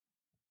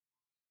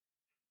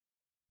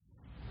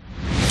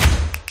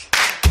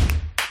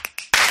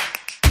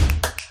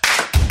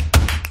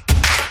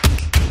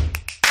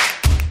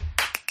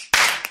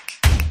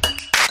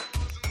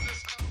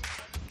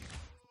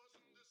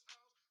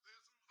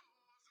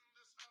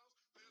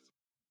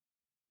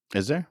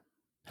Is there?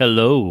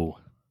 Hello.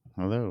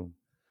 Hello.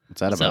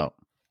 What's that What's up?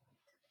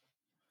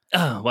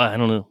 about? Oh, well, I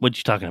don't know. What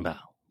you talking about,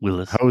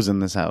 Willis? Hose in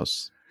this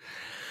house.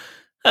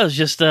 I was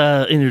just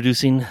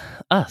introducing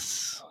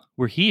us.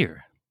 We're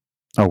here.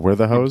 Oh, we're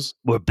the hose?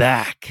 We're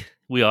back.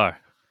 We are.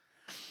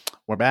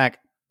 We're back.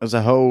 There's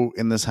a hoe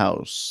in this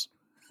house.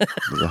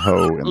 There's a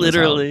hoe in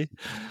Literally.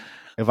 this house.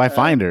 If I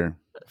find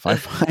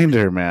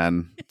her,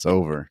 man, it's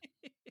over.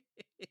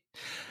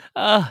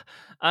 I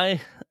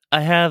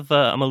have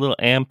I'm a little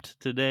amped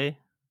today.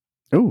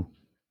 Ooh.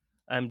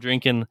 I'm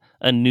drinking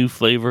a new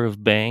flavor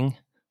of Bang.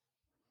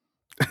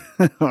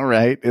 All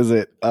right. Is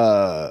it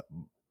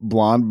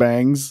blonde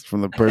bangs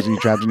from the person you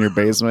trapped in your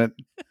basement?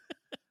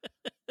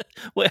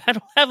 Wait, I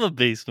don't have a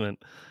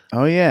basement.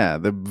 Oh yeah,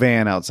 the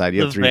van outside.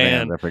 You have three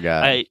vans, I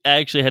forgot. I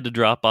actually had to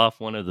drop off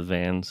one of the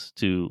vans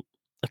to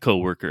a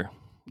coworker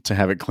to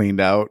have it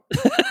cleaned out.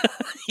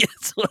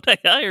 That's what I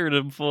hired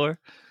him for.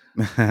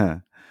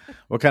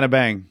 What kind of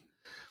bang?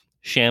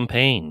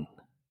 Champagne.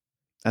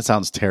 That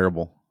sounds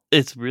terrible.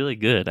 It's really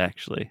good,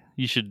 actually.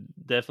 You should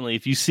definitely,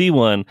 if you see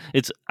one,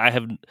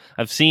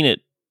 I've seen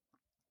it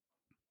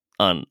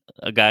on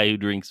a guy who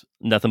drinks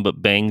nothing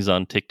but bangs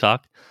on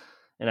TikTok,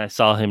 and I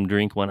saw him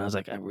drink one. I was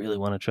like, I really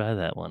want to try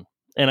that one,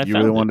 and I You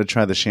found really it. wanted to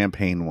try the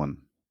champagne one.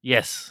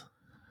 Yes.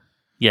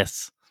 You're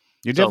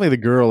definitely the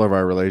girl of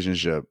our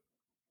relationship.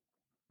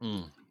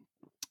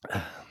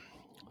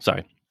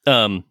 Sorry.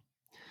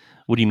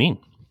 What do you mean?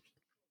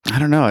 I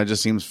don't know. It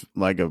just seems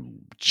like a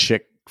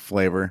chick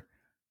flavor.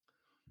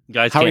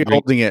 Guys, how are you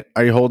holding it?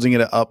 Are you holding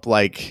it up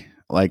like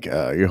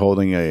you're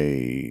holding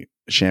a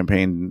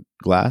champagne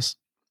glass?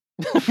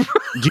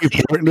 Do you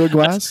pour it into a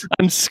glass?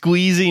 I'm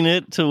squeezing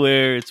it to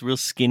where it's real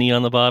skinny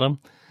on the bottom.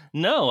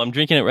 No, I'm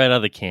drinking it right out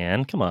of the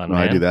can. Come on, man.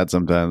 I do that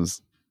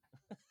sometimes.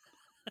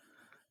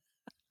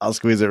 I'll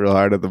squeeze it real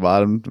hard at the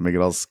bottom to make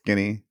it all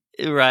skinny.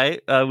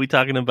 Right? We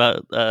talking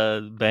about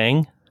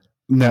Bang?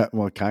 No,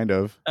 well, kind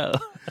of. Oh.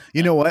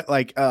 You know what?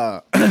 Like,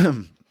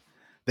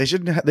 they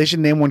should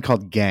name one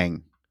called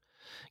Gang.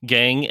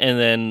 Gang, and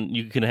then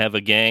you can have a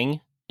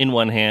gang in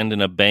one hand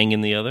and a bang in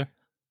the other.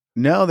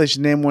 No, they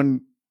should name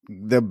one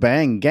the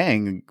Bang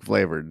Gang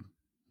flavored.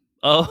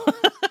 Oh,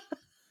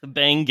 the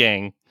Bang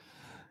Gang.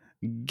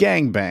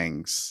 Gang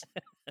bangs.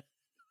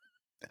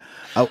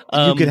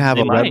 You could have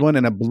a red one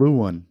and a blue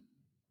one.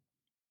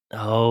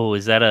 Oh,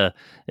 is that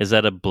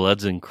a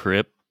Bloods and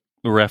Crip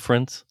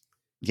reference?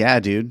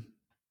 Yeah, dude.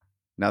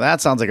 Now that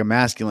sounds like a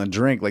masculine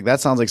drink. Like that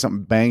sounds like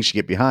something Bang should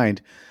get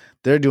behind.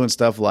 They're doing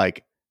stuff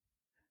like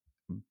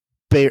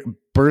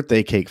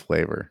birthday cake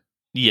flavor.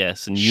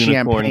 Yes, and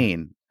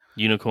champagne.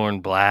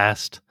 Unicorn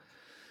Blast.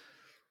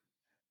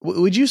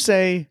 Would you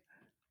say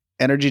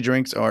energy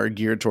drinks are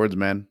geared towards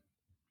men?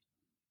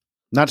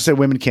 Not to say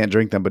women can't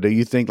drink them, but do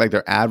you think like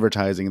they're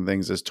advertising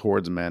things as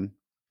towards men?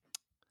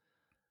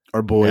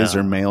 Or boys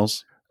or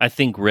males? I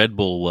think Red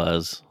Bull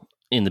was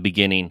in the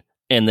beginning.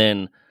 And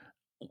then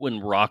when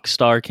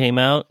Rockstar came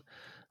out,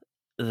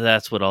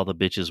 that's what all the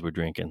bitches were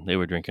drinking. They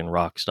were drinking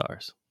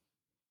Rockstars.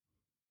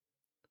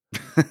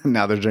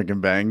 Now they're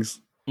drinking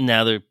Bangs.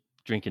 Now they're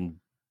drinking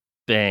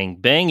Bang.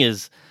 Bang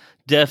is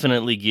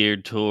definitely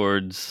geared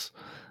towards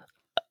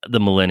the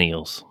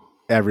millennials.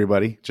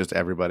 Everybody. Just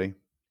everybody.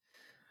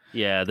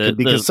 Yeah.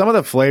 Because some of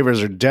the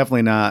flavors are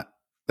definitely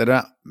they're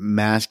not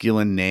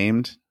masculine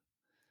named.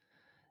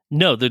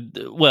 No,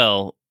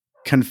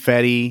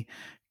 confetti,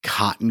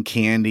 cotton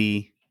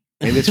candy.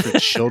 Maybe it's for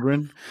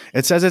children.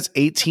 It says it's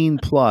 18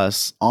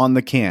 plus on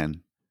the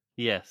can.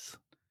 Yes.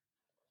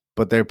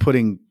 But they're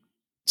putting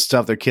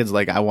stuff their kids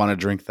like, I want to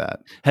drink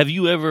that. Have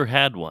you ever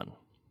had one?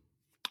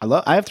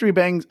 I have 3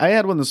 bangs. I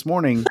had one this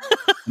morning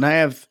and I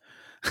have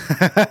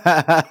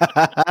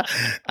I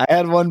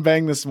had 1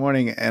 bang this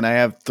morning and I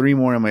have 3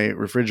 more in my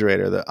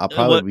refrigerator that I'll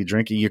probably be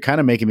drinking. You're kind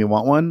of making me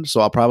want one,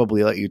 so I'll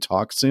probably let you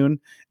talk soon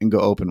and go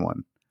open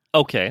one.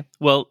 Okay.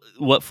 Well,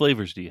 what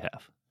flavors do you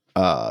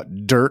have?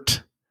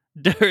 Dirt.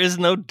 There is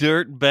no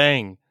dirt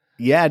Bang.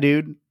 Yeah,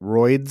 dude.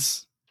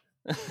 Roids.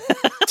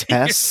 Test.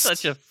 You're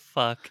such a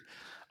fuck.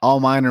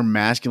 All mine are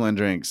masculine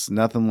drinks.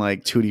 Nothing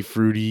like Tutti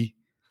Frutti.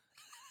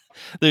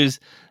 There's,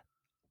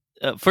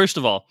 first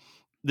of all,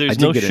 there's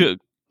no sugar.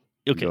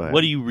 Okay,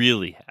 what do you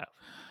really have?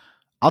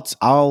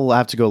 I'll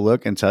have to go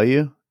look and tell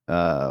you.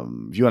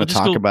 If you want to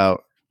talk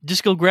about,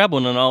 just go grab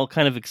one and I'll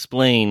kind of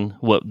explain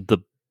what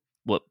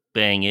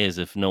Bang is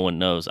if no one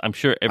knows. I'm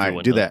sure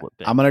everyone knows that. What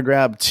Bang. I'm gonna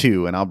grab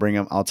 2 and I'll bring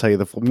them. I'll tell you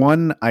the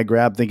one I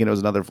grabbed thinking it was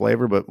another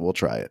flavor, but we'll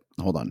try it.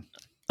 Hold on.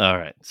 All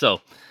right.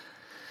 So,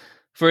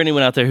 for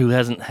anyone out there who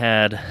hasn't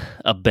had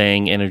a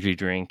Bang energy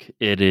drink,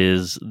 it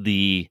is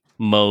the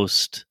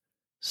most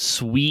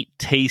sweet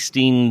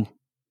tasting,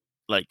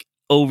 like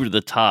over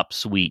the top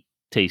sweet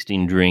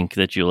tasting drink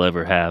that you'll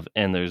ever have,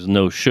 and there's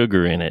no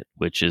sugar in it,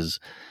 which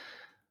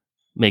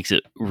makes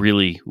it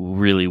really,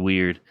 really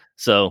weird.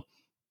 So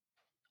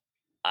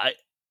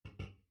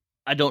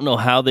I don't know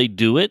how they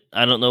do it.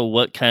 I don't know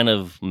what kind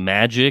of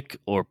magic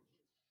or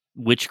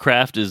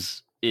witchcraft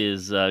is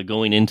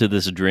going into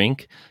this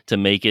drink to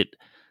make it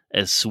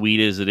as sweet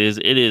as it is.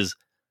 It is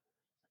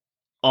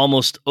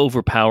almost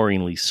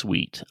overpoweringly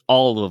sweet.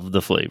 All of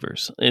the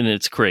flavors, and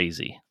it's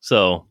crazy.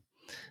 So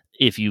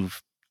if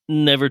you've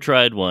never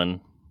tried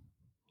one,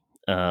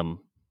 I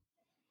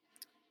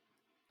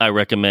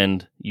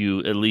recommend you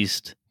at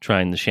least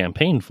trying the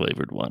champagne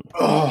flavored one.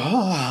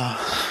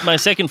 Oh. My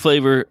second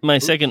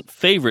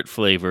favorite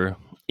flavor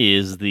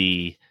is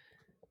the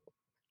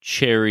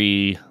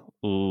cherry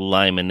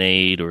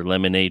lemonade or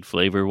lemonade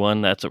flavor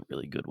one. That's a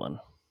really good one.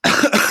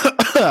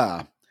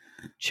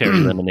 Cherry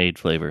lemonade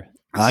flavor.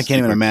 I can't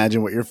even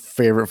imagine what your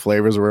favorite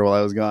flavors were while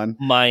I was gone.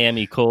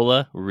 Miami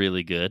Cola,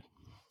 really good.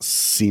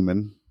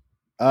 Semen.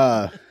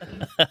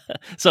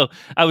 So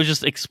I was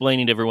just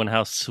explaining to everyone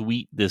how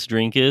sweet this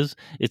drink is.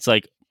 It's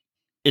like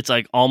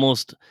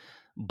almost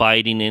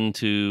biting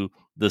into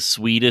the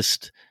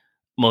sweetest,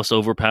 most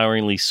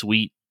overpoweringly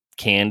sweet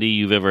candy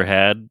you've ever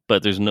had,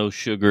 but there's no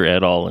sugar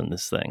at all in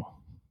this thing.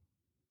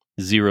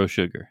 0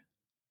 sugar.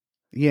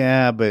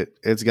 Yeah, but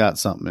it's got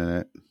something in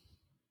it.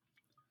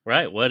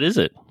 Right. What is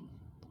it?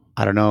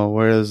 I don't know.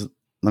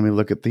 Let me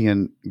look at the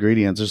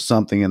ingredients. There's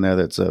something in there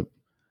that's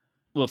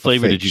What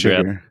flavor did you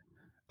grab?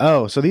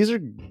 Oh, so these are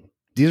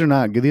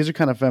not good. These are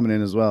kind of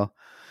feminine as well.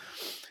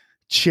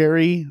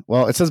 Cherry.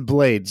 Well, it says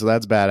Blade, so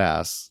that's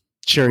badass.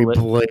 Cherry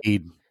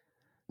Blade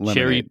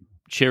lemonade.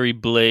 Cherry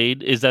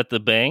Blade. Is that the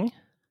Bang?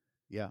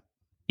 Yeah.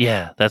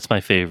 Yeah, that's my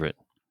favorite.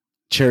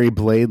 Cherry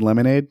Blade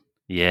lemonade.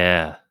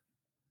 Yeah,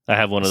 I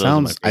have one of those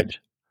in my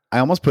fridge. I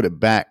almost put it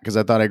back because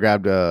I thought I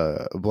grabbed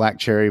a black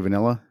cherry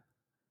vanilla.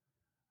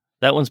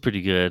 That one's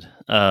pretty good.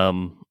 I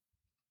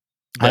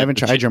haven't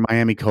tried your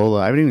Miami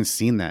Cola. I haven't even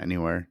seen that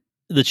anywhere.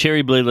 The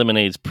Cherry Blade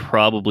lemonade is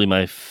probably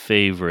my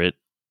favorite.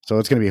 So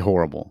it's going to be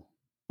horrible.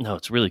 No,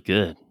 it's really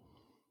good.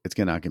 It's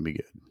not going to be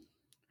good.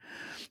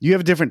 You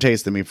have a different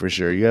taste than me for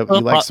sure. You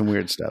like some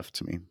weird stuff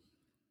to me.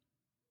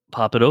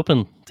 Pop it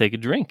open. Take a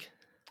drink.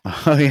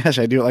 Oh, yeah.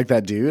 Should I do it like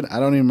that dude? I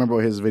don't even remember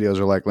what his videos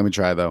are like. Let me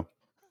try, though.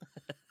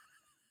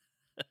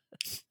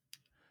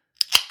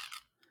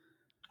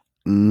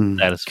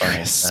 Satisfying.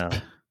 Crisp.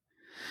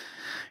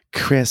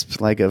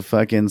 Crisp, like a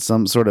fucking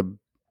some sort of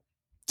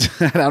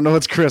I don't know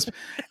what's crisp.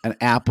 An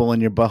apple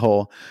in your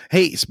butthole.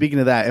 Hey, speaking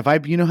of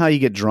that, you know how you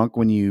get drunk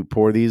when you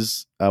pour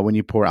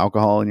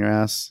alcohol in your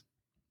ass?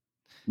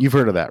 You've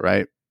heard of that,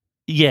 right?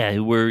 Yeah,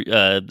 we're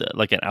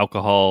like an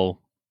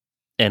alcohol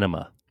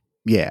enema.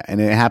 Yeah,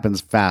 and it happens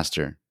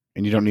faster,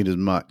 and you don't need as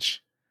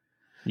much.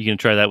 You gonna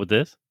try that with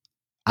this?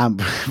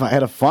 If I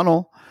had a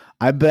funnel,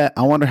 I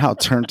wonder how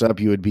turned up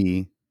you would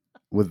be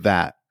with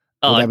that.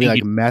 Would that be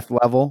like meth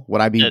level?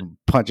 Would I be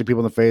punching people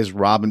in the face,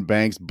 robbing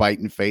banks,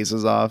 biting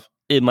faces off?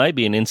 It might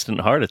be an instant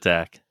heart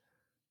attack.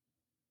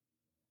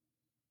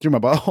 Through my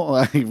butthole?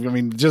 I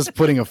mean, just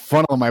putting a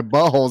funnel in my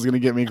butthole is going to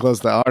get me close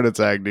to a heart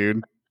attack,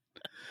 dude.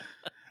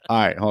 All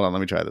right, hold on. Let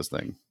me try this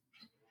thing.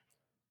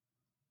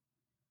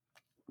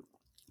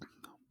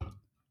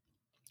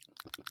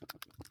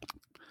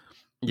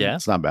 Yeah.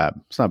 It's not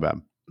bad. I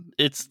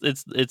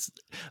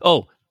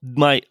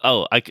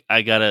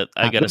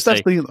gotta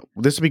say,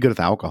 this would be good with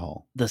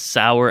alcohol. The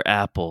sour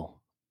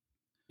apple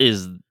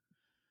is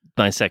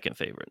my second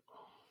favorite.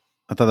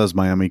 I thought that was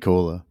Miami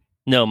Cola.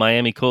 No,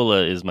 Miami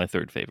Cola is my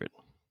third favorite.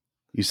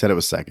 You said it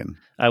was second.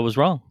 I was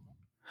wrong.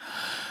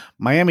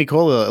 Miami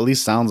Cola at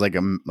least sounds like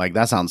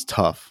that sounds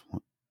tough.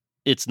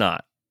 It's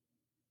not.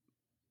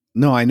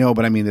 No, I know,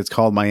 but I mean, it's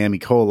called Miami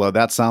Cola.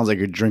 That sounds like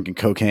you're drinking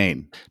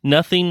cocaine.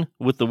 Nothing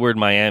with the word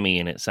Miami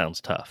in it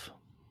sounds tough.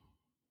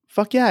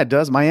 Fuck yeah, it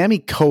does. Miami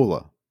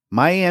Cola.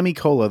 Miami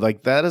Cola.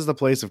 Like, that is the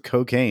place of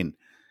cocaine.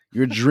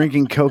 You're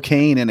drinking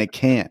cocaine in a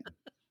can.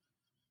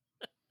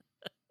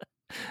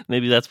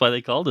 Maybe that's why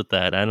they called it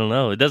that. I don't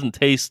know. It doesn't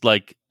taste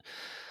like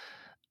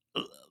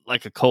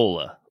a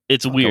cola.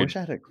 It's weird.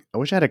 I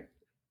wish I had a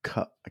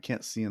cup. I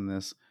can't see in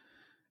this.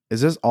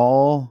 Is this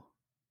all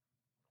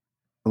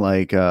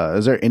like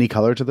is there any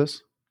color to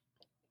this?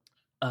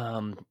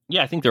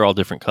 Yeah, I think they're all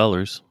different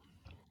colors.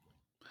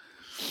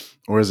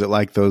 Or is it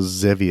like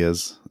those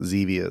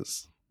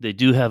Zevias? They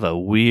do have a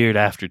weird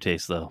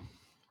aftertaste though.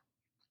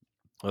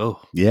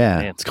 Oh. Yeah,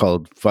 man. It's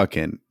called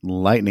fucking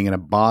lightning in a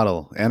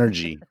bottle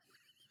energy.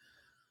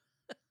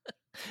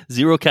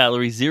 0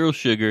 calories, 0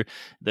 sugar.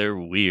 They're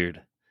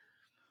weird.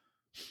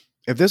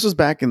 If this was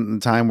back in the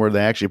time where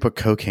they actually put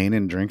cocaine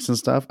in drinks and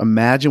stuff,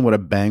 imagine what a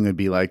bang would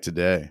be like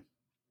today.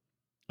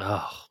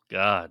 Oh,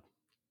 God.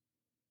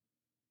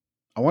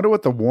 I wonder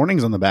what the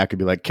warnings on the back would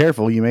be like.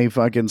 Careful, you may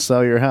fucking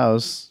sell your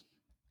house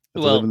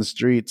to live in the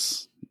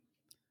streets.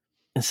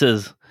 It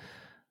says,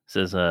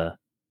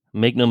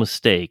 make no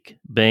mistake,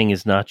 Bang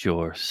is not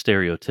your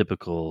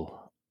stereotypical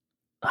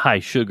high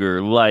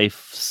sugar,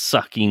 life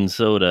sucking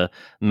soda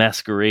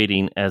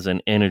masquerading as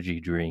an energy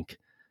drink.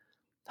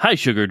 High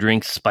sugar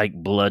drinks spike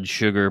blood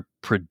sugar,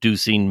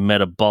 producing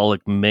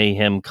metabolic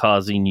mayhem,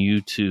 causing you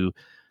to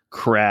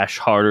crash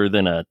harder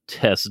than a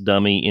test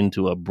dummy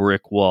into a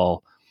brick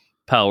wall.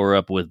 Power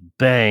up with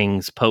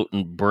Bang's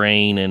potent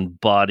brain and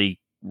body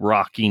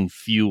rocking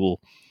fuel.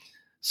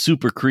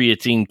 Super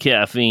creatine,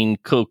 caffeine,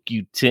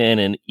 CoQ10,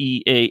 and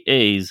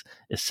EAA's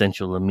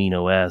essential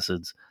amino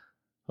acids.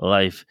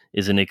 Life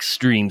is an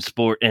extreme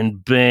sport,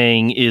 and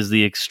Bang is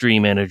the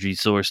extreme energy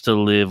source to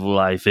live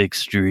life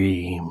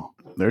extreme.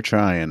 They're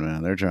trying,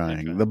 man. They're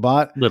trying. A The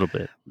bot, little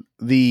bit.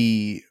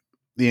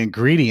 the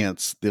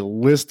ingredients, the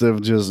list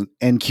of just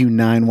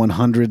NQ9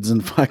 100s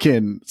and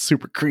fucking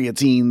super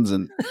creatines,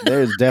 and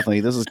there's definitely,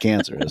 this is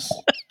cancerous.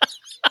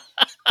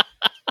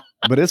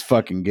 But it's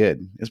fucking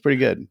good. It's pretty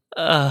good.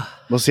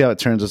 We'll see how it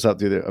turns us up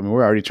through the. I mean,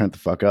 we're already turned the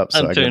fuck up,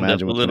 so I can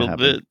imagine what's going to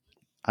happen. Bit.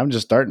 I'm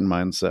just starting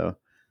mine, so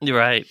you're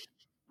right.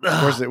 Of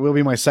course, it will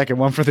be my second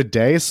one for the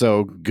day.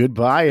 So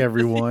goodbye,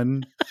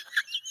 everyone.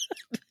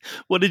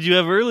 What did you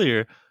have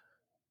earlier?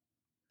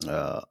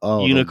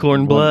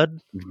 Unicorn blood.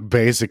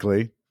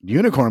 Basically,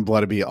 unicorn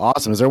blood would be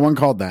awesome. Is there one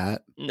called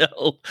that?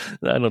 No,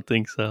 I don't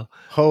think so.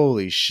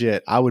 Holy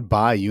shit! I would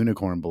buy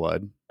unicorn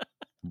blood.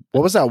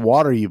 What was that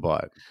water you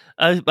bought?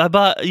 I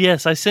bought.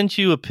 Yes, I sent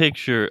you a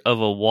picture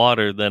of a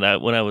water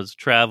that when I was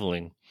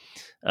traveling.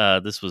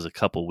 This was a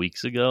couple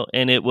weeks ago,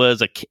 and it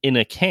was in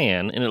a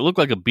can, and it looked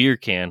like a beer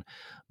can,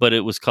 but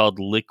it was called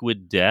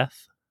Liquid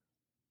Death.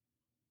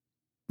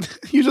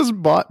 You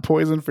just bought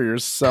poison for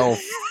yourself.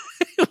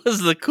 It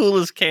was the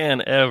coolest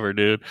can ever,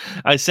 dude.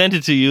 I sent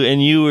it to you,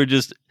 and you were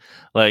just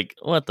like,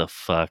 "What the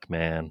fuck,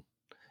 man?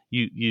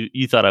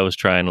 You thought I was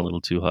trying a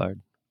little too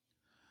hard."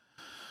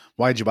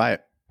 Why'd you buy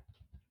it?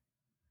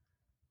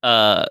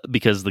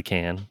 Because the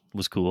can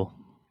was cool.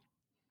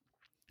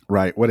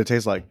 Right. What it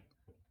tastes like?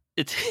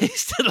 It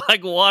tasted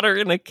like water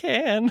in a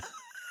can.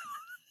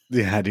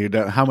 Yeah, dude.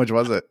 How much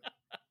was it?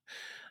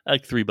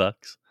 Like $3.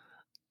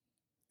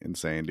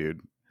 Insane,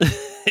 dude.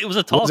 It was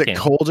a tall can. Was it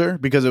colder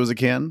because it was a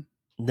can?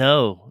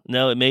 No,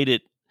 it made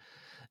it.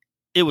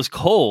 It was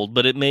cold,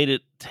 but it made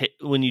it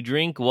when you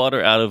drink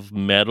water out of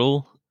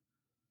metal,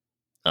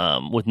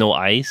 with no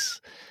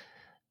ice,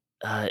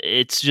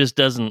 it just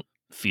doesn't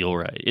feel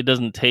right. It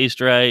doesn't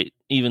taste right,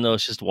 even though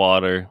it's just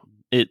water.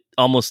 It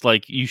almost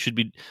like you should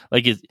be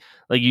like it,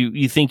 like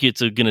you think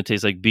it's gonna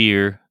taste like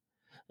beer,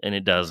 and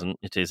it doesn't.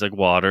 It tastes like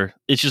water.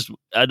 It's just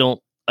I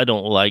don't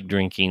like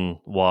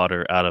drinking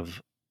water out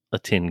of a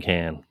tin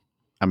can.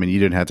 I mean, you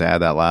didn't have to add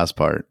that last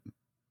part.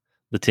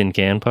 The tin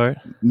can part?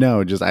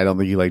 No, just I don't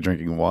think you like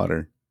drinking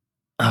water.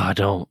 Oh, I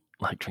don't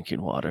like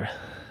drinking water.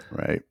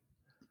 Right.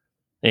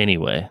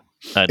 Anyway,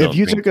 if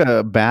you took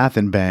a bath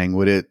in Bang,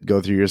 would it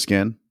go through your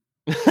skin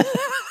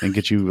and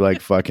get you like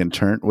fucking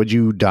turned? Would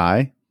you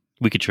die?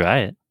 We could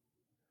try it.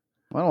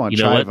 I don't want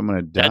to try if I'm going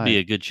to die. That'd be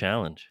a good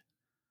challenge.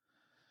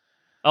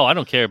 Oh, I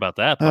don't care about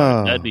that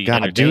part. That'd be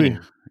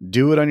entertaining.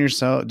 Do it on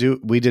yourself.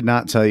 We did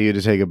not tell you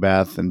to take a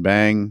bath and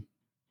Bang.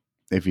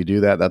 If you do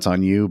that, that's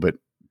on you. But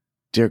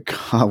dear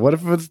God,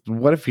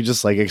 what if you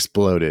just like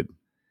exploded?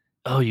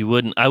 Oh, you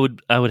wouldn't. I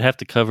would have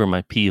to cover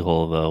my pee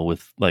hole though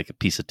with like a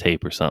piece of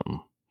tape or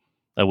something.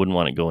 I wouldn't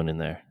want it going in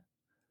there.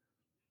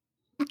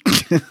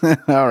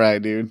 All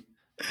right, dude.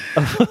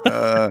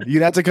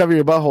 You'd have to cover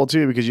your butthole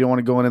too because you don't want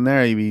to go in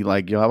there. You'd be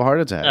like, you'll have a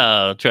heart attack.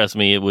 Oh, trust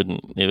me, it wouldn't.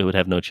 It would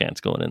have no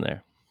chance going in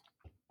there.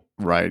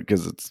 Right,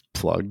 because it's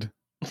plugged.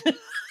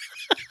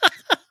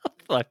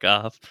 Fuck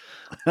off.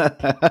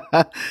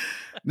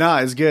 No,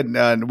 it's good.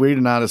 We're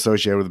not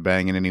associated with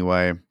Bang in any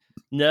way.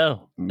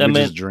 No, we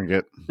just drink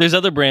it. There's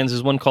other brands.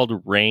 There's one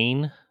called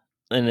Rain,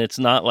 and it's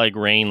not like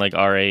Rain, like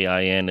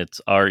RAIN.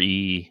 It's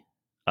REI.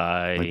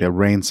 Like the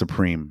Reign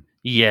Supreme.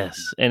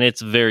 Yes, and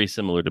it's very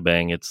similar to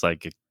Bang. It's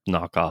like a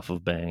knockoff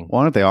of Bang.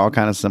 Well, aren't they all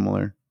kind of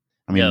similar?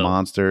 I mean,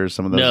 Monster,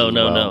 some of those.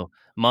 No.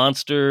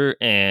 Monster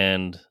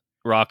and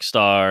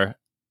Rockstar,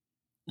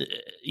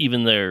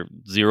 even their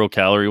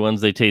 0-calorie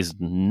ones, they taste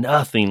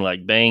nothing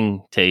like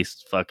Bang.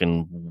 Tastes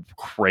fucking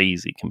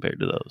crazy compared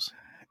to those.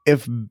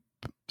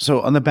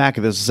 So on the back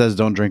of this, it says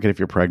don't drink it if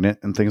you're pregnant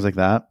and things like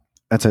that.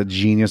 That's a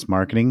genius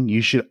marketing.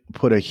 You should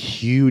put a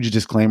huge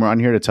disclaimer on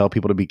here to tell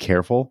people to be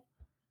careful.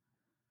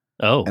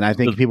 Oh. And I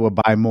think people would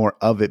buy more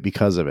of it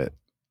because of it.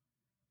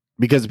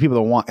 Because the people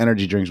that want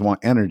energy drinks want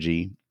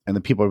energy. And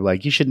the people are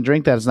like, you shouldn't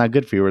drink that. It's not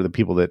good for you. Or the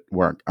people that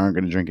aren't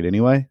going to drink it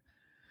anyway.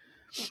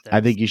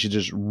 I think you should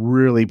just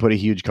really put a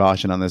huge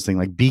caution on this thing.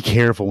 Like, be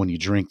careful when you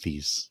drink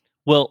these.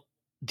 Well,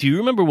 do you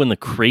remember when the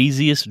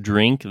craziest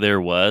drink there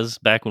was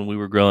back when we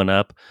were growing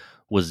up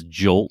was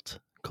Jolt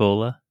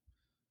Cola?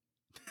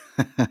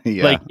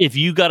 Yeah. Like, if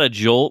you got a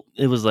Jolt,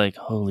 it was like,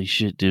 holy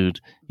shit,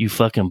 dude, you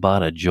fucking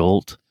bought a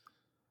Jolt.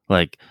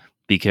 Like,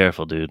 be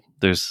careful, dude.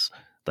 There's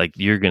like,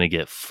 you're going to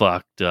get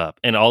fucked up.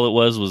 And all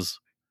it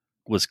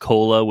was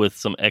cola with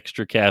some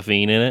extra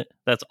caffeine in it.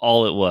 That's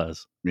all it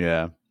was.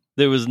 Yeah.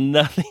 There was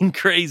nothing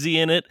crazy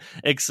in it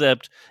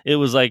except it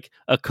was like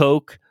a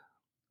Coke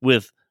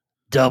with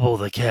double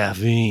the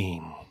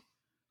caffeine.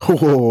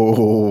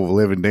 Oh,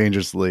 living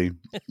dangerously.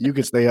 You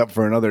could stay up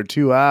for another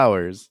 2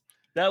 hours.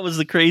 That was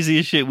the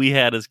craziest shit we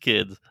had as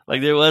kids.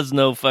 Like, there was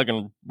no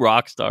fucking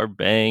Rockstar,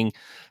 Bang,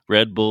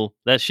 Red Bull.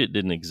 That shit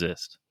didn't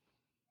exist.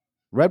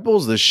 Red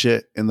Bull's the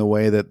shit in the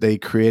way that they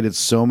created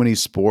so many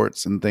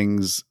sports and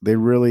things. They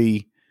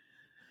really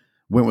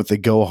went with the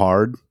go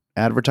hard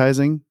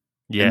advertising.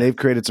 Yeah. And they've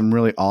created some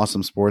really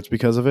awesome sports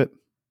because of it.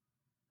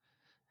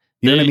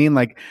 You know what I mean?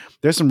 Like,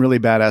 there's some really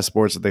badass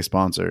sports that they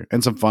sponsor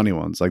and some funny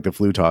ones, like the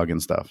Flutog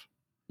and stuff.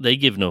 They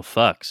give no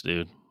fucks,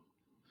 dude.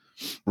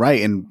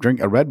 Right. And drink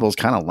a Red Bull's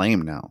kind of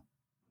lame now.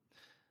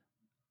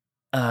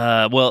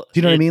 Well, Do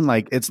you know what I mean?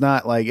 Like, it's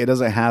not like it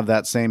doesn't have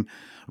that same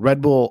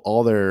Red Bull,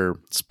 all their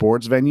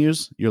sports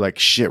venues. You're like,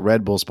 shit,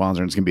 Red Bull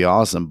sponsoring, it's going to be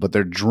awesome. But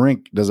their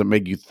drink doesn't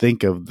make you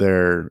think of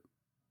their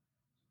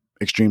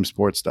extreme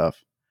sports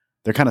stuff.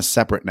 They're kind of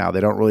separate now.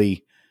 They don't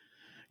really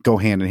go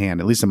hand in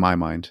hand, at least in my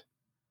mind.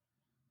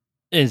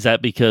 Is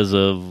that because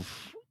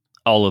of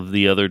all of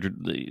the other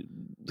the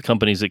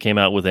companies that came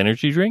out with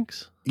energy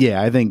drinks?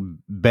 Yeah, I think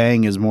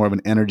Bang is more of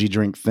an energy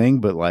drink thing,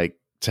 but like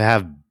to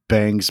have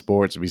Bang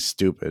Sports would be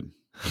stupid.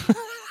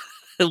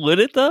 Would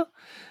it though?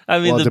 I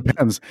mean, well, it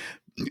depends.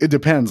 It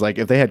depends. Like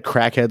if they had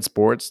Crackhead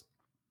Sports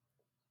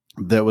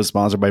that was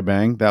sponsored by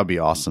Bang, that would be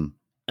awesome.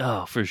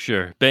 Oh, for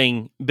sure.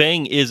 Bang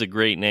is a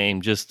great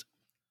name. Just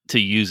to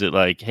use it,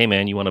 like, hey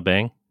man, you want to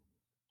bang?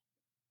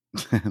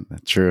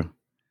 That's true.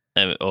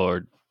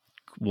 Or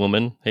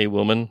woman, hey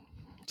woman.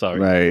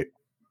 Sorry.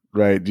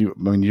 Right.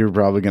 You're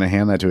probably going to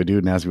hand that to a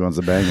dude and ask if he wants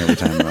to bang every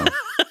time, though.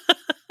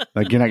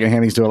 Like, you're not going to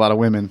hand these to a lot of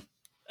women.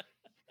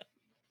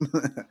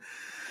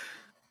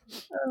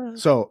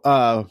 So,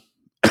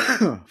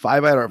 5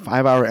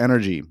 hour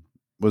energy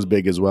was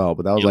big as well,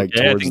 but that was like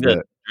towards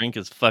that drink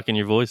is fucking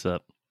your voice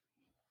up.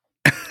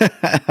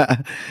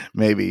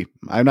 Maybe.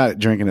 I'm not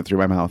drinking it through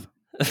my mouth.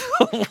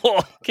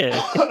 Okay.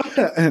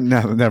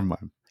 No, never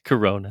mind.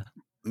 Corona.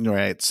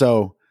 Right.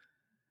 So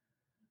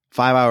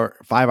 5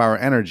 hour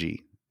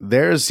energy.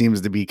 Theirs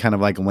seems to be kind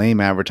of like lame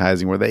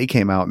advertising where they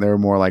came out and they were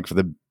more like for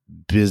the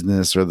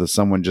business or the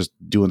someone just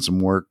doing some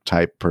work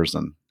type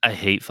person. I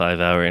hate 5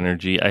 hour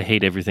energy. I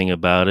hate everything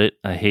about it.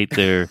 I hate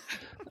their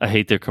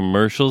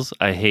commercials.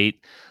 I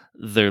hate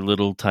their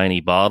little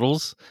tiny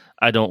bottles.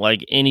 I don't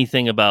like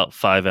anything about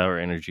 5 hour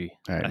energy.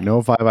 All right.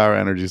 No 5 hour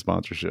energy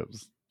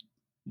sponsorships.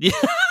 Yeah.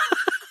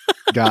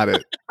 Got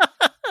it.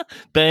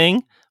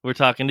 Bang. We're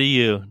talking to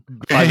you.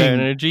 5 hour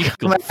energy.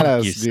 Go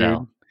fuck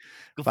yourself.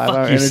 Go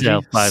fuck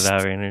yourself, 5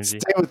 hour energy.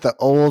 Stay with the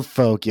old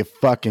folk, you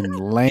fucking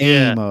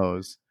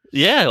lame-os.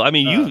 Yeah, I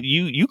mean,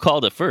 you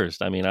called it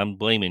first. I mean, I'm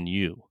blaming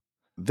you.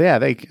 Yeah,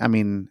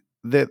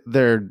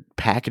 their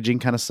packaging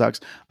kind of sucks.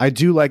 I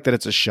do like that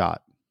it's a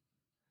shot.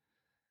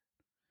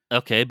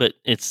 Okay, but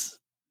it's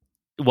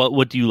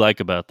what do you like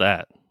about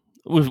that?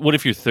 What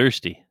if you're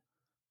thirsty?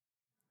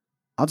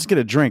 I'll just get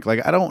a drink.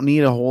 Like, I don't want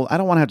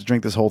to have to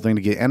drink this whole thing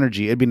to get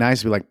energy. It'd be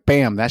nice to be like,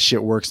 bam, that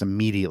shit works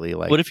immediately.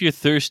 Like, what if you're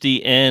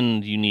thirsty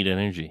and you need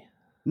energy?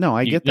 No,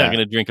 I get that. You're not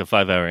going to drink a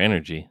 5 hour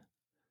energy.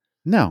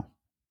 No.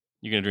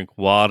 You're going to drink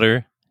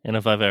water and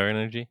a 5 hour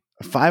energy?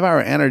 A 5 hour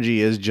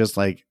energy is just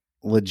like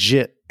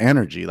legit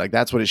energy. Like,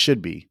 that's what it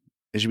should be.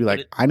 It should be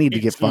like, I need to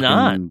get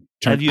fucking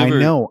turned. I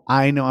know.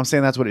 I'm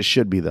saying that's what it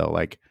should be though.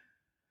 Like,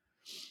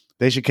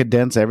 they should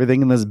condense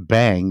everything in this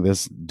Bang.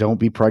 This don't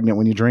be pregnant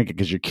when you drink it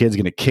because your kid's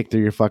going to kick through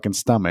your fucking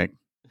stomach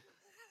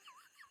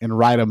and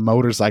ride a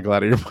motorcycle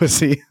out of your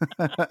pussy.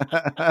 Fuck,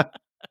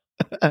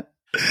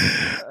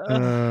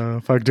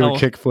 do a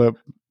kickflip.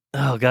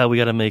 Oh God, we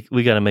gotta make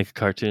a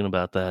cartoon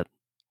about that.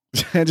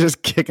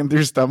 Just kicking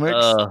through stomachs.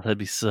 Oh, that'd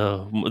be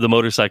the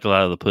motorcycle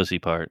out of the pussy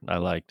part. I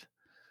liked.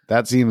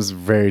 That seems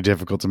very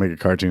difficult to make a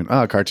cartoon.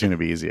 Oh, a cartoon would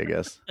be easy, I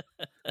guess.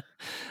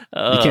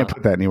 You can't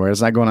put that anywhere.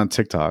 It's not going on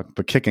TikTok.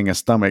 But kicking a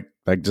stomach,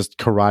 like just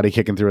karate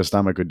kicking through a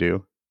stomach would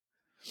do.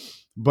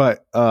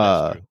 But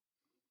all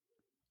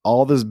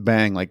this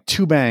Bang, like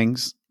 2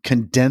 bangs,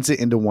 condense it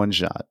into 1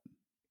 shot.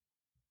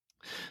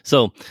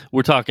 So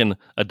we're talking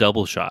a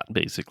double shot,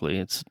 basically.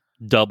 It's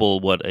double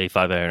what a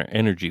 5 hour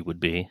energy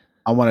would be.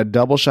 I want a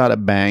double shot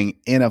of Bang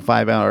in a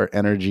 5 hour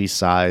energy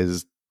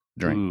sized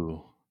drink.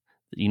 Ooh.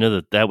 You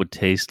know that would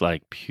taste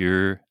like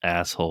pure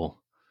asshole.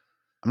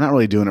 I'm not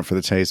really doing it for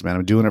the taste, man.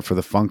 I'm doing it for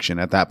the function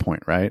at that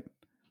point, right?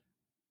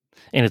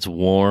 And it's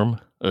warm.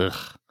 Ugh.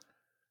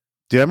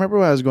 Dude, I remember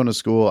when I was going to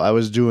school, I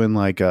was doing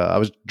like, I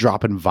was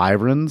dropping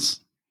Vibrans.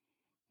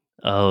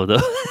 Oh,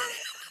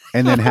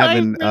 and then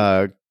having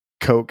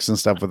Cokes and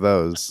stuff with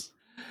those.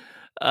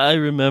 I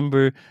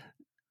remember.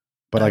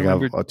 But I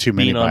got too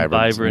many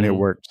Vibrans and it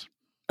worked.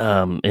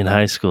 In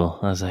high school,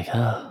 I was like,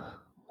 I'm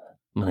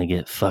going to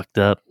get fucked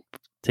up.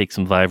 Take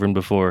some Vibrant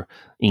before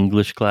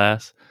English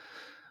class.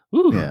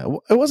 Ooh. Yeah,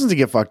 it wasn't to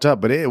get fucked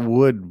up, but it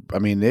would. I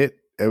mean,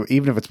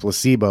 even if it's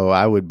placebo,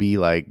 I would be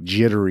like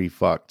jittery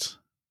fucked.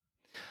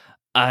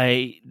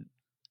 I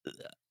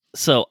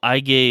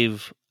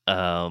gave.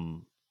 I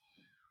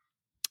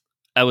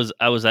was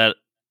at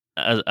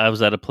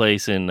a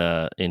place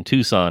in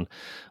Tucson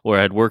where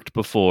I'd worked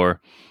before,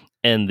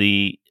 and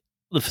the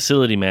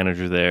facility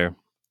manager there,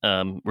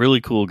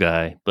 really cool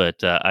guy.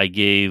 But I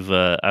gave.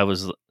 I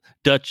was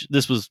Dutch.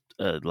 This was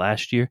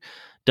last year.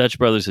 Dutch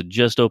Brothers had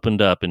just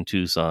opened up in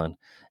Tucson,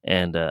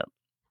 and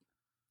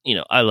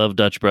I love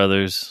Dutch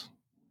Brothers.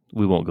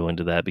 We won't go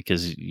into that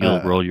because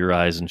you'll roll your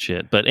eyes and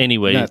shit. But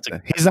anyway,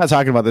 he's not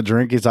talking about the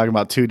drink. He's talking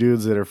about 2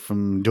 dudes that are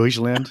from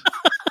Deutschland.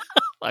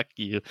 Fuck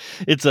you.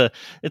 It's a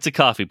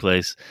coffee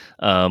place,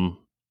 and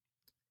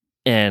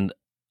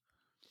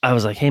I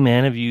was like, hey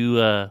man, have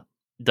you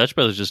Dutch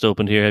Brothers just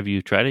opened here? Have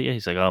you tried it yet?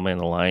 He's like, oh man,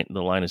 the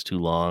line is too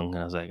long.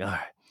 And I was like, all right.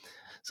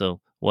 So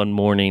one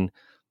morning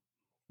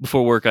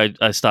before work,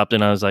 I stopped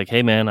in. I was like,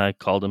 hey man, I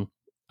called him.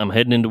 I'm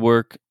heading into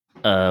work.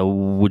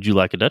 Would you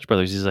like a Dutch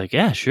Brothers? He's like,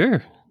 yeah,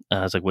 sure.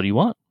 I was like, what do you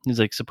want? He's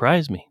like,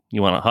 surprise me.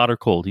 You want it hot or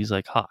cold? He's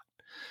like, hot.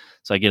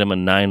 So I get him a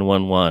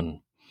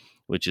 911,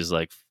 which is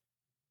like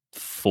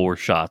 4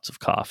 shots of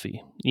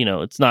coffee.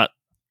 It's not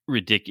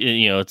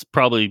ridiculous. It's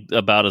probably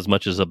about as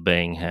much as a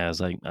Bang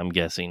has, I'm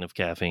guessing, of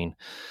caffeine.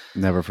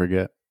 Never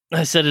forget.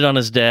 I set it on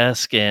his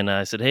desk and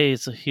I said, hey,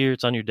 it's here.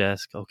 It's on your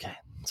desk. Okay.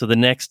 So the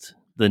next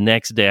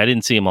day, I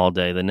didn't see him all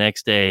day. The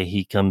next day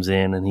he comes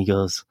in and he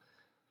goes,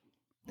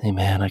 hey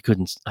man, I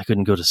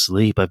couldn't go to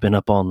sleep. I've been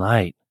up all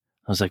night.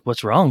 I was like,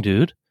 what's wrong,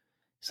 dude?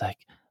 He's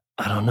like,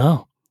 I don't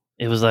know.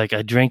 It was like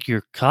I drank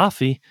your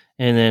coffee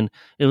and then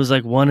it was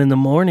like 1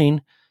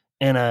 a.m.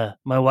 and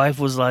my wife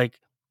was like,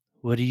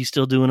 what are you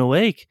still doing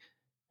awake?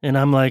 And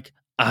I'm like,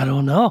 I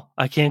don't know.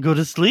 I can't go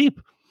to sleep.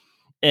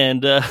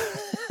 And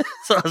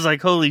so I was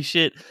like, holy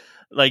shit.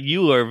 Like,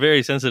 you are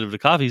very sensitive to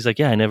coffee. He's like,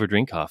 yeah, I never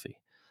drink coffee.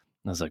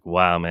 And I was like,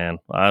 wow, man,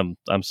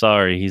 I'm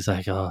sorry. He's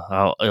like,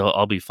 oh,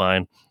 I'll be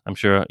fine. I'm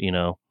sure,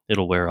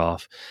 it'll wear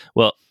off.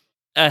 Well,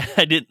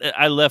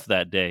 I left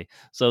that day.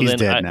 So He's then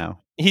dead now.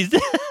 He's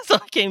so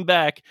I came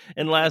back,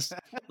 and last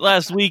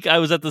week I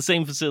was at the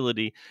same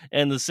facility,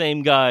 and the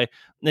same guy.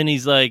 And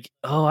he's like,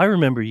 "Oh, I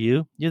remember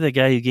you. You're the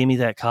guy who gave me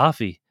that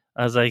coffee."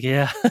 I was like,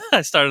 "Yeah."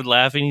 I started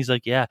laughing. He's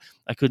like, "Yeah,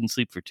 I couldn't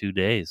sleep for 2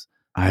 days."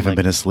 I haven't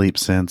been asleep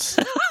since.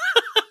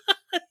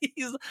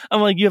 I'm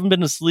like, "You haven't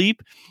been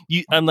asleep?"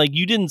 I'm like,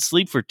 "You didn't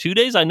sleep for 2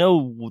 days?" I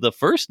know the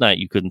first night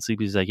you couldn't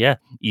sleep. He's like, "Yeah,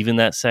 even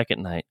that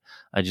second night,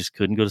 I just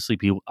couldn't go to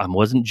sleep. I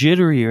wasn't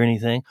jittery or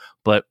anything,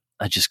 but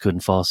I just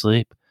couldn't fall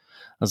asleep."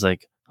 I was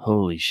like,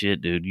 holy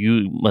shit, dude,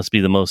 you must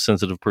be the most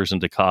sensitive person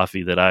to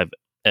coffee that I've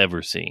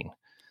ever seen.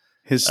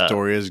 His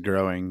story is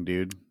growing,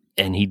 dude.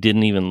 And he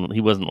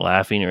wasn't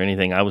laughing or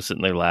anything. I was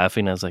sitting there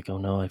laughing. I was like, oh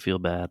no, I feel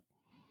bad.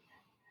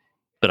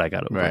 But I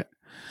got over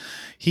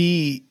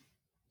it.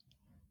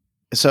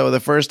 So the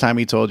first time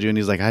he told you and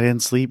he's like, I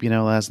didn't sleep,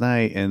 last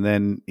night. And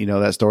then,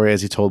 that story,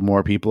 as he told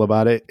more people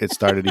about it, it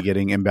started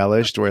getting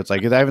embellished where it's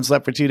like, I haven't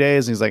slept for 2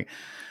 days. And he's like,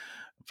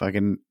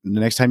 fucking the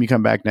next time you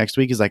come back next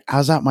week, he's like, I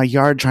was out in my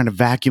yard trying to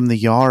vacuum the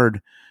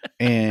yard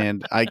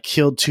and I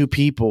killed 2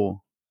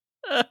 people.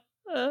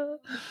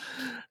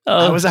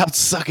 I was out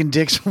sucking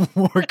dicks for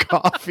more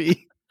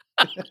coffee.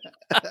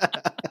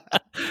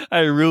 I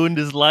ruined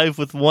his life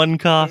with one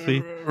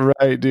coffee.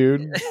 Right,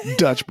 dude.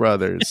 Dutch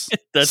Brothers.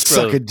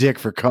 Suck a dick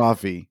for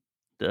coffee.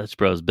 Dutch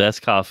Bros,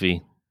 best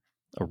coffee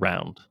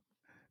around.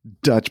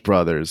 Dutch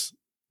Brothers.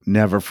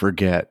 Never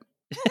forget.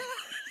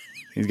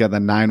 He's got the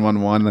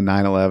 911, the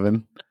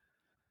 911.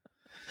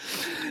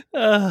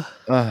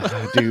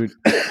 Dude.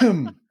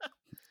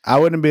 I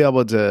wouldn't be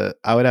able to.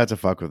 I would have to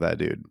fuck with that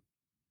dude.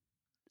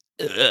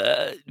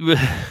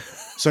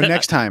 So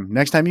next time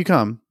you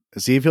come,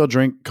 see if he'll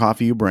drink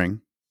coffee you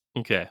bring.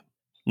 Okay.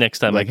 Next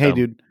time I come. Hey,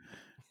 dude.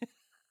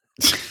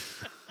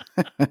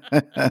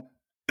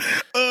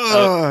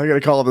 I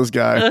gotta call this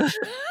guy.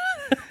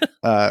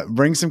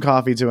 Bring some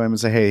coffee to him and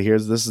say, hey,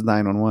 this is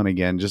 911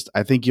 again.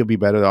 I think you'll be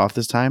better off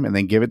this time, and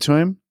then give it to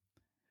him.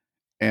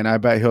 And I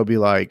bet he'll be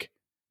like,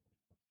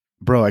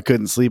 bro, I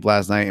couldn't sleep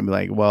last night. And be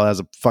like, well, as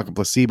a fucking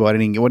placebo,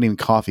 it wasn't even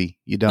coffee,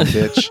 you dumb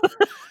bitch.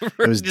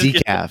 It was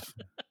decaf.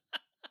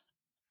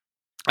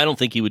 I don't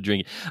think he would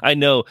drink it. I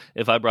know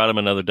if I brought him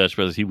another Dutch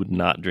Brothers, he would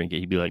not drink it.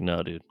 He'd be like,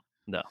 no, dude,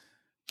 no.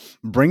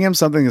 Bring him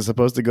something that's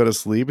supposed to go to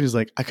sleep. And he's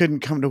like, I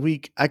couldn't come to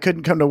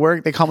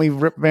work. They call me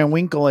Rip Van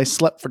Winkle. I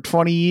slept for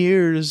 20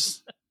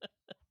 years.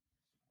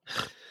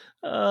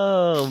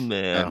 Oh,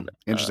 man.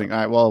 Interesting. All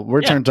right. Well,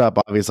 we're turned up,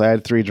 obviously. I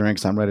had 3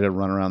 drinks. I'm ready to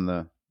run around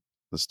the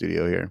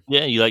studio here.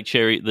 Yeah, you like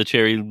the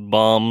cherry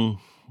bomb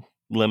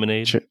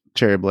lemonade?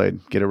 Cherry Blade.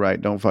 Get it right.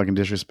 Don't fucking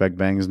disrespect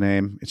Bang's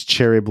name. It's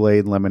Cherry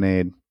Blade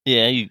lemonade.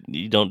 Yeah,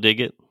 you don't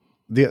dig it?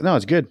 No,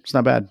 it's good. It's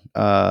not bad.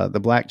 The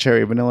black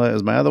cherry vanilla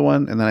is my other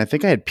one. And then I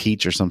think I had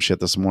peach or some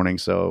shit this morning.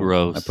 So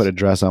gross. I put a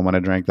dress on when I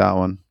drank that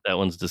one. That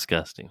one's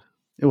disgusting.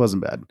 It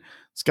wasn't bad.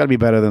 It's got to be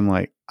better than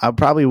I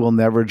probably will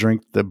never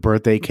drink the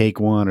birthday cake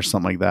one or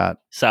something like that.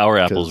 Sour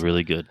apple's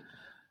really good.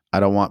 I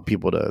don't want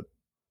people to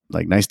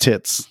nice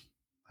tits.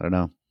 I don't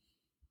know.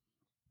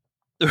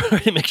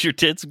 It makes your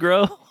tits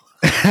grow?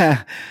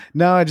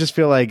 No, I just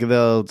feel like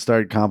they'll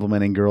start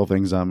complimenting girl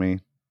things on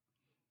me.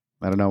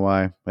 I don't know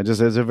why. It's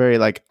a very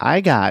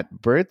I got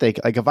birthday.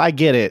 If I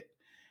get it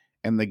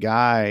and the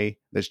guy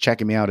that's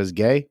checking me out is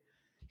gay,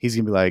 he's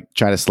going to be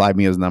trying to slide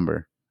me his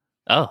number.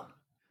 Oh,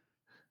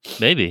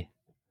 maybe.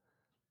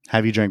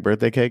 Have you drank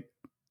birthday cake?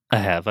 I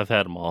have. I've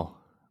had them all.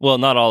 Well,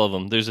 not all of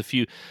them. There's a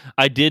few.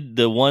 I did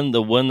the one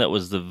that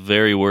was the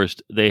very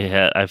worst. They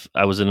had.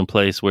 I was in a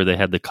place where they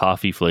had the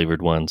coffee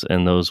flavored ones,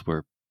 and those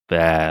were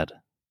bad.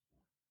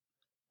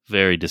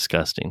 Very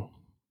disgusting.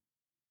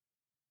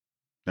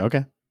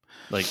 Okay.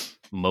 Like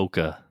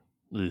mocha.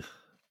 Ugh,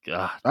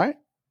 God. All right.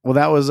 Well,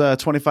 that was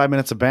 25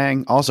 minutes of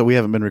Bang. Also, we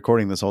haven't been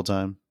recording this whole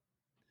time.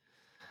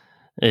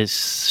 It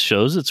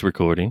shows it's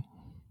recording.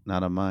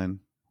 Not on mine.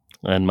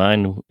 And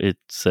mine, it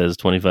says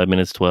 25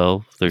 minutes,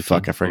 12, 13.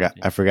 Fuck, I forgot.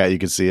 14. I forgot you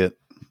could see it.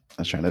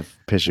 I was trying to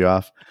piss you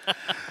off.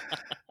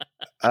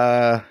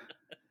 Okay,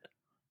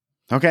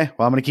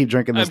 well, I'm gonna keep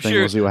drinking this thing.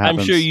 We'll see what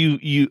happens.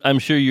 I'm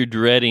sure you're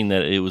dreading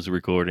that it was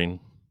recording.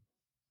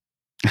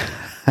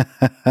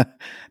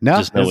 No,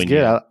 Just that's knowing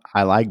good. you.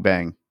 I like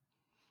Bang.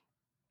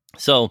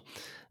 So,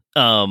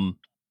 where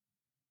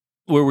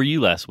were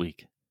you last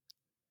week?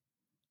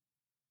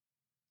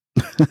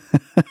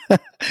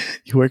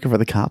 You working for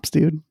the cops,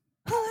 dude?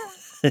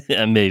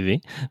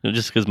 Maybe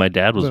just because my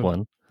dad was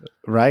one.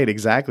 Right,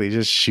 exactly.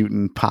 Just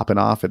shooting, popping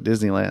off at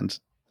Disneyland.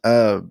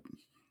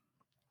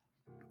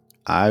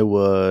 I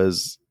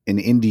was in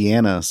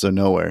Indiana, so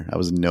nowhere. I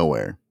was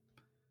nowhere.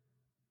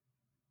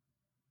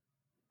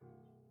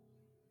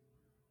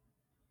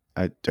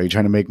 Are you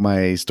trying to make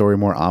my story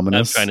more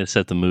ominous? I'm trying to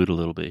set the mood a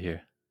little bit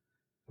here.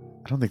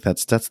 I don't think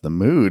that's the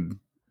mood.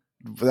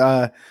 Go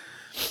ahead.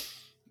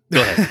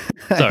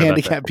 Sorry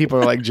Handicapped people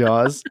are like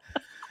Jaws.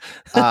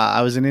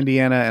 I was in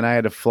Indiana and I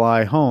had to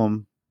fly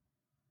home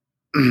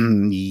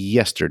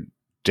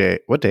yesterday.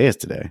 What day is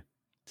today?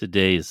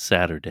 Today is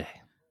Saturday.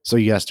 So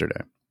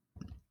yesterday.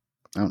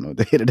 I don't know what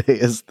day today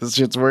is. This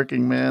shit's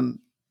working, man.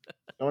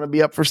 I want to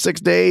be up for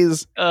 6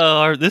 days.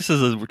 Oh, this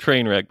is a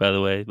train wreck, by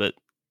the way. But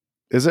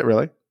is it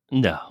really?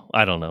 No,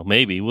 I don't know.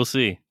 Maybe we'll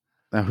see.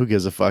 Now, who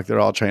gives a fuck? They're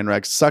all train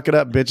wrecks. Suck it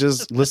up,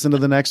 bitches. Listen to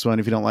the next one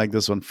if you don't like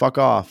this one. Fuck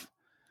off.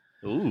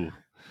 Ooh.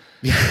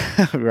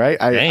 Yeah, right.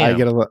 I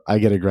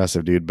get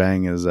aggressive, dude.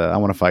 Bang is. I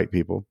want to fight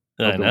people.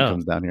 I know.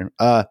 Comes down here.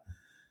 I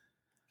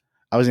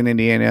was in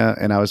Indiana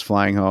and I was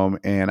flying home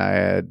and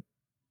I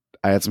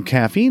had some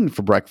caffeine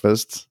for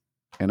breakfast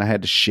and I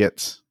had to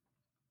shit.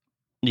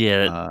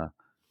 Yeah, it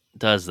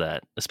does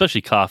that,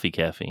 especially coffee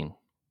caffeine.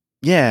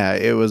 Yeah, I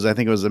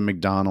think it was a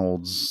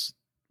McDonald's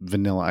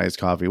vanilla iced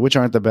coffee, which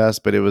aren't the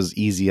best, but it was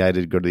easy. I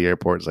did go to the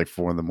airport. It's like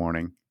 4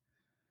 a.m.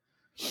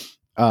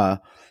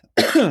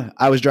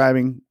 I was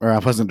driving, or I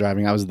wasn't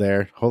driving. I was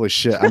there. Holy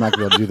shit. I'm not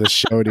going to do this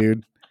show,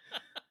 dude.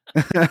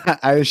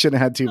 I shouldn't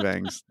have had 2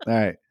 bangs. All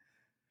right.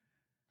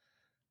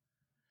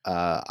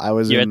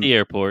 You're at the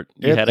airport.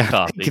 You had a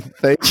coffee.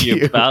 Thank you.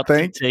 You're about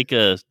to take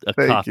a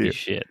coffee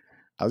shit.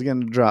 I was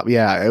going to drop.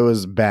 Yeah, it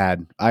was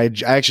bad. I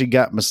actually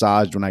got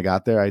massaged when I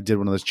got there. I did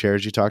one of those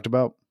chairs you talked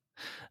about.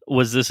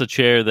 Was this a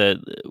chair that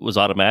was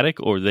automatic,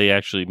 or they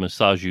actually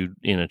massage you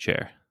in a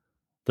chair?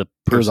 It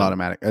was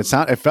automatic.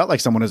 It felt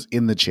like someone was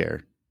in the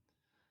chair.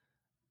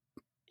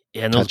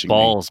 Yeah, and those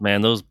balls,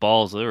 man, those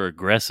balls, they're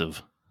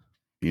aggressive.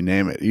 You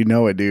name it. You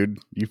know it, dude.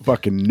 You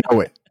fucking know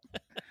it.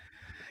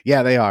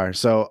 Yeah, they are.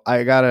 So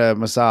I got a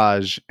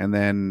massage and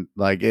then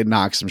like it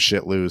knocked some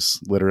shit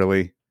loose,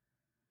 literally.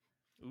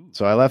 Ooh.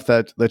 So I left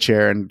the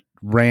chair and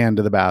ran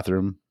to the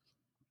bathroom.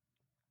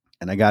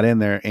 And I got in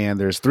there and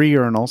there's 3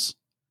 urinals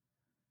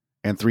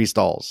and 3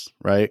 stalls,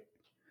 right?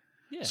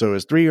 Yeah. So it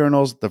was 3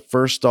 urinals. The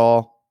first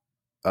stall,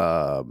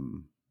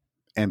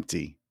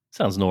 empty.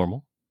 Sounds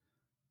normal.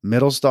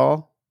 Middle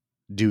stall,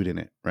 dude in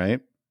it, right?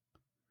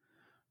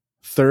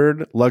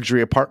 Third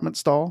luxury apartment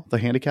stall, the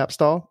handicap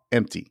stall,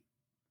 empty.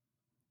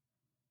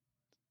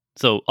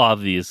 So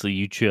obviously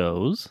you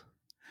chose.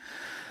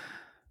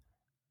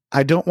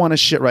 I don't want to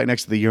shit right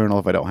next to the urinal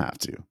if I don't have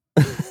to.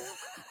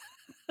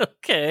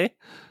 Okay.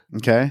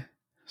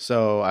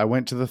 So I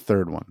went to the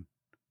third one.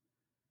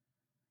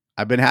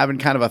 I've been having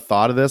kind of a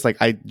thought of this. Like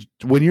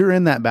when you're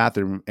in that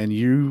bathroom and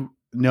you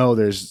know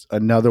there's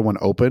another one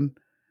open,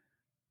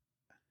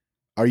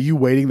 are you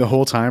waiting the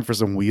whole time for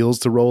some wheels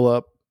to roll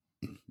up?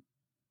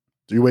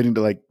 You're waiting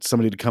to like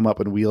somebody to come up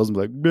in wheels and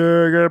be like,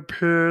 I got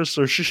piss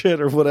or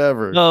shit or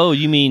whatever. Oh,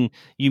 you mean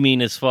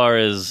as far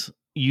as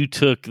you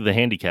took the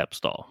handicap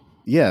stall?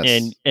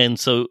 Yes. And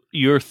so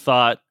your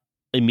thought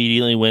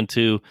immediately went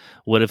to,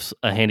 what if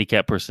a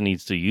handicapped person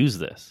needs to use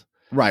this?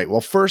 Right.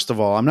 Well, first of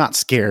all, I'm not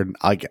scared.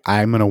 Like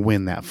I'm going to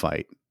win that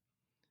fight.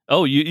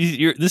 Oh,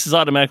 you're this is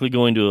automatically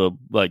going to a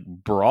like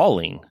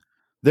brawling.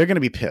 They're going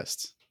to be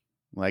pissed.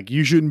 Like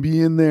you shouldn't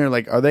be in there.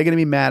 Like, are they going to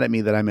be mad at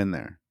me that I'm in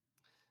there?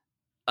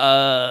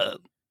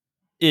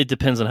 It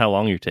depends on how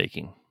long you're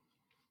taking.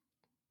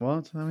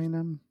 Well,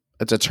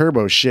 it's a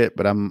turbo shit,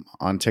 but I'm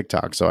on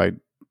TikTok, so I'm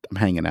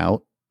hanging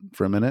out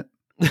for a minute.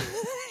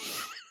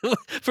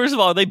 First of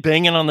all, are they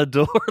banging on the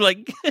door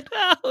like, get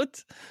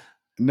out?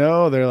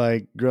 No, they're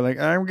like,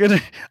 I'm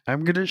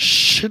gonna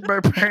shit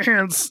my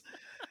pants.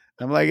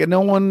 I'm like,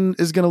 no one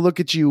is gonna look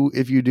at you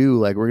if you do.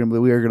 Like,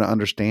 we are gonna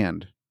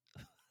understand.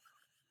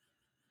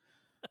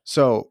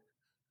 So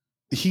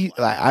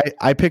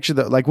I picture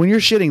that, like when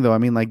you're shitting though, I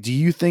mean, like, do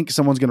you think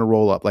someone's going to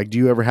roll up? Like, do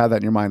you ever have that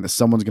in your mind that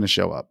someone's going to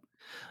show up?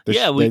 We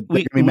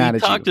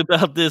talked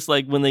about this,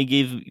 like when they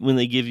give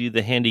you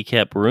the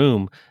handicap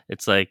room,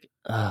 it's like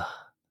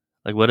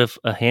what if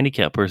a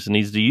handicapped person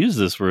needs to use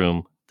this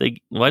room?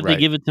 Why'd they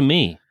give it to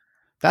me?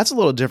 That's a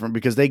little different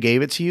because they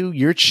gave it to you.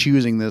 You're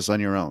choosing this on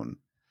your own.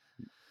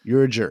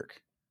 You're a jerk.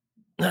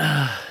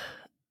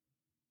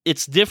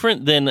 It's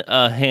different than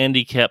a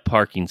handicap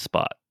parking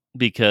spot.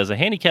 Because a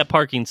handicap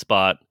parking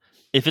spot,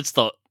 if it's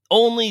the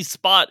only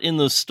spot in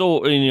the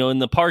store, in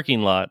the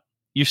parking lot,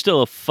 you're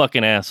still a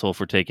fucking asshole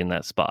for taking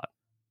that spot.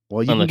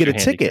 Well, you can get a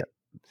ticket,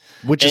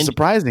 which is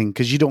surprising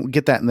because you don't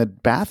get that in the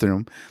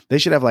bathroom. They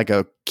should have like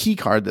a key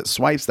card that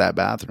swipes that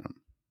bathroom.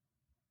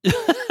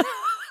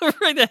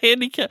 Right,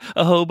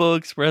 a hobo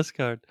express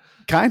card.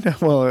 Kind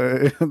of.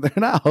 Well, they're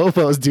not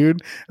hobos,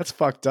 dude. That's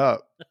fucked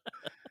up.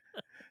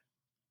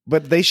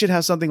 But they should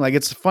have something like,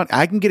 it's fun.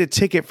 I can get a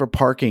ticket for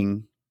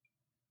parking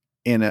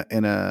in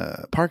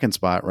a parking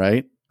spot,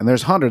 right? And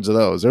there's hundreds of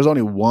those. There's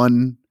only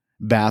one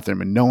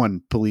bathroom, and no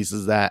one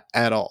polices that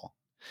at all.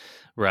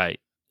 Right.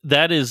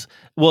 That is,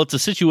 well, it's a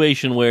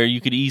situation where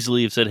you could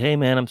easily have said, "Hey,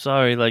 man, I'm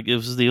sorry. Like,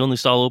 if this is the only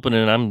stall open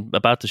and I'm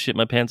about to shit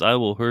my pants, I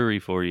will hurry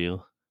for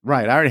you."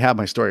 Right. I already have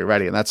my story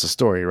ready, and that's the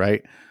story,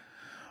 right?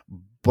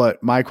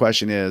 But my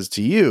question is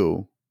to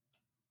you,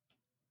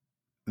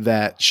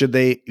 that should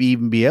they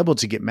even be able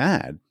to get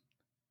mad?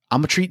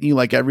 I'm treating you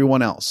like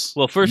everyone else.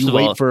 Well, first you of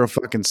all, wait for a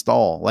fucking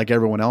stall like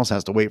everyone else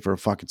has to wait for a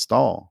fucking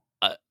stall.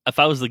 If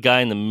I was the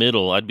guy in the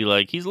middle, I'd be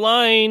like, "He's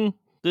lying.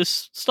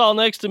 This stall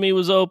next to me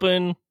was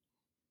open."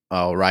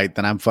 Oh, right.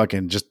 Then I'm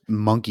fucking just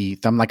monkey.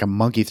 I'm like a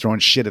monkey throwing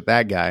shit at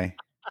that guy.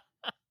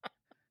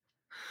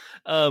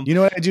 You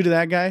know what I do to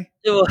that guy?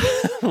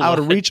 I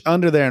would reach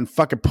under there and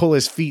fucking pull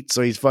his feet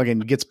so he's fucking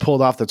gets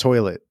pulled off the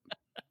toilet.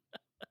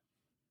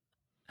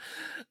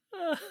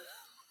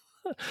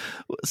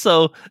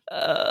 So,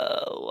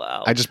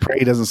 wow. I just pray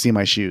he doesn't see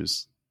my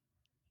shoes.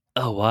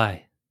 Oh,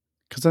 why?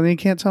 Because then he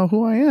can't tell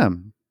who I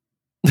am.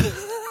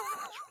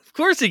 Of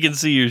course he can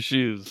see your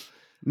shoes.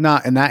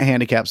 Not in that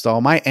handicap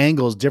stall. My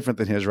angle is different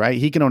than his, right?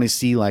 He can only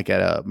see like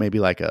at maybe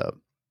like an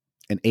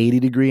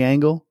 80-degree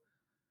angle.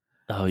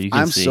 Oh, you can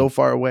I'm see. so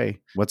far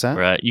away. What's that?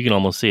 Right. You can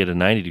almost see at a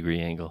 90-degree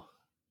angle.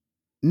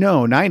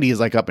 No, 90 is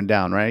like up and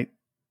down, right?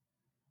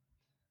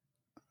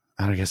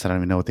 I guess I don't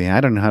even know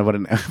I don't know how, what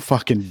an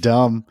fucking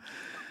dumb.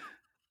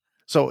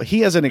 So he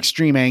has an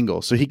extreme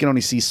angle, so he can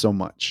only see so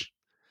much.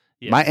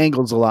 Yeah. My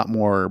angle is a lot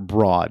more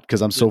broad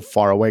because I'm so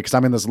far away because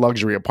I'm in this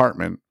luxury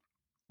apartment.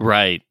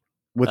 Right.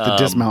 With the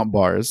dismount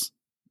bars,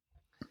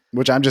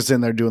 which I'm just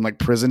in there doing like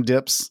prison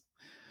dips.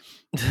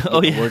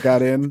 Oh, yeah.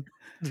 Workout in.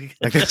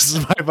 Like, this is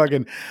my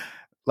fucking,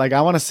 like,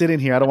 I want to sit in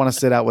here. I don't want to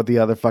sit out with the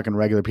other fucking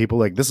regular people.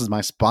 Like, this is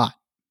my spot.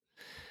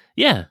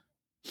 Yeah.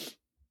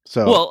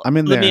 So well, I'm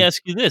in there. Let me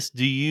ask you this.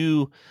 Do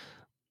you,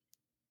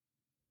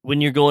 when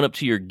you're going up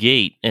to your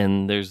gate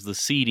and there's the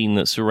seating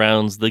that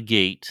surrounds the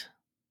gate,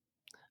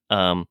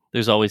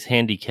 there's always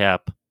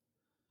handicap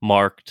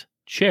marked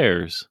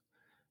chairs.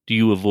 Do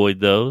you avoid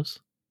those?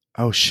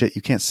 Oh, shit.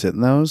 You can't sit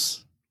in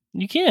those?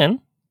 You can.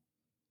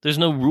 There's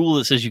no rule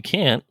that says you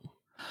can't.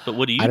 But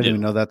what do you do? I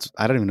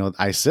don't even know.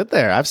 I sit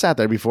there. I've sat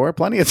there before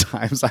plenty of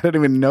times. I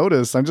didn't even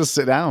notice. I'm just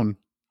sit down.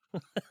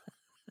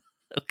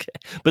 Okay.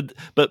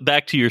 But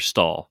back to your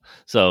stall.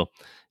 So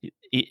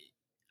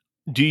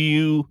do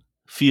you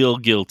feel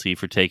guilty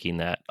for taking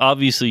that?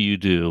 Obviously you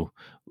do.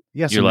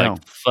 Yes. You're like, no.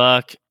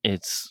 Fuck,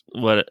 it's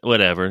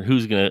whatever.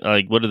 Who's going to,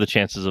 like, what are the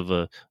chances of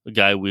a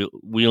guy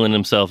wheeling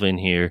himself in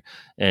here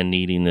and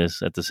needing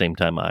this at the same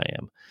time I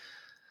am?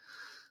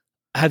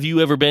 Have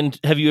you ever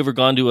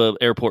gone to an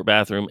airport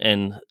bathroom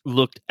and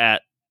looked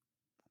at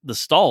the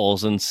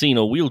stalls and seen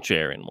a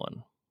wheelchair in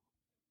one?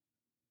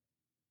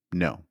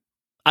 No.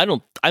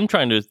 I'm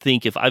trying to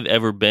think if I've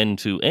ever been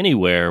to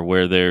anywhere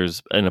where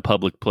there's in a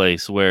public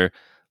place where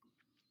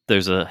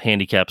there's a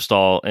handicap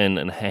stall and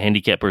a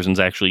handicapped person's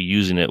actually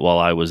using it while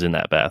I was in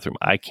that bathroom.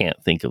 I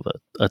can't think of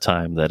a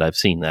time that I've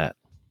seen that.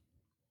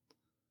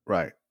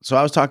 Right. So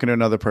I was talking to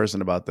another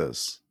person about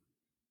this.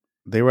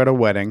 They were at a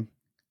wedding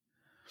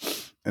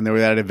and they were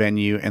at a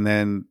venue, and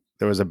then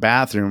there was a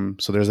bathroom.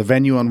 So there's a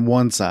venue on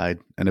one side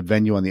and a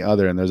venue on the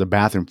other, and there's a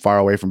bathroom far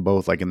away from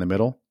both, like in the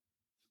middle.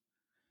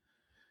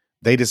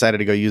 They decided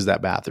to go use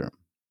that bathroom.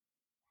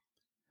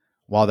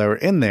 While they were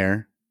in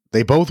there,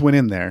 they both went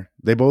in there.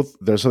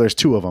 So there's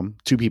two of them,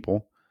 two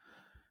people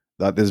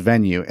at this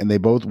venue, and they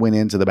both went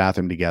into the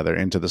bathroom together,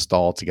 into the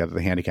stall together,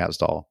 the handicap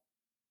stall.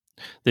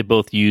 They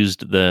both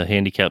used the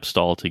handicap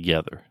stall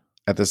together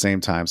at the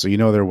same time. So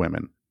they're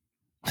women.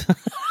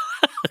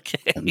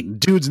 Okay. And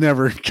dudes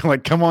never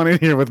like, come on in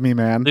here with me,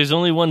 man. There's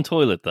only one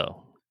toilet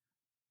though.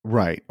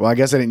 Right. Well, I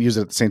guess I didn't use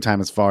it at the same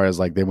time as far as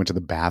like they went to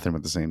the bathroom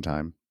at the same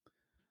time.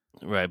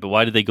 Right. But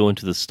why did they go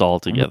into the stall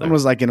together? One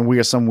was like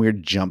in some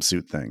weird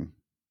jumpsuit thing.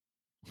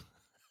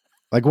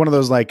 Like one of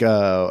those like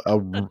I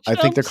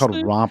think they're called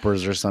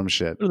rompers or some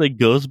shit. Are they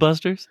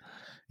Ghostbusters?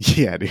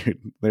 Yeah, dude.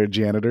 They're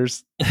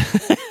janitors.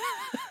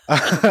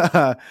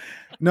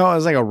 No, it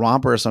was like a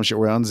romper or some shit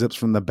where it unzips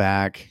from the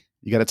back.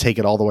 You got to take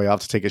it all the way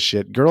off to take a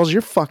shit. Girls,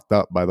 you're fucked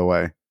up, by the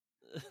way.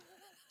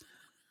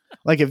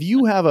 Like if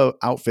you have an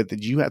outfit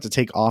that you have to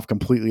take off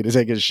completely to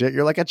take a shit,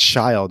 you're like a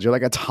child. You're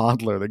like a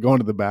toddler. They're going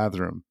to the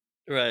bathroom.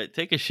 Right.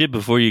 Take a shit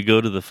before you go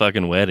to the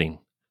fucking wedding.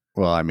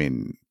 Well, I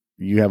mean,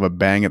 you have a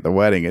bang at the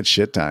wedding. It's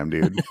shit time,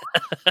 dude.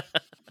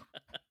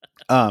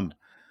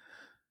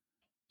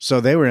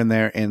 So they were in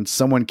there and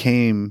someone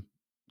came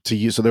to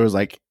you. So there was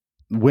like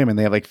women,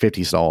 they have like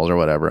 50 stalls or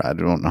whatever. I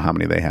don't know how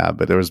many they have,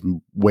 but there was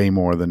way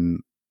more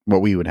than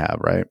what we would have,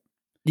 right?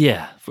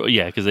 Yeah,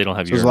 because they don't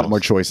have So there's a lot more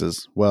urinals.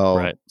 choices. Well,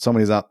 Right.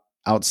 somebody's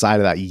outside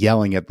of that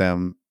yelling at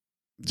them,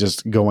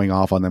 just going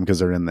off on them because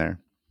they're in there.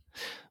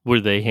 Were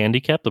they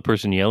handicapped? The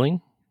person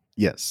yelling?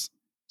 Yes,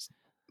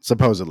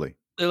 supposedly.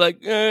 They're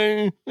like,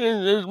 "This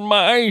is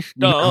my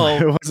No, stall."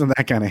 it wasn't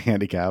that kind of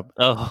handicap.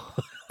 Oh,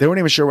 They weren't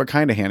even sure what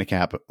kind of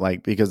handicap,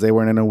 like, because they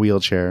weren't in a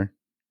wheelchair.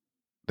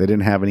 They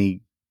didn't have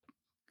any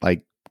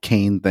like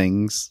cane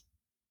things.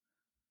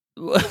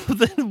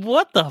 then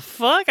what the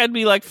fuck? I'd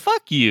be like,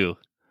 "Fuck you."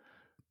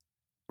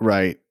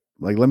 Right.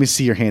 Like, let me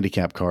see your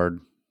handicap card.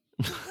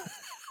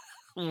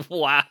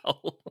 Wow.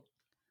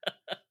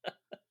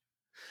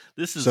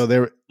 This So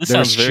they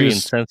sounds very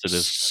just insensitive.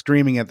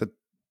 screaming at the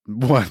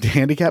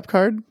handicap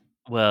card?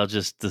 Well,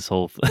 just this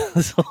whole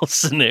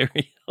scenario.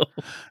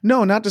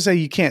 No, not to say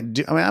you can't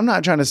do. I mean, I'm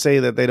not trying to say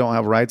that they don't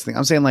have rights.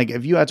 I'm saying, like,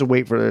 if you had to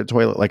wait for the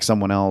toilet like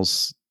someone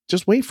else,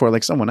 just wait for it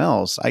like someone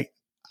else. I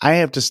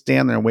have to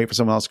stand there and wait for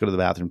someone else to go to the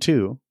bathroom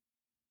too.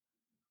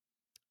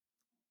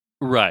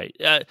 Right.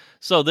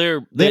 So they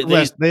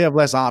have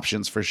less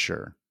options for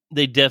sure.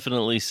 They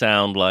definitely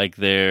sound like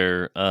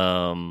they're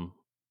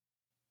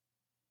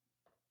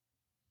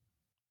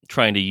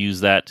trying to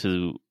use that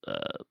to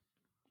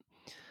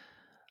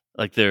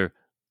like they're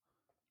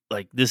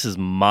like, this is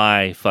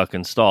my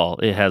fucking stall.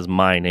 It has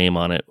my name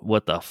on it.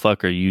 What the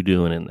fuck are you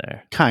doing in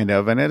there? Kind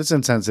of, and it's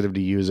insensitive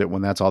to use it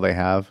when that's all they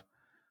have.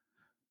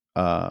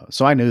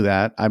 So I knew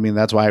that. I mean,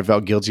 that's why I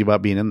felt guilty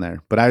about being in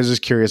there. But I was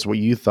just curious what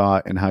you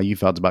thought and how you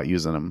felt about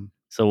using them.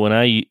 So when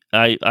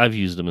I've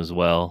used them as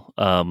well.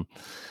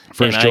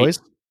 First choice?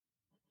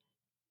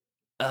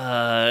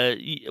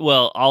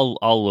 Well,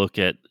 I'll look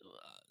at.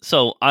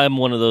 So I'm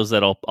one of those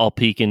that I'll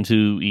peek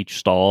into each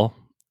stall.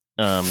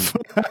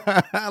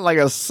 Like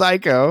a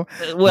psycho.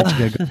 Well,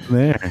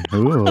 there.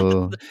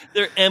 Ooh.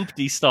 They're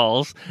empty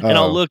stalls, and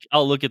I'll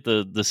look at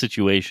the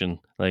situation.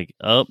 Like,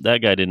 oh,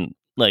 that guy didn't.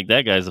 Like,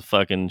 that guy's a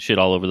fucking shit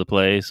all over the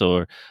place,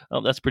 or, oh,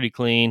 that's pretty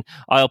clean.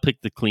 I'll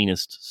pick the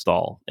cleanest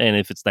stall. And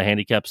if it's the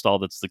handicap stall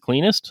that's the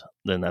cleanest,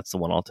 then that's the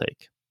one I'll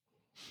take.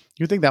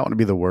 You think that one would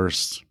be the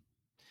worst?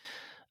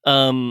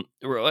 But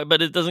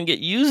it doesn't get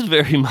used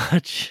very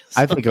much.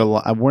 So. I think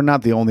we're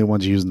not the only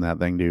ones using that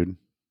thing, dude.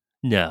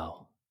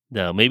 No,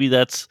 maybe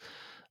that's,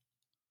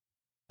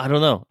 I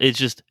don't know. It's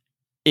just,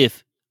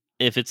 if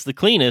it's the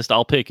cleanest,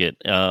 I'll pick it.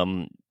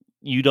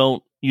 You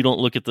don't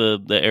look at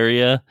the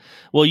area.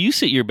 Well, you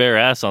sit your bare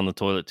ass on the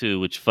toilet too,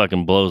 which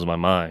fucking blows my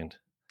mind.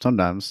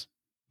 Sometimes.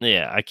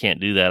 Yeah, I can't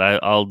do that.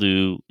 I'll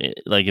do,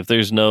 like, if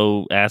there's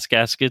no ass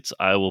gaskets,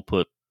 I will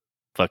put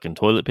fucking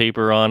toilet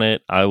paper on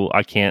it.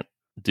 I can't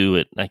do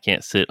it. I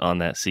can't sit on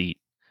that seat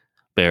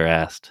bare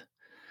assed.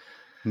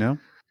 No,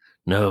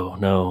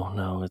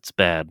 it's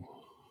bad.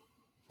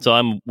 So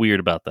I'm weird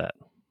about that.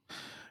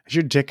 Has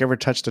your dick ever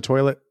touched the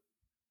toilet?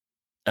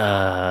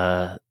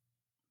 Yeah.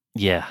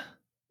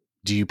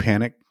 Do you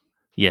panic?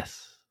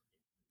 Yes.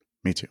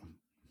 Me too.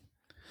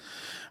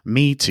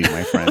 Me too,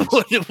 my friend.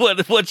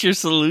 What's your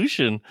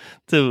solution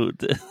to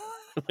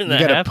when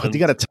that happens? You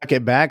gotta tuck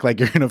it back like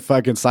you're in a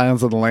fucking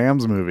Silence of the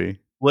Lambs movie.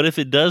 What if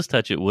it does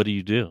touch it? What do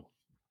you do?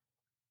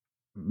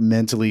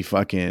 Mentally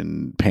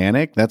fucking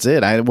panic. That's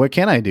it. What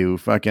can I do?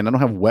 Fucking, I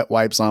don't have wet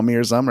wipes on me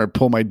or something, or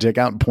pull my dick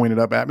out and point it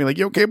up at me like,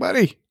 you okay,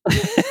 buddy?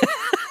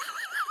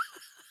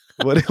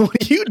 What do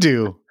you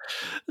do?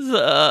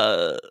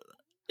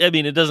 I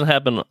mean, it doesn't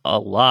happen a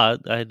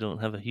lot. I don't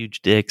have a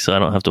huge dick, so I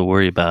don't have to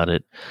worry about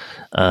it.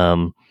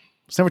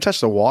 It's never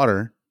touched the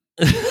water.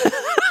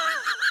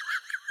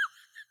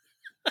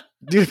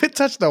 Dude, if it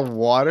touched the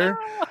water,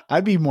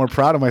 I'd be more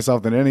proud of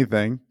myself than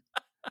anything.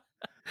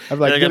 I'd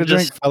be like, get a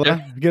drink,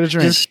 fella. Get a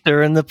drink. Just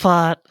stirring the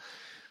pot.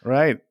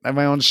 Right. I have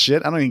my own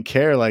shit. I don't even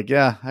care. Like,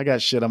 yeah, I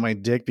got shit on my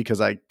dick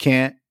because I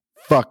can't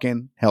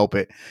fucking help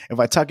it. If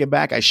I tuck it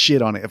back, I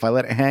shit on it. If I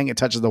let it hang, it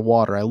touches the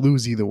water. I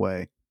lose either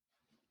way.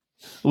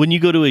 When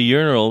you go to a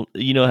urinal,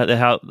 you know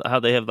how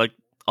they have like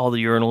all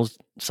the urinals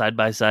side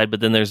by side, but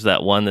then there's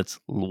that one that's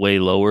way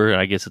lower.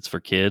 I guess it's for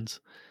kids.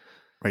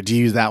 Right. Do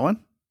you use that one?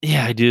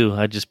 Yeah, I do.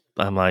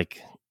 I'm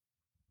like,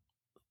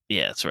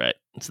 yeah, that's right.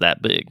 It's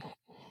that big.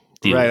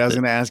 Right. I was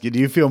going to ask you, do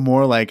you feel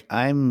more like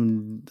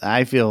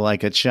I feel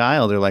like a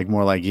child, or like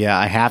more like, yeah,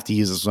 I have to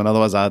use this one.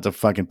 Otherwise I'll have to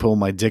fucking pull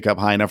my dick up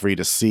high enough for you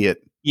to see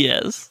it.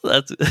 Yes.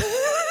 That's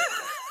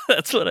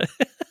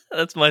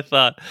that's my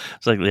thought.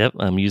 It's like, yep,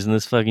 I'm using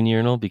this fucking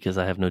urinal because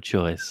I have no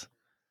choice.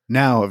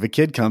 Now, if a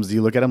kid comes, do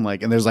you look at him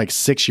like, and there's like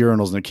 6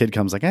 urinals and a kid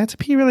comes like, I have to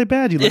pee really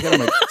bad. You look at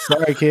him like,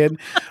 sorry, kid.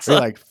 We're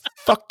like,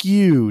 fuck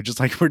you. Just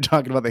like we're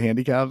talking about the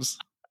handicaps.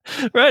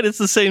 Right. It's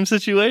the same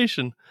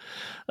situation.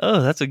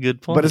 Oh, that's a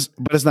good point.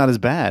 But it's not as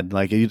bad.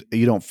 Like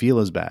you don't feel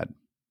as bad.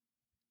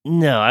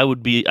 No, I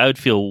would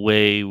feel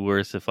way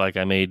worse if like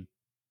I made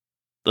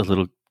a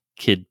little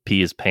kid pee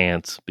his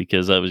pants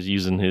because I was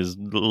using his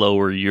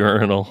lower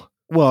urinal.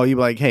 Well, you'd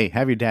be like, hey,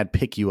 have your dad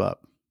pick you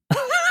up.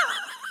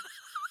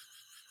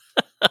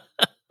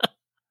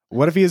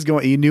 What if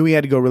you knew he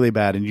had to go really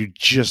bad and you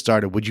just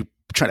started? Would you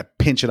try to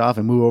pinch it off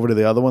and move over to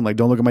the other one? Like,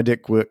 don't look at my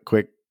dick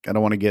quick. I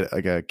don't want to get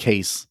like a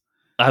case.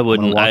 I I'm gonna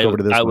wouldn't. walk over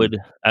to this I one. would.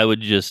 I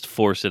would just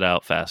force it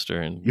out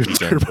faster and You be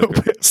done turbo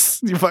quicker.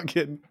 piss. You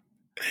fucking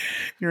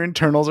your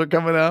internals are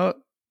coming out.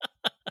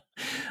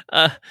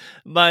 Uh,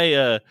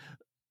 my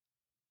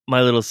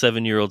my little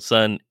 7-year-old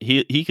son,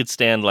 he could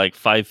stand like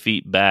 5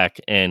 feet back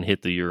and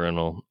hit the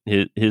urinal.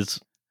 His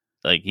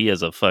like he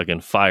has a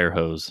fucking fire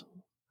hose.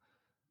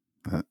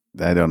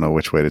 I don't know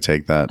which way to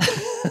take that.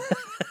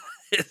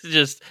 It's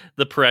just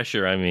the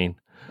pressure. I mean,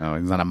 No,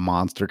 he's not a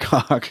monster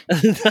cock.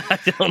 I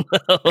don't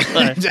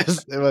know.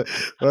 Just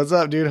what's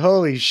up, dude?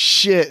 Holy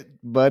shit,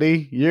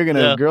 buddy!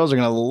 No. Girls are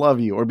gonna love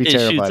you or be It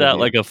terrified shoots of out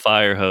you. like a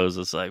fire hose.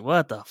 It's like,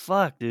 what the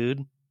fuck,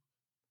 dude?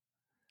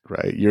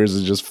 Right, yours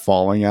is just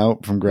falling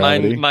out from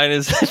gravity. Mine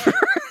is.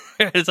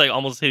 It's like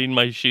almost hitting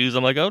my shoes.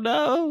 I'm like, oh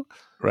no.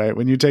 Right,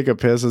 when you take a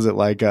piss, is it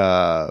like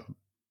a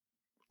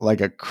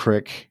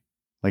crick,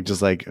 like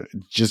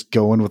just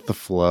going with the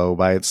flow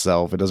by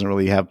itself? It doesn't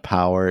really have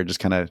power. It just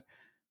kind of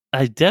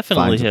I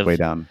definitely finds its have. way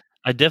down.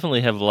 I definitely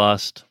have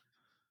lost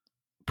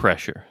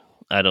pressure.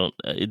 I don't.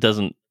 It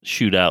doesn't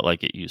shoot out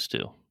like it used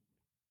to.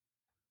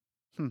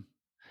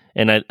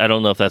 And I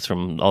don't know if that's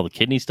from all the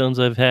kidney stones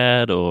I've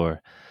had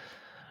or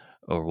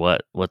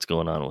what's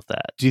going on with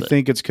that. Do you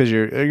think it's because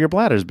your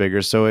bladder's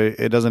bigger, so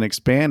it doesn't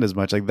expand as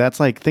much? Like that's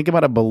like, think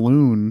about a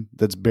balloon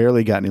that's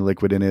barely got any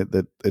liquid in it.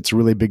 That it's a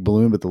really big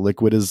balloon, but the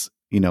liquid is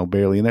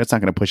barely in there. It's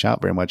not going to push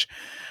out very much.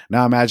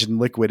 Now imagine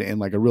liquid in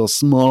like a real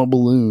small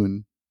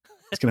balloon.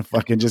 It's going to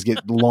fucking just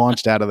get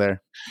launched out of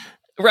there.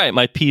 Right,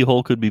 my pee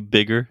hole could be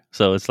bigger,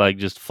 so it's like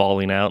just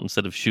falling out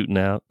instead of shooting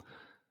out.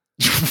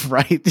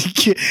 Right,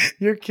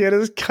 your kid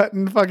is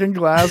cutting fucking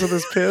glass with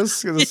his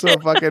piss because it's so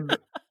fucking.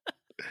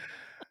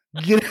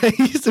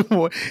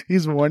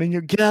 He's warning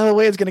you. Get out of the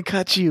way! It's gonna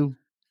cut you.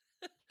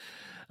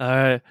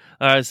 All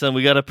right, son.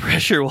 We got to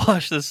pressure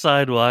wash the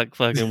sidewalk.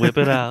 Fucking whip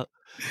it out.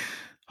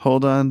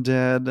 Hold on,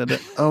 Dad.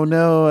 Oh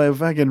no! I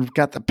fucking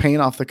got the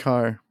paint off the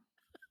car.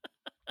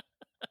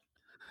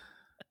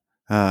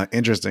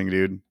 Interesting,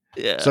 dude.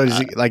 Yeah. So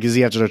does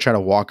he have to try to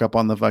walk up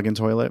on the fucking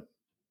toilet?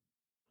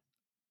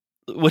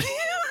 What?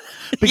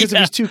 Because if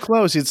he's too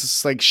close, it's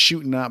just like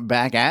shooting up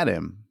back at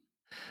him.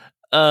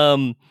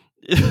 I'm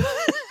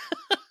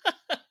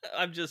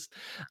just.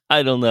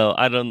 I don't know.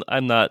 I don't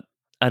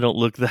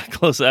look that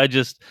close. I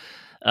just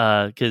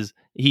because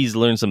he's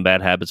learned some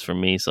bad habits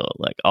from me. So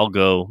like I'll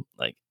go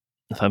like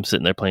if I'm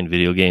sitting there playing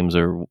video games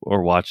or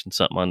watching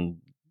something on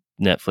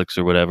Netflix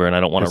or whatever, and I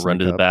don't want to run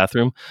to the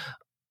bathroom.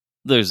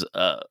 There's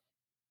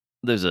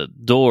a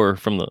door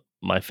from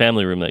my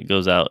family room that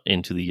goes out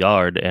into the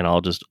yard, and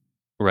I'll just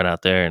run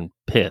out there and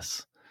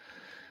piss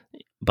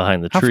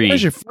behind the tree. How far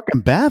is your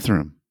fucking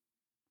bathroom?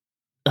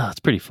 Oh, it's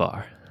pretty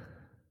far.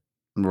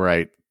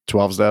 Right.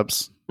 12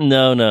 steps?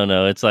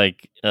 No. It's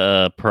like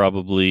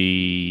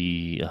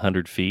probably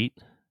 100 feet.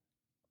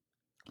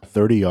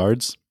 30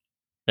 yards?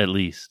 At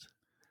least.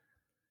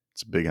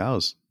 It's a big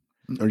house.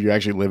 Are you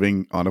actually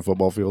living on a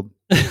football field?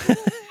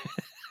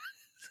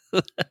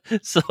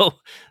 So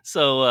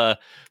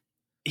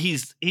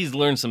he's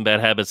learned some bad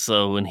habits.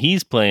 So when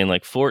he's playing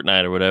like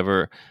Fortnite or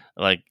whatever,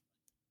 like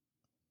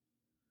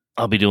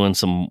I'll be doing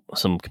some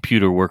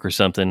computer work or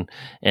something,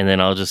 and then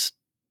I'll just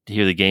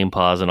hear the game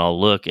pause and I'll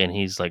look, and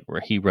he's like,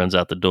 where he runs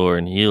out the door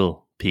and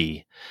he'll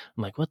pee.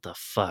 I'm like, what the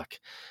fuck?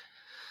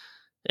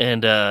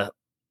 And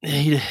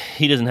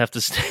he doesn't have to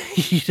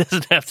he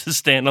doesn't have to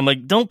stand. I'm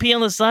like, don't pee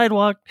on the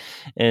sidewalk.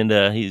 And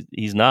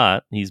he's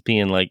not. He's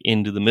peeing like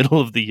into the middle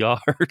of the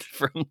yard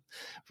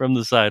from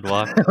the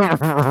sidewalk.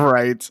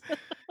 Right.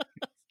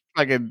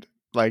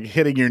 Like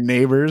hitting your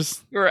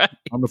neighbors Right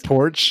on the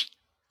porch.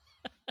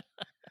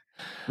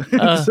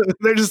 So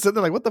they're just sitting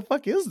there like, what the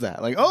fuck is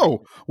that? Like,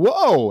 oh,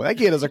 whoa, that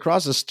kid is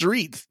across the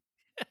street.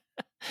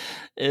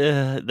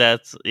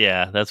 That's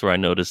where I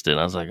noticed it.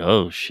 I was like,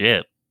 oh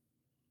shit.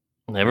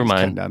 Never mind.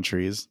 Cutting down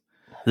trees.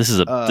 This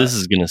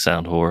is gonna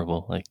sound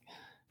horrible. Like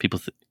people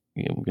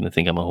I'm gonna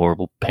think I'm a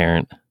horrible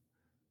parent.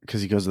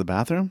 Because he goes to the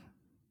bathroom?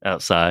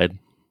 Outside.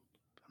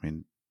 I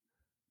mean,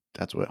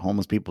 that's what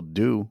homeless people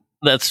do.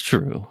 That's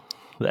true.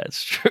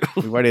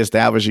 We've already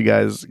established you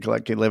guys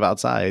can live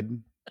outside.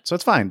 So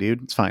it's fine,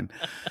 dude. It's fine.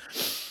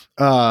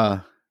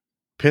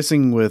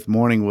 Pissing with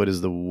morning wood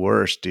is the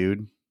worst,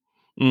 dude.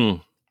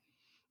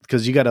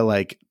 Because you got to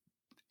like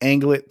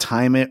angle it,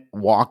 time it,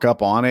 walk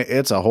up on it.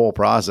 It's a whole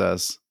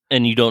process.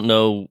 And you don't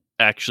know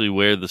actually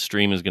where the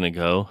stream is going to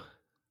go.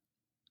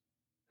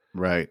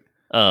 Right.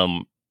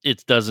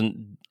 It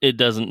doesn't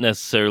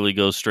necessarily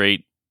go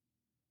straight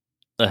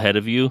ahead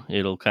of you.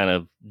 It'll kind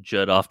of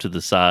jut off to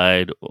the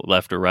side,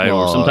 left or right.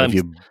 Well, or sometimes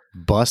if you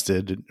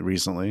busted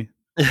recently.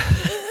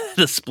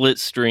 The split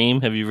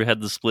stream. Have you ever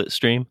had the split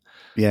stream?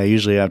 Yeah,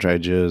 usually after I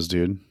jizz,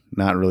 dude.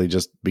 Not really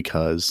just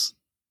because.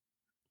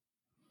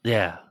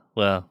 Yeah.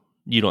 Well,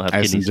 you don't have I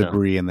have some kidney stone.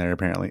 debris in there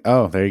apparently.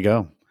 Oh, there you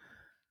go.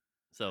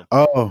 So.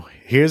 Oh,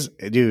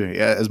 dude,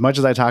 as much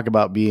as I talk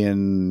about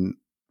being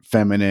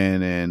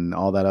feminine and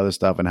all that other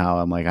stuff and how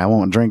I'm like, I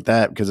won't drink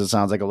that because it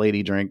sounds like a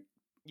lady drink.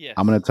 Yeah.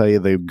 I'm going to tell you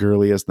the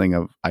girliest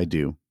thing I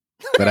do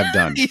that I've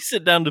done. You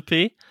sit down to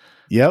pee?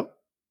 Yep.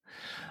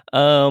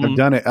 I've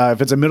done it.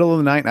 If it's the middle of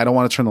the night and I don't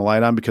want to turn the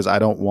light on because I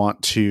don't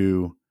want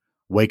to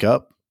wake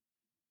up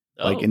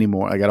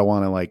anymore. Like I don't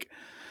want to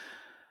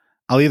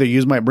I'll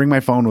either bring my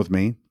phone with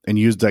me and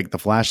use the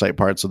flashlight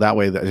part. So that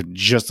way that it's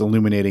just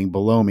illuminating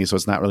below me. So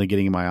it's not really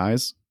getting in my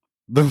eyes.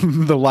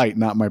 The light,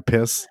 not my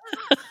piss.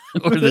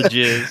 Or the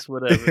jizz,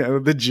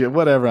 whatever. Yeah,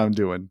 whatever I'm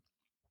doing.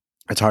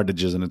 It's hard to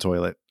jizz in a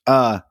toilet.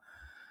 Fuck,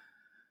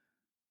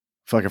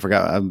 I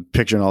forgot. I'm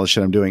picturing all the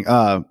shit I'm doing.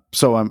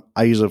 So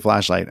I use a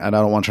flashlight and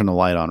I don't want to turn the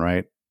light on,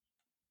 right?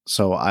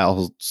 So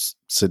I'll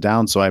sit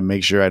down so I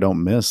make sure I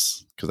don't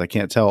miss because I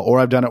can't tell. Or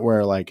I've done it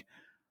where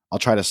I'll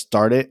try to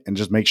start it and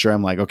just make sure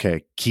I'm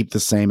okay, keep the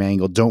same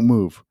angle, don't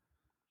move.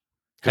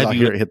 Because I'll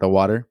hear it hit the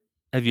water.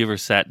 Have you ever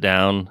sat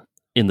down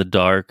in the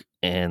dark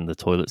and the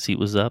toilet seat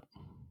was up?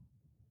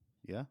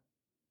 Yeah.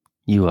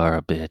 You are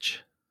a bitch.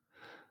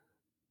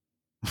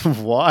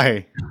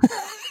 Why?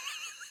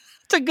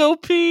 To go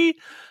pee.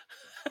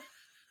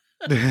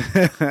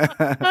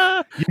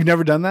 You've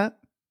never done that?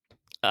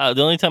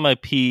 The only time I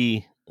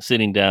pee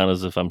sitting down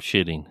is if I'm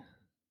shitting.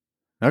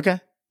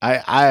 Okay.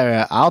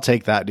 I'll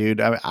take that,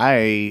 dude.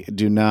 I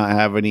do not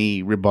have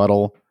any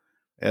rebuttal.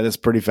 It is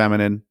pretty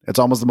feminine. It's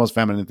almost the most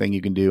feminine thing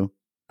you can do.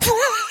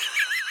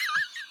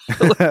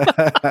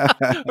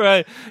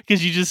 Right.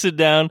 Because you just sit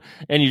down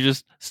and you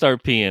just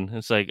start peeing.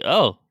 It's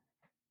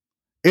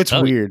it's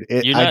weird.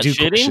 You're not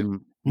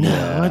shitting? No,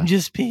 yeah. I'm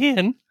just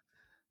peeing.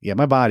 Yeah,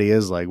 my body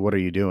is what are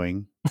you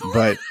doing?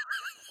 But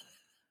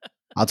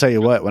I'll tell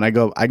you what, when I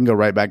can go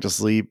right back to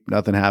sleep.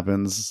 Nothing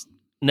happens.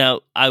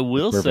 Now, I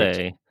will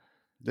say,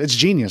 it's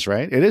genius,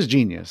 right? It is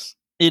genius.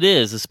 It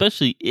is,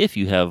 especially if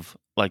you have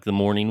the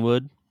morning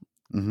wood,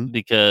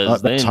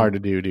 because that's hard to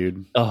do,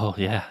 dude. Oh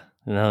yeah,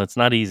 no, it's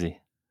not easy.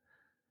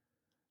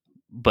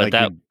 But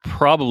that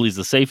probably is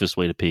the safest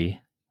way to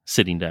pee,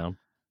 sitting down.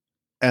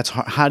 That's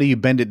how do you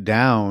bend it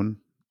down?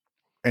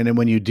 And then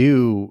when you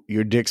do,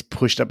 your dick's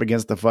pushed up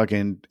against the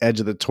fucking edge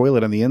of the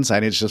toilet on the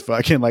inside. It's just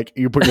fucking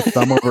you put your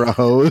thumb over a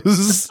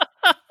hose.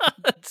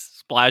 It's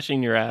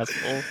splashing your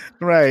asshole.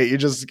 Right. You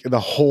just, the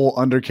whole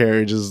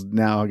undercarriage is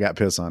now got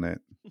piss on it.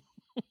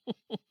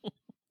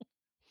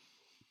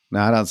 No,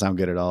 that doesn't sound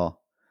good at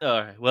all.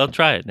 All right. Well,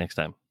 try it next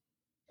time.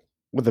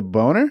 With a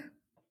boner?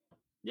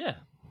 Yeah.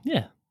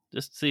 Yeah.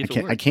 Just see if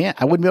it works. I can't.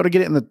 I wouldn't be able to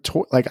get it in the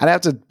toilet. I'd have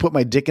to put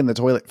my dick in the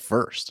toilet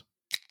first.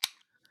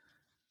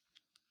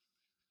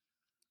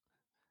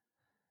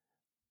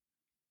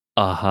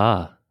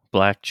 Aha.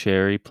 Black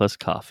cherry plus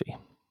coffee.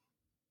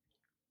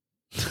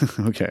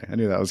 Okay. I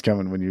knew that was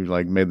coming when you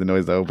made the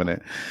noise to open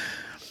it.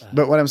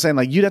 But what I'm saying,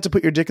 you'd have to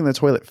put your dick in the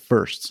toilet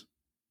first.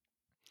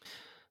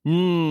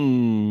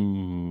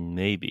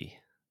 Maybe.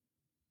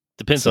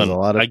 Depends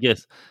on I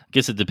guess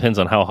it depends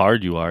on how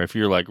hard you are. If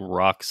you're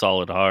rock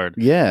solid hard.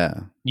 Yeah.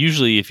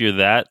 Usually if you're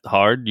that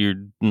hard,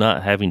 you're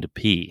not having to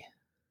pee.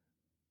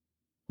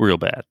 Real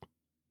bad.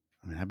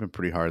 I mean, I've been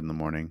pretty hard in the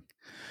morning.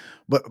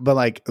 But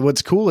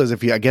what's cool is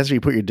if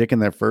you put your dick in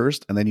there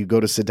first and then you go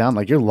to sit down,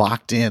 you're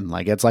locked in.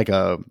 It's like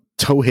a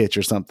toe hitch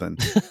or something.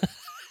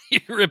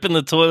 You're ripping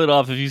the toilet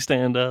off if you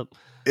stand up.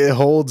 It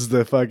holds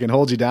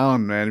you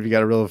down, man. If you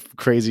got a real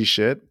crazy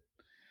shit,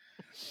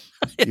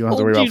 you don't have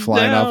to worry about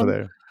flying off of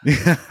there.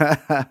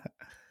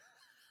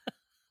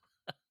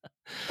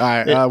 All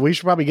right. We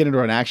should probably get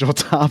into an actual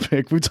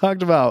topic. We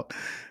talked about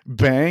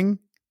bang,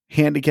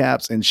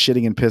 handicaps, and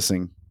shitting and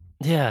pissing.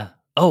 Yeah.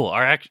 Oh,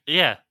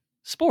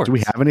 sports. Do we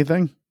have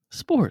anything?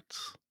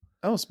 Sports.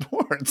 Oh,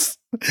 sports.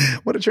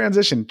 What a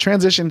transition.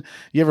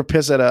 You ever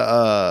piss at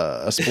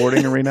a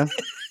sporting arena?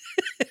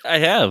 I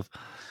have.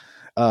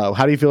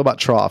 How do you feel about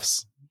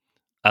troughs?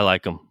 I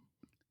like them.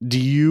 Do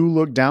you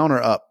look down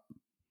or up?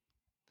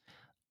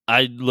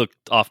 I look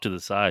off to the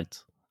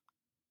sides.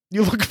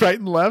 You look right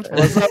and left?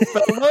 What's up,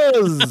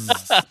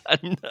 fellas?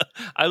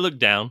 I look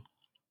down.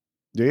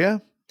 Do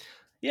you?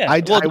 Yeah.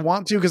 I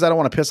want to because I don't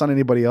want to piss on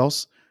anybody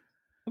else.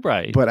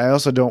 Right. But I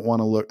also don't want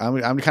to look.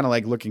 I'm kind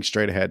of looking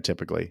straight ahead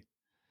typically.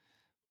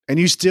 And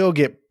you still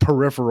get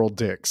peripheral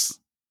dicks.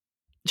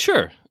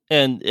 Sure.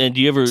 And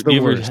do you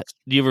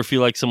ever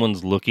feel like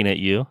someone's looking at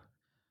you?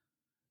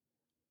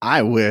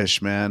 I wish,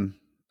 man.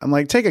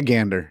 I'm take a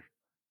gander.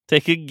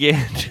 Take a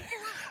gander.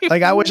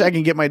 I wish I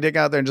can get my dick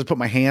out there and just put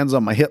my hands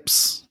on my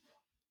hips.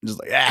 Just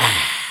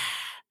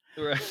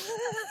Right.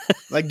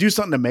 Do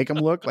something to make them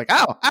look ow,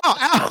 ow,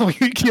 ow.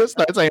 You can't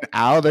start saying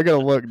ow. They're going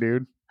to look,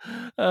 dude.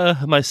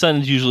 My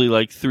son's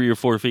usually 3 or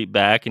 4 feet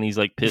back and he's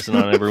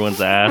pissing on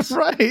everyone's ass.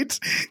 Right.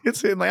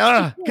 It's in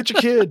get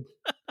your kid.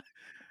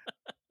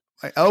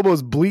 My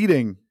elbow's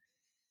bleeding.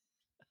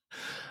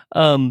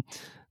 Oh,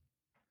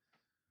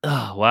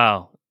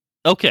 wow.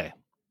 Okay.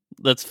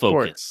 Let's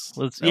focus.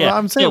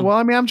 I'm saying,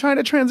 I'm trying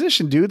to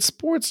transition, dude.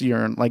 Sports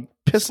urine,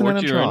 pissing in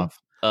a trough.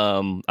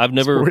 I've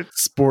never,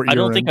 sport I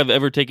don't urine. think I've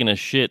ever taken a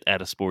shit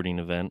at a sporting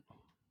event.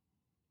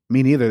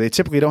 Me neither. They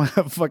typically don't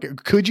have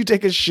could you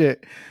take a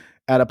shit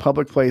at a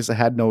public place that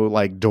had no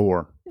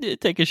door?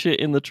 Take a shit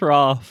in the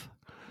trough.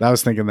 I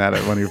was thinking that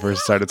when you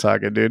first started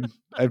talking, dude.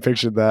 I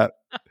pictured that.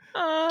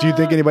 Do you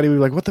think anybody would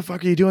be what the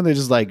fuck are you doing? They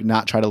just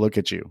not try to look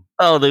at you.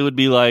 Oh, they would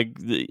be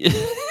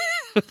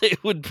They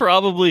would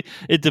probably,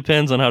 it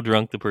depends on how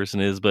drunk the person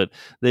is, but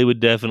they would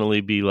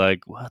definitely be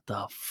like, what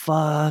the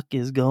fuck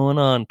is going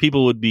on?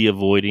 People would be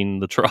avoiding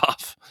the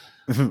trough.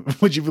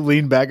 Would you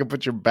lean back and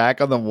put your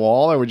back on the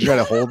wall, or would you try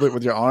to hold it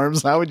with your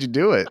arms? How would you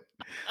do it?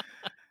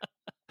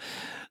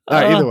 All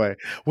right, either way,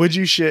 would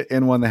you shit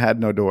in one that had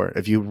no door?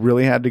 If you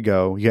really had to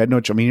go, you had no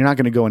I mean, you're not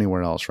going to go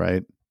anywhere else,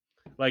 right?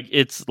 Like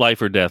it's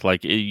life or death. Like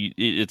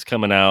it's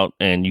coming out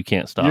and you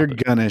can't stop You're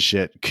it. gonna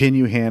shit. Can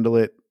you handle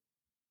it?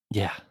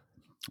 Yeah.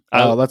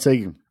 Let's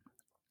say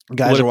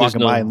guys are walking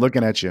by and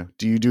looking at you.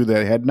 Do you do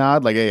the head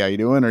nod like, hey, how you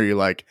doing? Or are you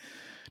like,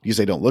 do you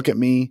say, don't look at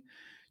me?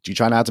 Do you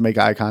try not to make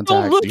eye contact?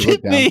 Don't look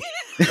at me.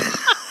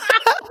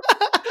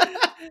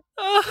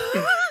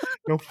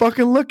 Don't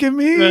fucking look at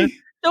me.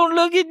 Don't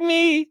look at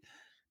me.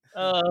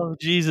 Oh,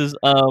 Jesus.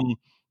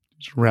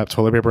 Just wrap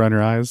toilet paper on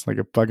your eyes like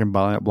a fucking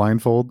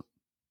blindfold.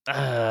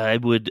 I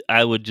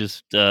would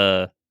just,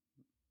 I'd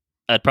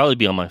probably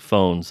be on my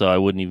phone, so I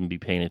wouldn't even be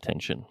paying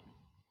attention.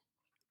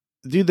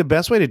 Dude, the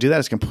best way to do that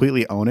is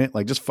completely own it.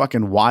 Like just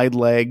fucking wide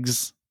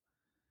legs.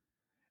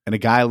 And a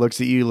guy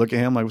looks at you, look at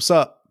him like, what's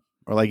up?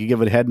 Or like you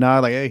give it a head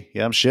nod, like, hey,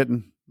 yeah, I'm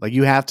shitting. Like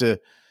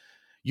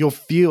you'll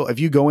feel, if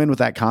you go in with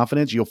that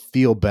confidence, you'll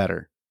feel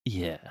better.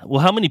 Yeah.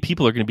 Well, how many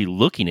people are going to be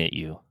looking at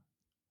you?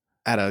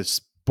 At a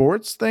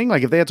sports thing?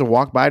 Like if they had to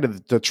walk by to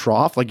the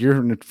trough, like you're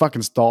in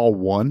fucking stall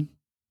 1.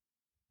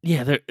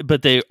 Yeah,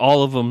 but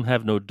all of them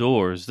have no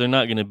doors. They're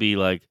not going to be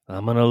like,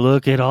 I'm going to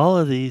look at all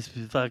of these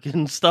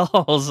fucking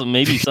stalls.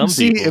 Maybe some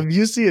people. If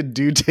you see a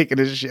dude taking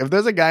his shit, if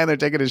there's a guy in there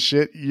taking his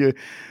shit,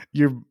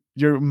 you're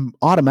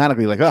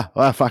automatically like,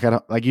 oh fuck, I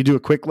don't, like you do a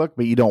quick look,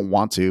 but you don't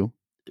want to.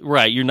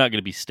 Right, you're not going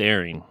to be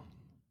staring.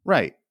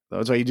 Right,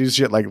 that's why you do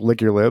shit like lick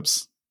your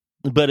lips.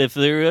 But if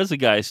there is a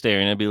guy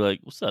staring, I'd be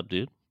like, what's up,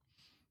 dude?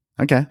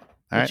 Okay,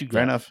 all right,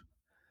 fair enough.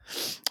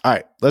 All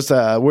right, let's.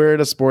 We're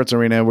at a sports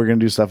arena. We're gonna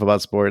do stuff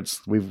about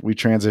sports. We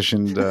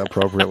transitioned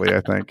appropriately,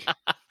 I think.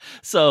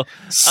 So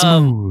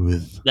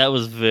smooth. That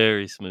was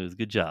very smooth.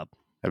 Good job.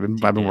 I've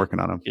been working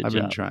on them. I've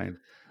been trying.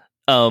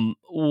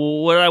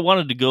 Where I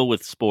wanted to go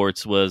with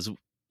sports was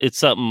it's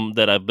something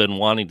that I've been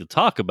wanting to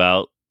talk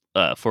about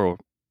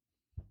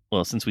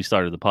since we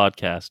started the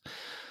podcast.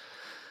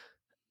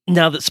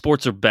 Now that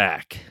sports are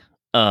back,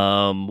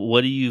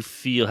 what do you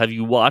feel? Have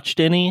you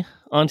watched any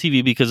on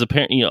TV? Because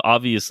apparently,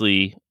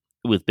 obviously,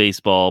 with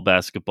baseball,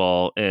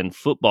 basketball, and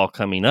football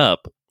coming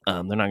up,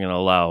 they're not going to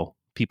allow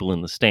people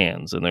in the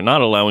stands, and they're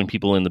not allowing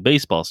people in the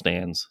baseball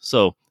stands.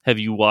 So, have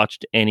you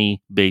watched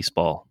any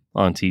baseball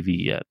on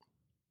TV yet?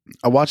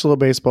 I watched a little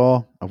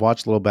baseball. I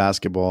watched a little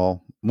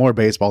basketball. More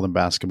baseball than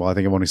basketball. I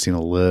think I've only seen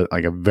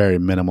a very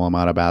minimal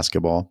amount of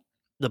basketball.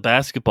 The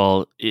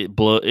basketball,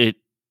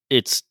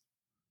 it's.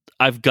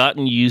 I've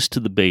gotten used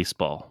to the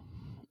baseball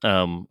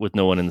with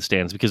no one in the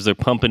stands because they're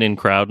pumping in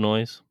crowd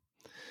noise.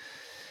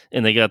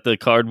 And they got the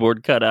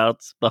cardboard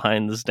cutouts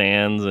behind the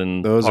stands,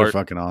 and those are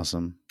fucking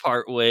awesome.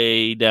 Part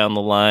way down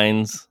the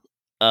lines,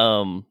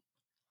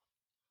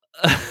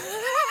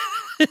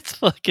 it's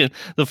fucking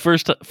the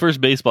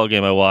first baseball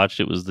game I watched.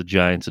 It was the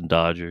Giants and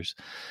Dodgers,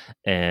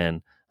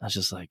 and I was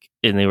just like,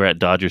 and they were at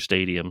Dodger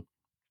Stadium,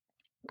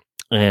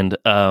 and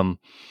my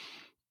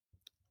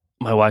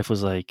wife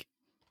was like,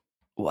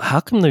 well,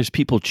 "How come there's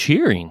people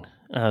cheering?"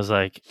 And I was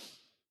like,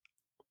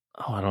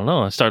 "Oh, I don't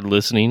know." I started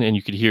listening, and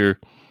you could hear,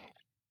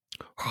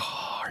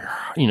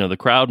 the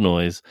crowd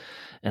noise,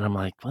 and I'm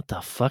like, what the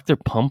fuck? They're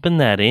pumping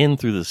that in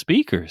through the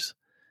speakers.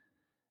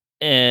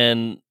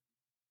 And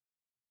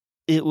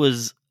it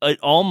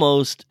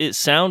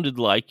sounded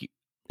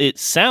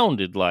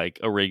like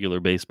a regular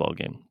baseball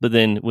game. But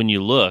then when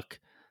you look,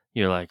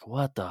 you're like,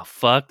 what the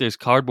fuck? There's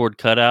cardboard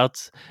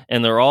cutouts,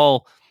 and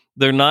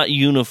they're not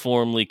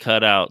uniformly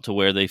cut out to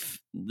where they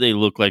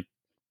look like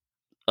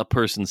a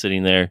person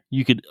sitting there.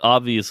 You could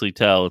obviously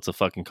tell it's a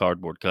fucking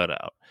cardboard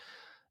cutout.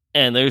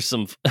 And there's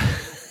some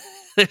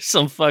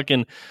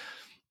fucking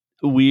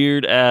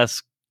weird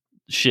ass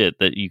shit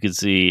that you could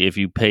see if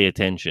you pay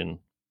attention.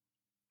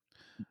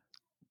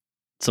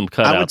 Some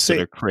cutouts that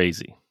are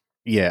crazy.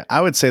 Yeah, I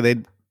would say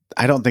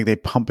I don't think they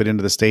pump it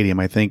into the stadium.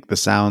 I think the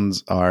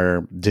sounds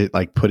are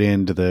put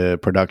into the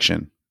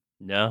production.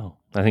 No,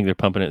 I think they're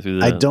pumping it through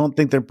the... I don't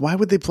think why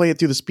would they play it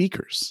through the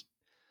speakers?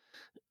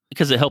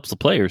 Because it helps the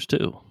players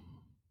too.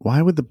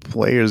 Why would the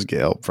players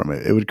get help from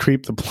it? It would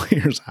creep the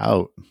players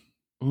out.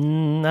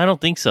 I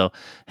don't think so.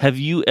 Have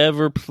you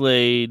ever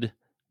played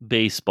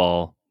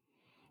baseball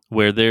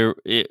where there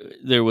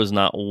was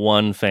not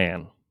one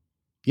fan?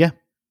 Yeah.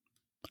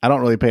 I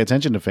don't really pay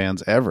attention to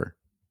fans ever.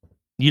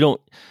 You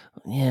don't?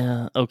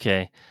 Yeah,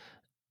 okay.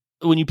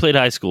 When you played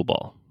high school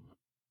ball?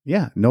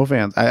 Yeah, no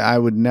fans. I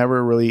would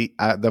never really...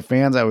 the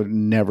fans I would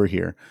never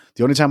hear.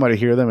 The only time I would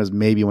hear them is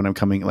maybe when I'm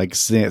coming, like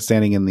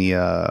standing in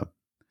the...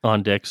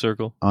 on deck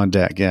circle? On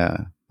deck, yeah.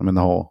 I'm in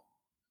the hole.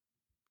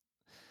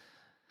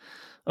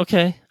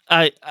 Okay,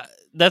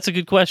 that's a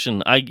good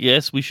question. I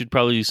guess we should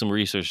probably do some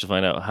research to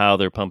find out how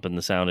they're pumping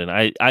the sound in.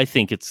 I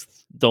think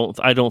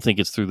I don't think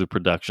it's through the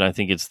production. I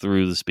think it's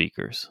through the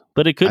speakers.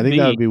 But it could be. I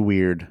think that would be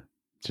weird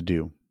to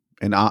do.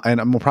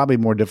 and probably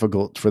more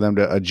difficult for them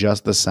to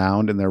adjust the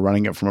sound, and they're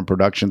running it from a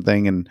production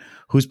thing. And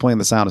who's playing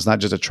the sound? It's not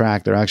just a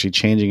track; they're actually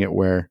changing it.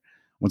 Where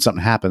when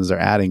something happens, they're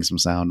adding some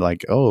sound,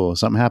 like oh,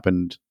 something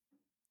happened.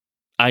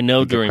 I know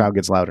Like the crowd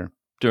gets louder.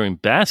 during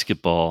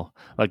basketball,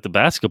 like the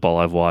basketball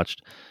I've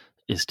watched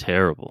is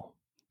terrible.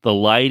 The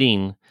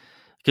lighting,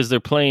 because they're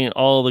playing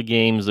all the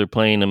games, they're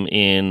playing them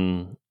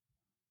in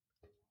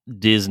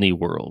Disney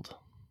World.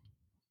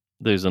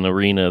 There's an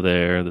arena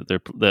there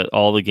that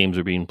all the games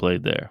are being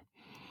played there,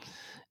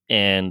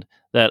 and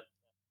that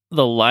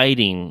the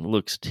lighting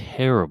looks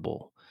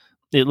terrible.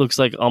 It looks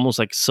like almost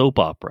like soap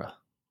opera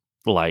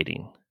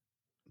lighting.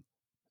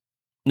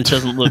 It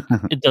doesn't look.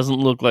 It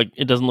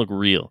doesn't look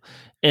real,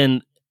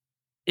 and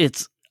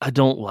I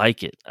don't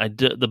like it.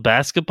 The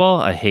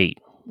basketball I hate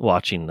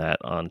watching that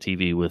on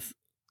TV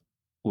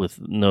with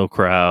no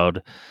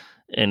crowd,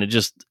 and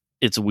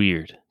it's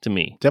weird to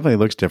me. Definitely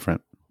looks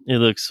different. It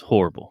looks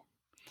horrible.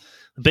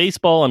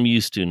 Baseball I'm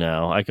used to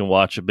now. I can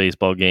watch a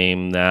baseball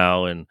game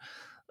now, and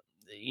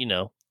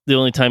the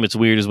only time it's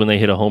weird is when they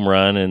hit a home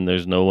run and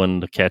there's no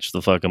one to catch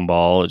the fucking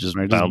ball. It just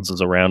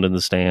bounces around in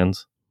the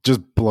stands.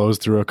 Just blows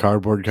through a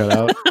cardboard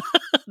cutout.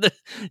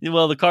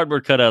 Well, the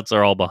cardboard cutouts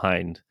are all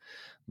behind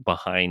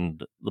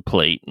the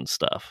plate and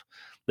stuff.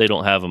 They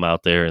don't have them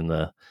out there in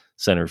the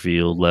center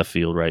field, left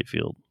field, right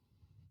field.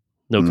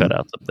 No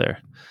cutouts up there.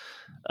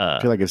 I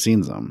feel like I've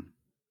seen some.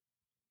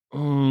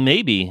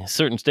 Maybe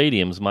certain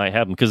stadiums might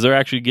have them because they're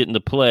actually getting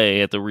to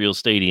play at the real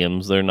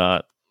stadiums. They're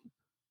not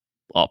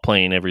all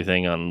playing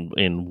everything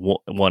in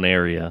one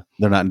area.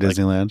 They're not in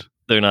Disneyland.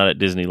 They're not at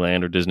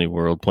Disneyland or Disney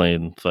World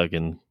playing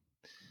fucking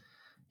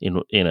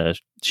in a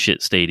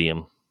shit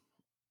stadium.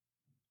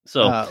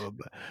 So,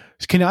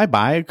 can I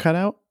buy a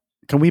cutout?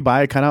 Can we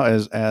buy a cutout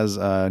as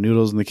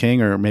Noodles and the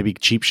King, or maybe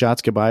Cheap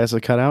Shots could buy us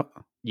a cutout?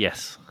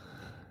 Yes,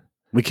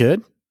 we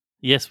could.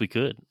 Yes, we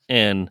could,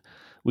 and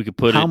we could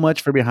put how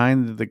much for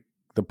behind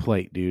the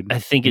plate, dude? I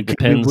think it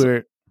depends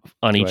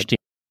on each team.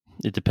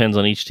 It depends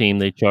on each team.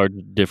 They charge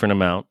a different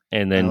amount,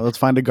 and then let's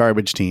find a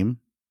garbage team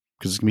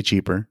because it's gonna be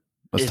cheaper.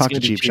 Let's talk to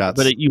Cheap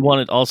Shots, but you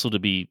want it also to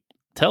be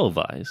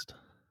televised.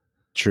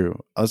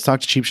 True. Let's talk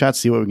to Cheap Shots,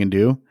 see what we can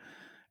do,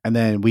 and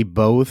then we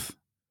both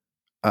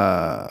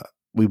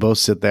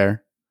sit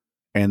there,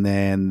 and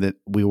then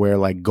we wear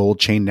like gold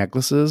chain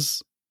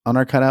necklaces on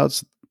our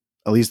cutouts,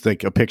 at least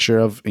like a picture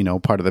of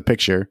part of the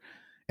picture,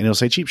 and it'll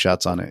say Cheap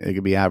Shots on it. It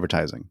could be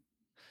advertising.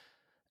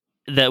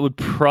 That would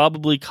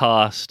probably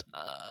cost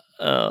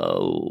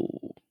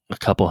a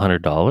couple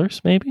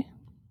 $100, maybe.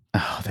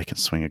 Oh, they can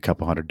swing a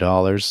couple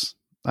 $100.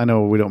 I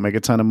know we don't make a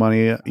ton of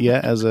money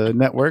yet as a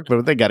network, but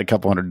if they got a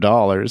couple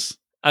 $100,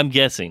 I'm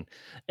guessing.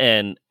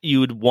 And you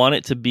would want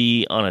it to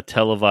be on a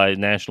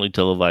nationally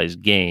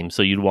televised game.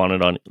 So you'd want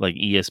it on like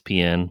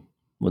ESPN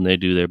when they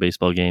do their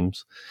baseball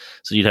games.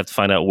 So you'd have to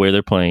find out where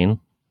they're playing.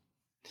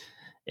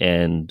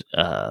 And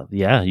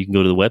you can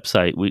go to the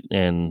website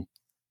and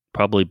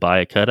probably buy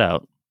a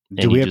cutout.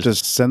 Do we have to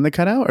send the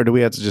cutout, or do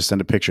we have to just send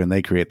a picture and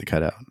they create the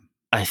cutout?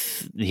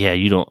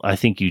 You don't. I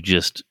think you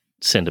just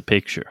send a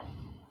picture.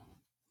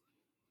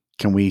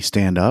 Can we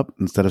stand up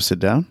instead of sit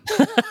down?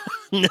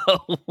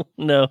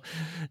 No.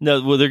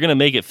 Well, they're going to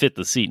make it fit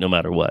the seat no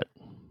matter what.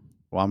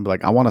 Well, I'm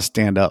like, I want to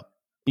stand up.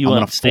 You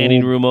want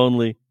standing room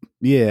only?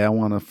 Yeah, I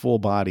want a full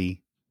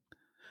body.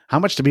 How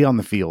much to be on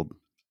the field?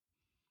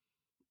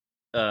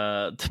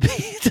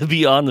 To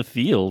be on the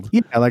field.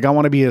 Yeah, like I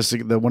want to be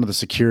one of the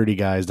security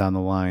guys down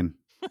the line.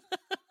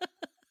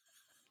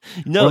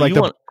 No, or like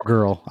the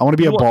girl. I want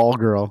to be a ball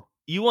girl.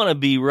 You want to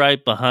be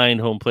right behind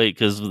home plate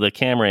because the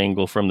camera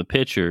angle from the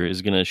pitcher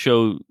is going to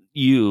show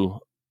you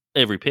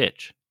every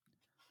pitch.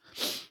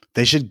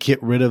 They should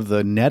get rid of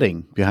the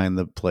netting behind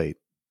the plate,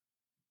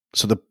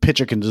 so the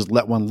pitcher can just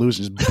let one loose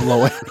and just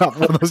blow it off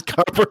one of those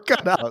cardboard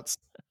cutouts.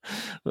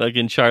 Like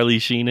in Charlie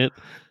Sheen it?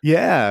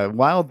 Yeah,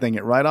 Wild Thing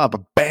it right off.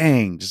 A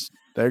bang. Just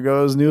there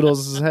goes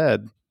Noodles'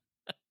 head.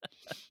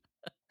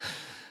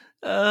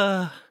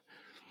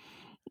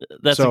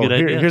 That's a good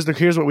idea.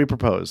 Here's what we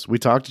propose. We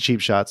talk to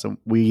Cheap Shots, and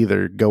we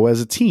either go as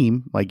a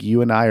team, like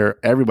you and I or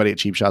everybody at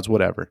Cheap Shots,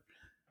 whatever.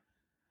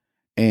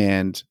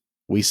 And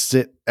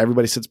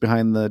everybody sits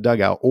behind the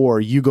dugout, or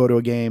you go to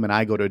a game and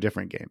I go to a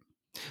different game.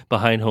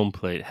 Behind home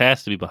plate. It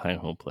has to be behind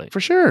home plate. For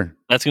sure.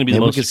 That's going to be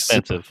the most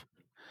expensive.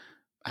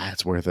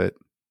 It's worth it.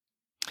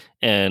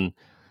 And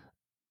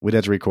we'd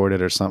have to record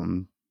it or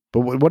something. But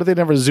what if they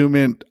never zoom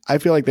in? I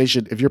feel like they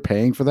should, if you're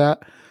paying for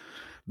that,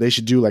 they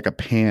should do like a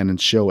pan and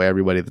show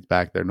everybody that's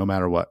back there, no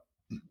matter what.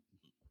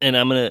 And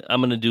I'm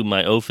gonna do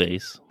my O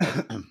face.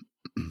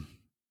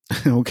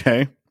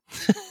 Okay.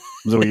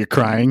 So you're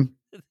crying.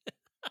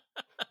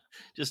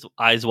 Just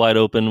eyes wide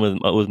open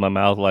with my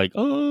mouth like,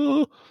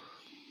 oh.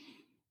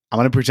 I'm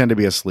gonna pretend to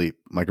be asleep,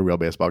 like a real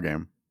baseball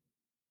game.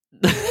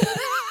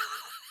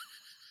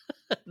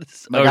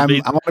 Like I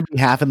want to be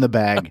half in the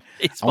bag.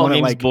 Baseball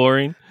game's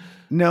boring.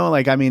 No,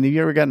 like I mean, have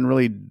you ever gotten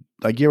really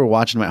like you ever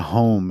watching them at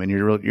home and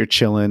you're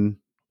chilling?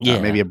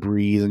 Maybe a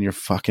breeze and you're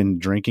fucking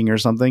drinking or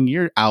something.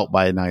 You're out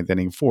by ninth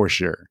inning for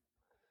sure.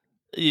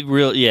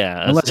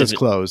 unless it's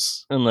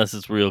close. Unless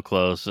it's real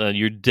close.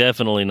 You're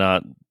definitely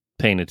not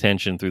paying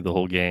attention through the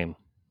whole game.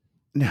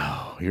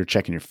 No, you're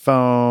checking your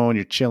phone,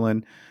 you're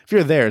chilling. If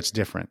you're there, it's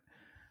different.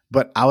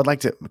 But I would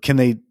like to,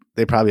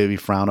 they probably be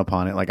frown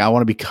upon it. Like, I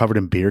want to be covered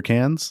in beer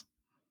cans.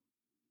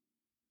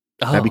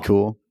 That'd be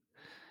cool.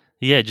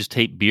 Yeah, just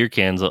tape beer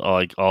cans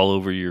like all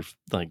over your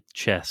like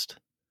chest.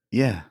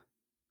 Yeah.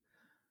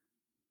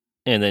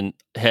 And then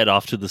head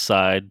off to the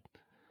side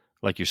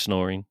like you're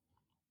snoring.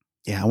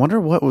 Yeah, I wonder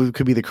what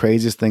could be the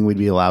craziest thing we'd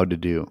be allowed to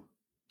do.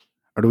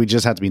 Or do we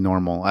just have to be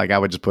normal? Like, I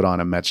would just put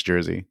on a Mets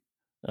jersey.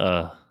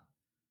 That'd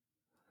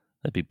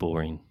be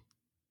boring.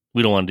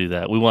 We don't want to do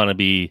that. We want to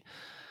be...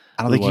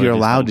 I don't think you're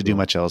allowed to do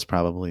much else,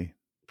 probably.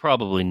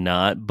 Probably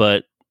not,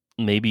 but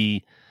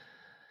maybe...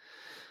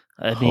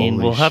 I mean,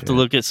 we'll have to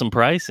look at some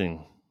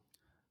pricing.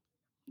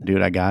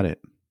 Dude, I got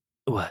it.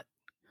 What?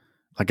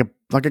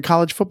 Like a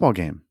college football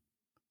game.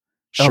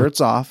 Shirts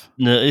off.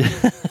 No.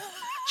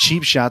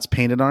 Cheap shots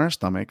painted on our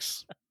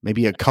stomachs.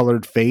 Maybe a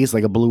colored face,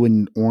 like a blue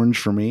and orange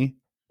for me.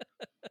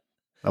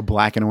 A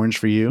black and orange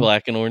for you.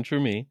 Black and orange for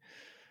me.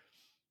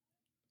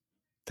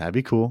 That'd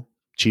be cool.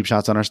 Cheap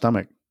shots on our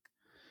stomach.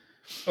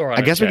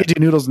 I guess we could do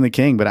Noodles and the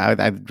King, but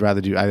I'd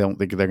rather do... I don't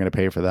think they're going to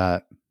pay for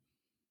that.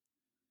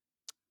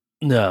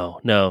 No,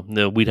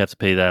 we'd have to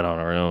pay that on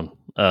our own.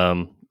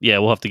 Yeah,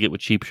 we'll have to get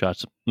with Cheap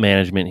Shots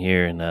management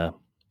here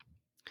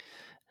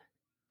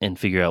and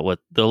figure out what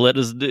they'll let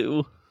us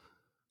do.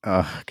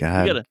 Oh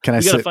God! Can I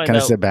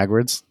sit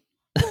backwards?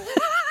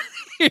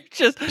 It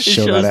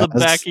shows the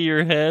back of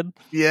your head.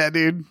 Yeah,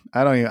 dude.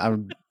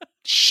 I'm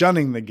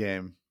shunning the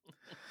game.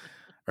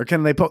 Or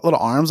can they put little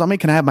arms on me?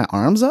 Can I have my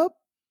arms up?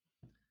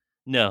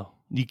 No,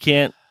 you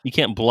can't. You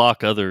can't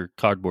block other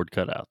cardboard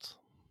cutouts.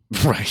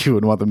 Right, you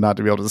would want them not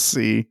to be able to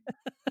see.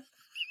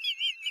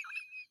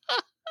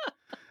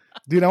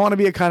 Dude, I want to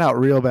be a cutout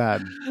real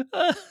bad.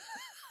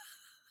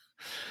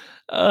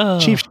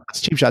 Cheap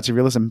shots. If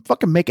you're listening,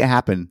 fucking make it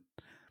happen.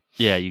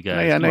 Yeah, you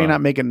guys. I know you're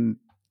not making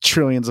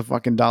trillions of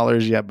fucking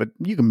dollars yet, but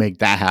you can make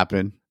that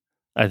happen.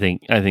 I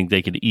think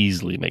they could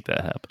easily make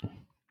that happen.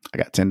 I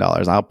got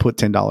 $10. I'll put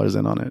 $10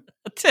 in on it.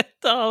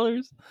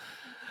 $10.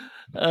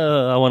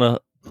 I want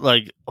to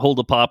like hold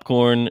a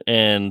popcorn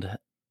and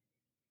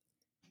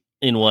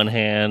in one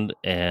hand,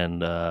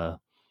 and I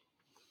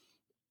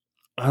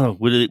don't know.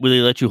 Would they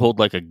let you hold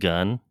like a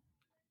gun?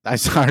 I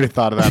already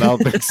thought of that. I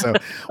don't think so.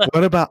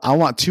 What about? I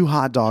want 2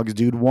 hot dogs,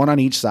 dude. 1 on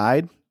each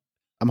side.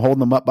 I'm holding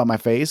them up by my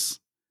face,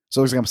 so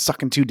it looks like I'm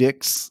sucking 2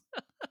 dicks.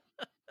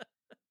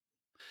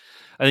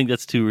 I think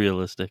that's too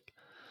realistic.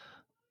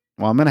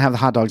 Well, I'm gonna have the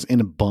hot dogs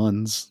in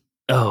buns.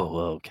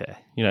 Oh, okay.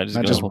 You're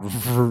not just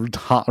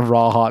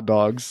raw hot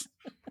dogs.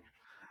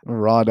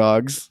 Raw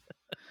dogs.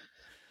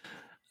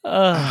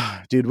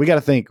 Dude, we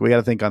gotta think. We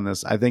gotta think on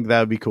this. I think that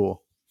would be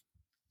cool.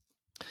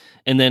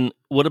 And then,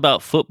 what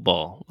about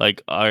football?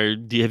 Like,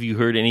 have you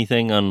heard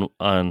anything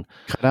on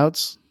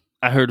cutouts?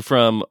 I heard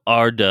from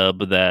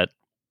R-Dub that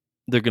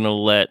they're gonna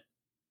let.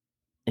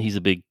 He's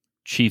a big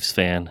Chiefs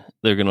fan.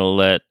 They're gonna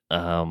let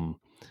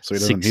so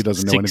he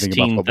doesn't know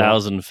anything about football.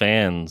 16,000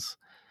 fans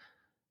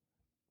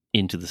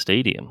into the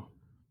stadium.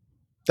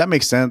 That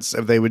makes sense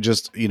if they would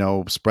just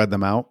spread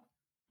them out.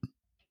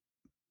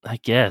 I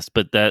guess,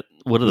 but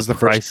what are the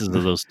prices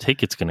of those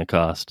tickets going to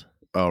cost?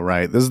 Oh,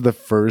 right. This is the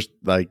first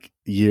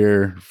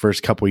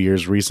couple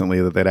years recently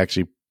that they'd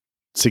actually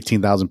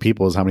 16,000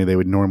 people is how many they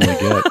would normally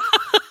get.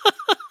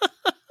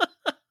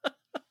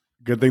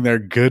 Good thing they're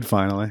good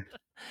finally.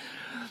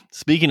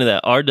 Speaking of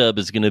that, R-Dub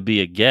is going to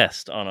be a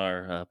guest on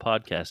our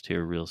podcast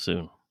here real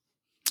soon.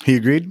 He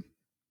agreed?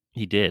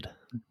 He did.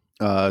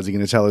 Is he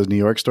going to tell his New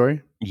York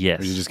story? Yes.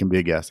 Or is he just going to be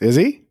a guest? Is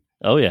he?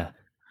 Oh, yeah.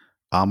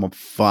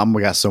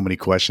 We got so many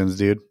questions,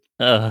 dude.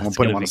 I'm going to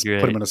put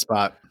him in a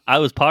spot. I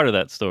was part of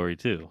that story,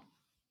 too.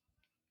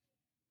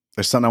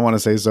 There's something I want to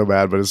say so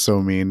bad, but it's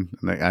so mean,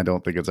 and I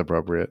don't think it's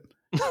appropriate.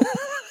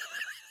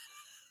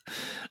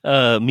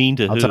 Mean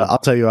to who? I'll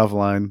tell you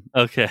offline.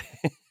 Okay.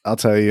 I'll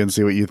tell you and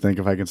see what you think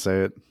if I can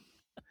say it.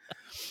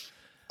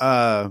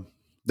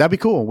 That'd be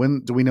cool.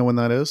 When do we know when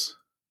that is?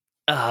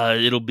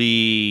 It'll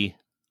be...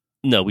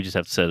 No, we just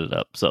have to set it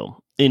up.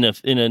 So in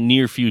a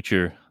near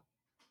future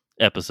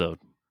episode.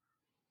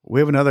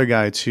 We have another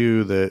guy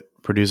too that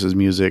produces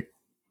music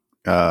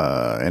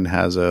and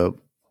has a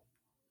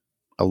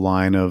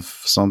line of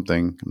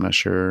something. I'm not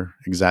sure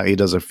exactly. He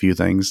does a few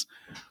things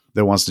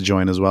that wants to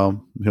join as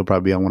well. He'll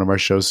probably be on one of our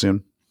shows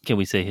soon. Can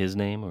we say his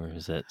name, or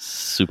is that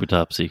super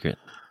top secret?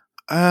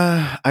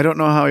 I don't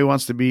know how he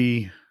wants to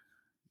be,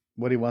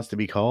 what he wants to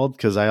be called,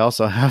 because I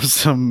also have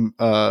some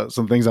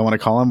things I want to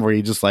call him where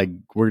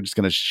we're just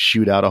gonna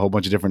shoot out a whole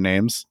bunch of different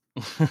names.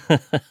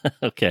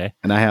 Okay.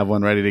 And I have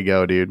one ready to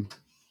go, dude.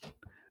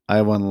 I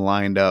have one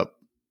lined up.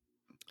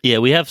 Yeah,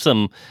 we have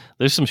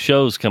there's some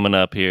shows coming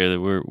up here that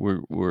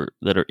we're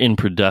that are in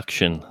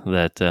production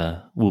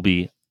that will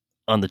be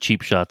on the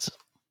Cheap Shots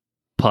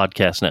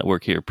podcast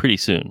network here pretty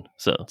soon.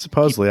 So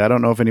supposedly, I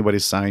don't know if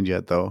anybody's signed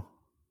yet though.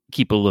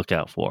 Keep a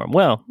lookout for them.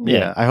 Well,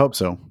 yeah, I hope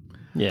so.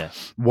 Yeah.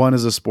 One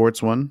is a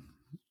sports one.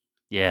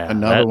 Yeah,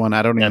 Another one,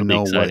 I don't that'll even be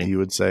know what exciting. you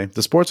would say.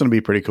 The sport's going to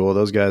be pretty cool.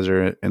 Those guys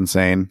are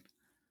insane.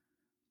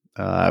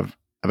 I've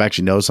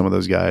actually know some of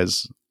those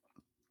guys,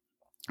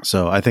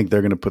 so I think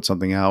they're going to put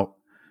something out.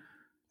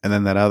 And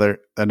then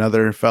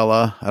another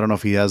fella, I don't know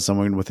if he has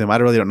someone with him. I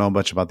really don't know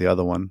much about the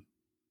other one.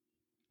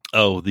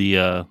 Oh,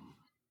 the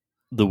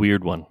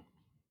weird one.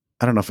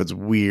 I don't know if it's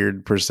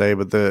weird per se,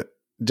 but the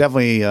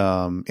definitely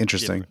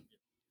interesting. Different.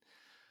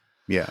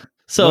 Yeah, really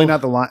So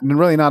not the line.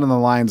 Really not in the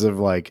lines of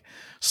like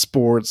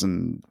sports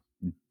and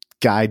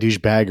guy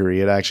douchebaggery.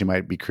 It actually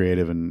might be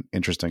creative and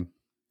interesting.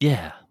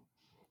 yeah,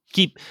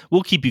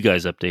 we'll keep you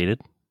guys updated.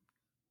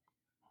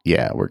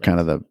 Yeah, we're kind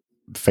of the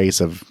face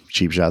of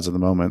cheap shots at the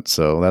moment,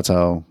 so that's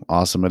how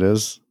awesome it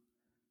is.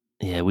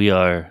 Yeah, we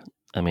are.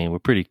 I mean, we're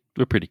pretty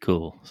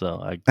cool.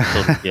 So I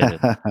totally get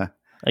it.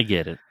 I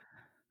get it.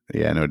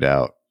 Yeah, no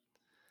doubt.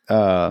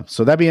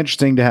 So that'd be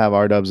interesting to have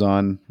R-Dubs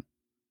on.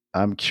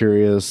 I'm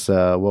curious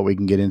what we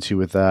can get into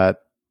with that.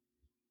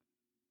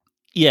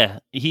 Yeah,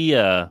 he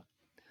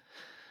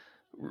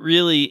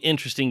really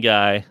interesting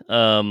guy.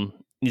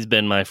 He's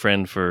been my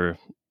friend for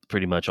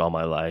pretty much all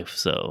my life.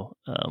 So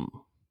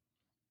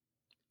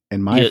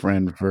And my yeah,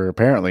 friend for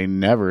apparently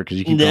never, because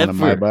you keep calling him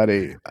my never.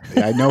 buddy.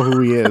 I know who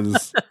he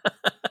is.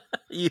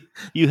 you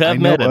you have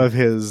met him.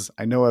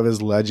 I know of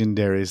his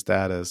legendary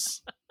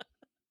status.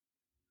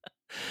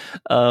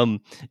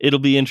 It'll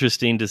be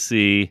interesting to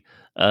see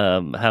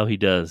how he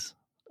does.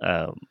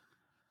 Um,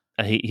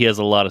 he has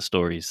a lot of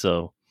stories,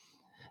 so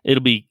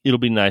it'll be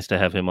nice to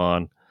have him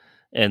on.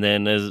 And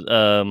then as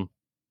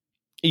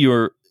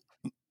your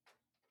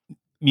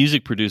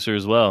music producer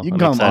as well, You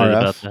can I'm call him excited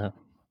about RF that.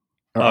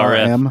 or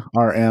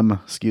RF. RM,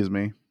 excuse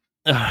me.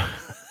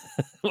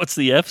 What's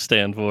the F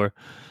stand for?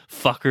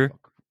 Fucker.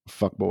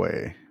 Fuck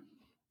boy.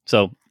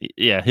 So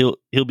yeah,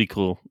 he'll be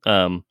cool.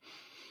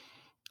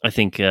 I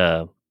think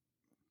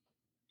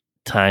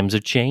times are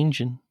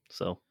changing,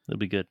 so it'll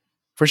be good.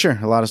 For sure.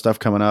 A lot of stuff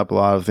coming up, a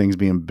lot of things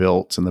being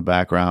built in the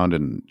background,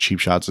 and Cheap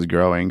Shots is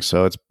growing.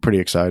 So it's pretty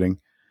exciting.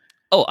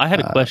 Oh, I had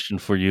a question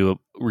for you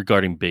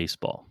regarding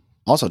baseball.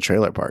 Also,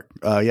 Trailer Park.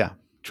 Yeah.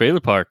 Trailer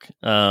Park.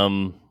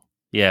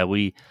 Yeah,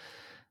 we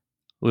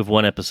have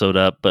one episode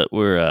up, but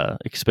we're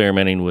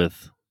experimenting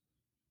with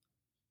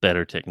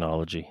better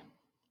technology.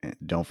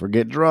 Don't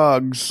forget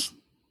drugs.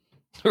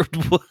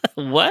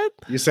 What?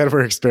 You said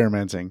we're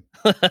experimenting.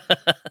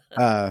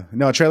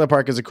 No, Trailer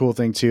Park is a cool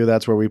thing too.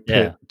 That's where we put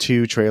Yeah.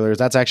 2 trailers.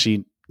 That's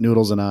actually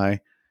Noodles and I.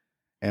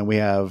 And we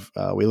have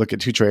we look at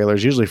 2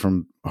 trailers, usually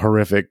from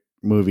horrific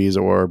movies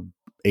or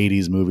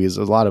 80s movies.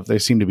 They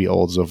seem to be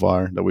old so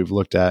far that we've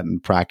looked at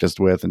and practiced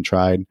with and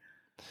tried.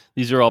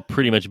 These are all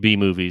pretty much B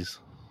movies.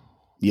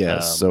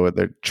 Yes. So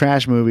they're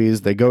trash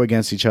movies. They go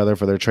against each other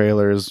for their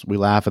trailers. We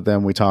laugh at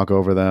them. We talk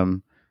over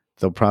them.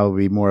 They'll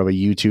probably be more of a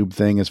YouTube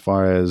thing as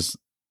far as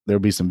there'll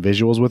be some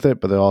visuals with it,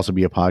 but there'll also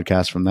be a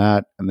podcast from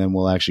that. And then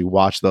we'll actually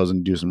watch those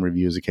and do some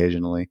reviews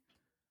occasionally.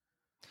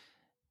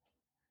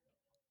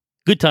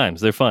 Good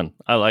times. They're fun.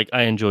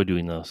 I enjoy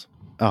doing those.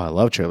 Oh, I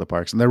love trailer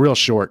parks. And they're real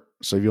short.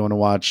 So if you want to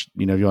watch,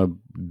 if you want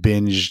to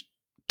binge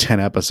 10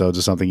 episodes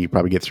or something, you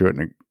probably get through it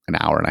in an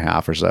hour and a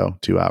half or so,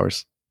 2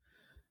 hours.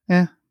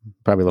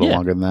 Probably a little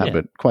longer than that,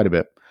 but quite a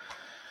bit.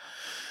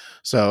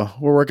 So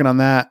we're working on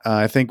that.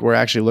 I think we're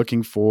actually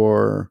looking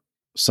for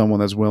someone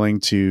that's willing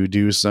to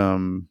do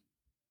some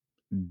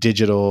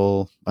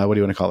digital, what do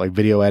you want to call it? Like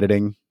video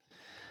editing.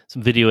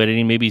 Some video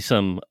editing, maybe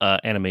some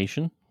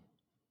animation.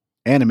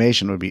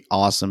 Animation would be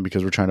awesome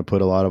because we're trying to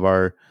put a lot of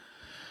our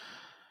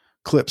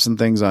clips and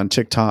things on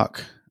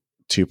TikTok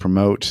to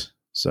promote.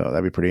 So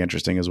that'd be pretty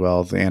interesting as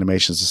well. The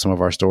animations to some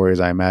of our stories,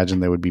 I imagine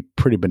they would be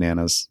pretty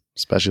bananas,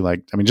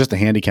 especially just the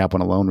handicap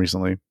one alone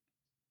recently.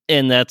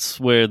 And that's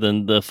where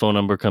the phone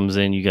number comes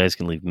in. You guys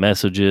can leave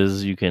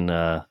messages. You can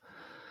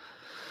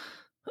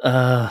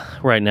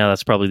right now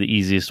that's probably the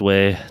easiest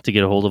way to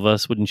get a hold of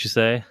us, wouldn't you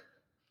say?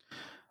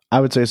 I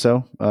would say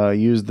so.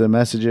 Use the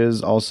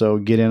messages. Also,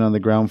 get in on the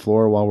ground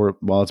floor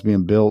while it's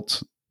being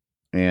built,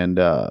 and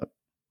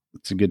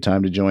it's a good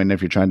time to join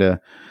if you're trying to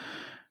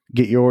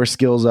get your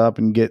skills up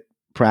and get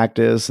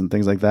practice and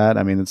things like that.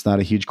 I mean, it's not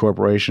a huge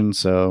corporation,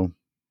 so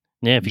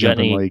yeah. If you got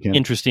any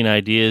interesting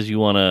ideas you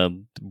want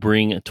to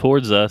bring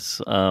towards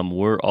us,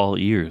 we're all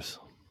ears.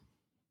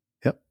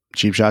 Yep.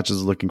 Cheap Shots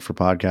is looking for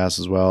podcasts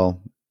as well.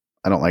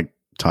 I don't like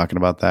talking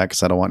about that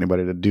because I don't want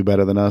anybody to do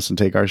better than us and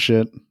take our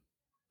shit,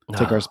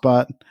 take our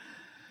spot.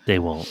 They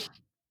won't.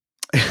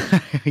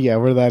 Yeah,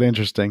 we're that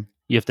interesting.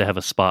 You have to have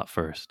a spot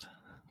first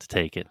to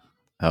take it.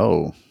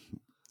 Oh,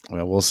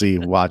 well, we'll see.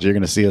 Watch, you're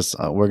going to see us.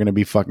 We're going to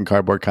be fucking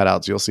cardboard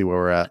cutouts. You'll see where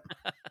we're at.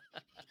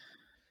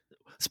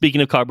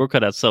 Speaking of cardboard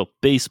cutouts, so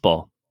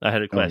baseball. I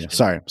had a question.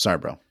 Oh, yeah. Sorry,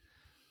 bro.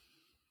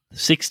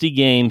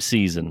 60-game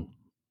season.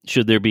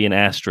 Should there be an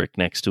asterisk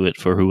next to it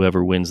for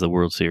whoever wins the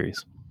World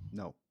Series?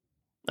 No.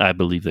 I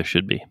believe there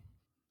should be.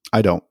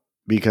 I don't,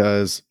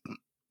 because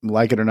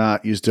like it or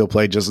not, you still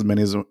play just as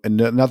many and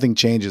nothing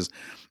changes.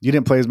 You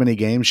didn't play as many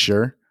games,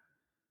 sure,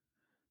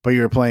 but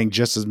you're playing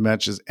just as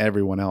much as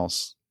everyone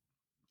else.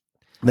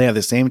 They have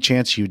the same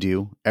chance you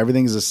do.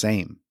 Everything's the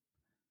same.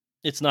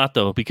 It's not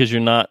though, because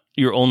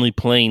you're only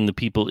playing the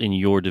people in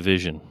your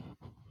division.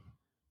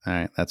 All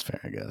right, that's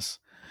fair, I guess.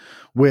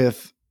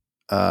 With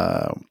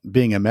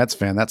being a Mets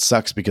fan, that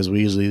sucks because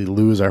we usually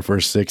lose our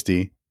first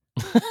 60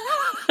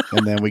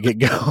 and then we get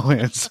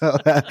going. So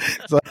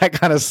that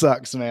kind of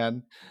sucks,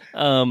 man.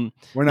 We're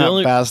The not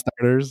only fast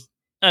starters.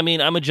 I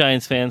mean, I'm a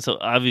Giants fan, so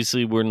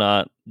obviously we're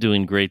not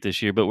doing great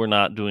this year, but we're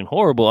not doing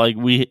horrible. Like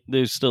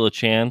there's still a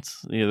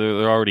chance. You know,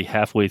 they're already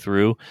halfway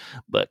through.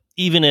 But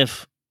even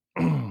if,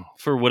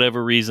 for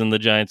whatever reason, the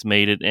Giants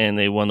made it and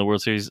they won the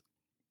World Series,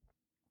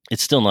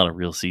 it's still not a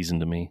real season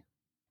to me.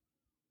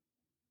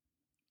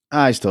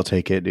 I still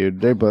take it,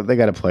 dude. They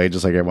got to play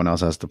just like everyone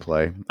else has to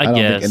play. I don't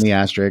think any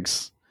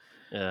asterisks.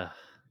 Yeah,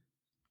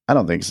 I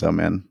don't think so,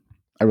 man.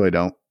 I really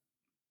don't.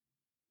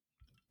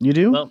 You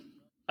do? well,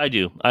 I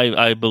do.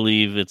 I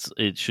believe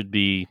it should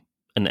be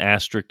an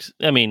asterisk.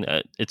 I mean,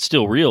 it's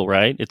still real,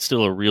 right? It's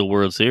still a real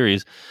World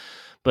Series,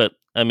 but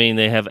I mean,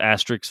 they have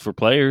asterisks for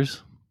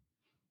players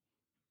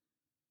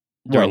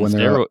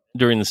during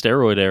during the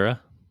steroid era.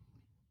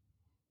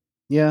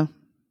 Yeah.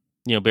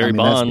 You know, Barry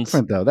Bonds. That's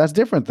different though. That's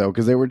different though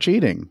because they were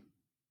cheating.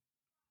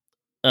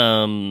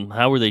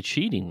 How were they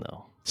cheating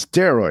though?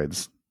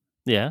 Steroids.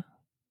 Yeah.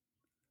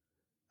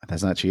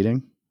 That's not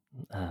cheating.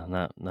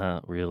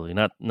 Not really.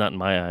 Not in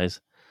my eyes.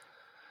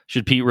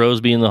 Should Pete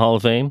Rose be in the Hall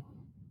of Fame?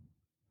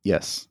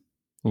 Yes.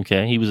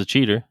 Okay, he was a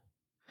cheater.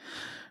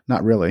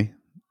 Not really.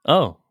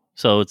 Oh,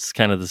 so it's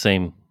kind of the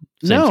same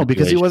no, situation.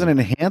 Because he wasn't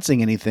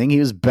enhancing anything. He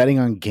was betting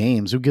on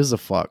games. Who gives a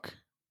fuck?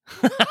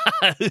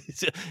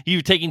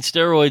 You're taking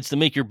steroids to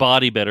make your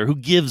body better. Who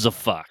gives a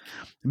fuck?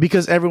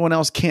 Because everyone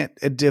else can't.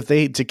 If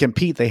they to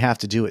compete, they have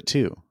to do it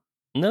too.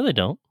 No, they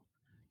don't.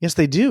 Yes,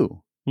 they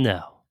do.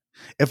 No.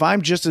 If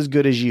I'm just as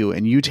good as you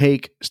and you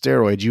take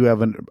steroids, you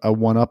have a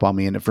one up on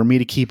me. And for me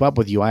to keep up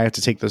with you, I have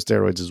to take those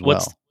steroids as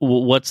well.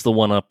 What's the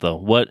one up though?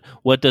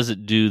 What does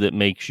it do that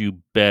makes you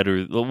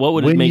better? What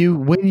would it make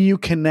when you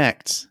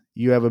connect,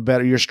 you have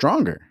you're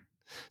stronger.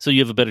 So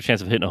you have a better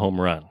chance of hitting a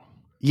home run.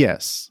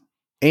 Yes.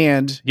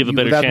 And you have a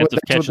better chance of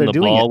catching the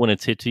ball when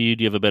it's hit to you.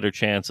 Do you have a better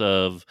chance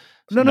of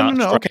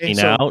no. Okay,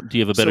 so, out? Do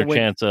you have a better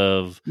chance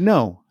of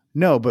no?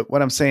 But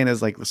what I'm saying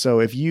is so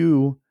if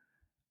you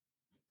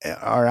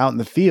are out in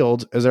the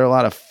field, is there a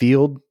lot of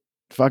field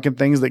fucking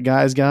things that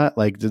guys got?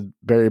 Like, did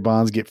Barry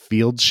Bonds get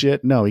field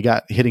shit? No, he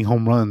got hitting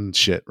home run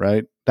shit,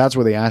 right? That's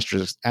where the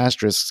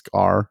asterisks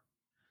are.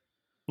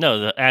 No,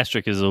 the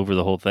asterisk is over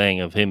the whole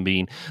thing of him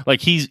being like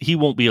he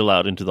won't be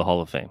allowed into the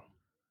Hall of Fame.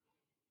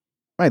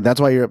 Right,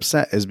 that's why you're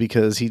upset, is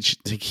because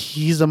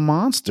he's a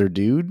monster,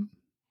 dude.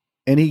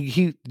 And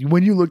he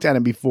when you looked at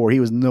him before,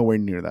 he was nowhere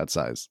near that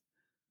size.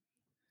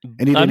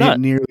 And he didn't hit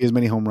nearly as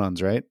many home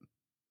runs, right?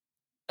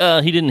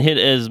 He didn't hit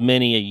as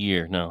many a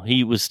year. No,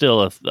 he was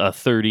still a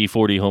 30,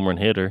 40 home run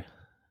hitter.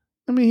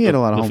 I mean, he hit a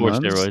lot of home runs.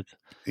 Before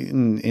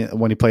steroids.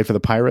 When he played for the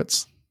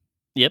Pirates?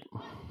 Yep.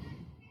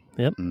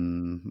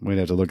 We'd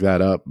have to look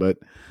that up. But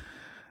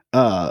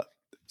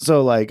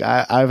so like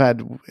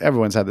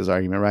everyone's had this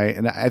argument, right?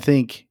 And I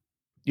think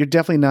you're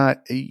definitely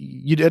not,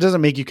 it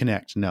doesn't make you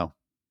connect. No,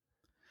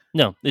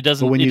 it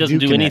doesn't. It doesn't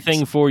do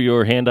anything for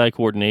your hand-eye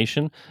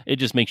coordination. It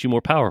just makes you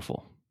more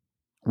powerful.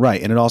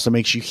 Right, and it also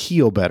makes you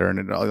heal better,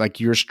 and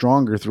you're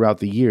stronger throughout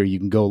the year. You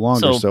can go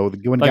longer. So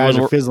when guys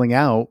are fizzling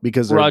out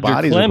because their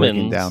bodies are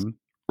breaking down.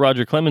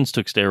 Roger Clemens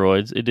took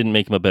steroids. It didn't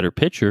make him a better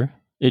pitcher.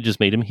 It just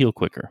made him heal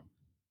quicker.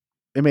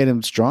 It made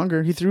him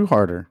stronger. He threw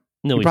harder.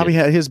 No, he probably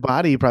had his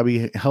body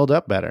probably held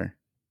up better.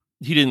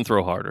 He didn't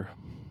throw harder.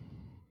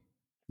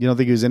 You don't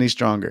think he was any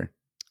stronger?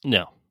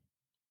 No,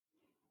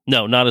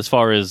 not as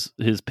far as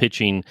his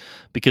pitching,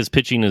 because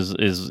pitching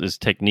is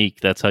technique.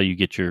 That's how you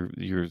get your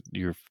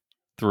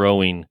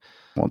throwing.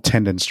 Well,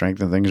 tendon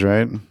strength and things,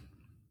 right?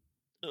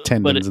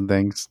 Tendons and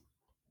things.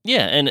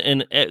 Yeah,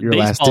 and your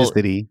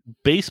elasticity.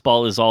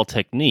 Baseball is all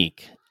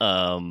technique.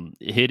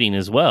 Hitting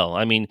as well.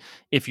 I mean,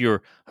 if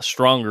you're a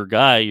stronger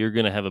guy, you're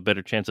going to have a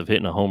better chance of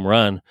hitting a home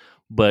run.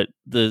 But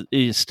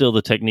it's still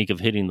the technique of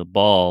hitting the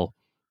ball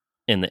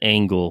and the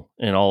angle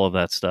and all of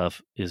that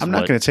stuff is. I'm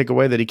not going to take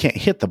away that he can't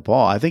hit the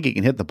ball. I think he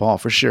can hit the ball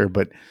for sure,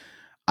 but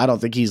I don't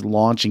think he's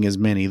launching as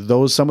many.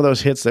 Some of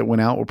those hits that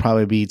went out will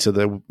probably be to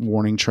the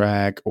warning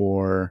track,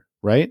 or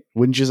right?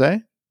 Wouldn't you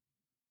say?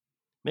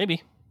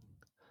 Maybe.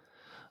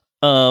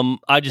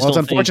 It's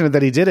unfortunate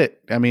that he did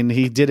it. I mean,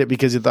 he did it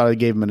because he thought it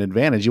gave him an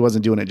advantage. He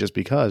wasn't doing it just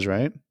because,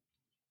 right?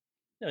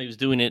 No, he was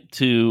doing it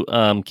to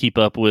keep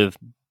up with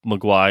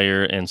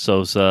McGuire and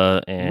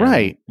Sosa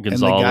and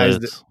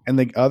Gonzalez. And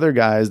the other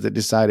guys that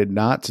decided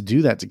not to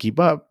do that to keep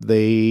up,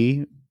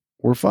 they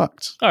were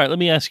fucked. All right, let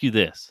me ask you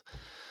this.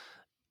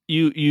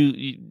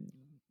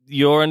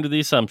 You're under the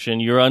assumption,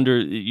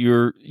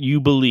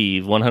 you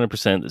believe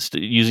 100%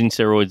 that using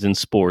steroids in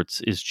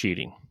sports is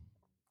cheating.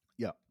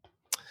 Yeah.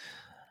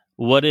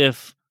 What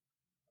if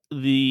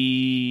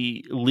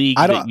the league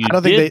I think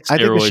they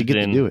should get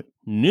to do it.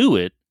 Knew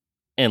it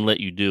and let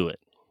you do it?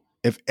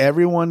 If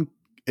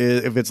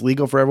it's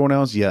legal for everyone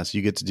else, yes,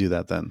 you get to do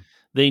that then.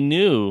 They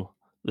knew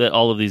that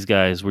all of these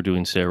guys were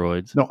doing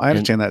steroids. No, I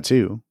understand that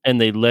too. And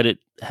they let it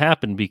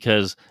happen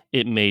because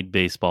it made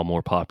baseball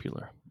more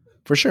popular.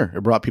 For sure.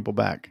 It brought people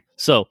back.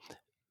 So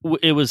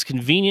it was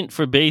convenient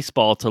for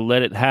baseball to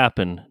let it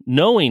happen,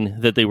 knowing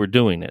that they were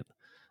doing it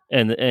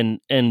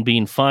and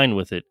being fine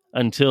with it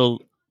until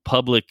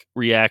public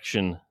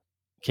reaction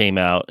came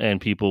out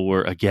and people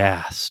were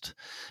aghast.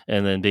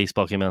 And then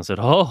baseball came out and said,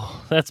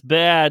 "Oh, that's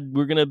bad.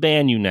 We're going to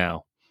ban you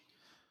now."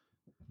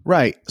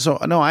 Right. So,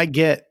 no, I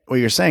get what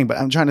you're saying, but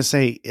I'm trying to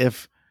say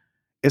if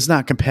it's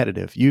not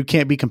competitive, you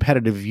can't be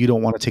competitive if you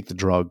don't want to take the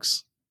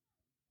drugs.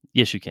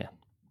 Yes, you can.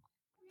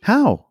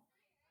 How?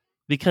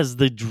 Because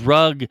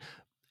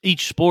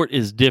each sport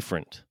is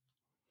different.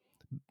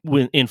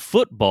 When in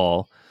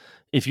football,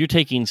 if you're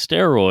taking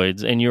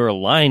steroids and you're a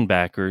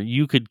linebacker,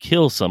 you could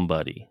kill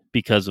somebody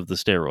because of the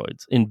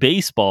steroids. In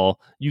baseball,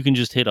 you can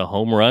just hit a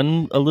home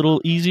run a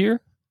little easier.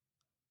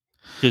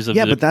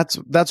 But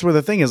that's where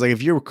the thing is. Like,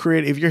 if you're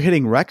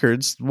hitting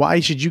records, why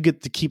should you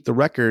get to keep the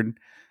record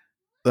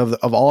of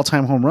all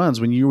time home runs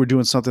when you were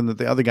doing something that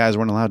the other guys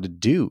weren't allowed to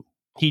do?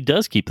 He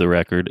does keep the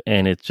record,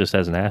 and it just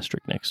has an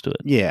asterisk next to it.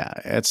 Yeah,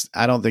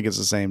 I don't think it's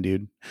the same,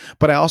 dude.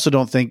 But I also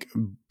don't think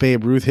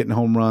Babe Ruth hitting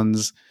home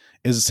runs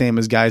is the same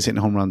as guys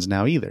hitting home runs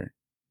now either,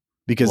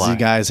 because Why? these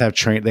guys have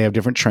they have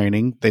different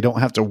training. They don't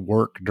have to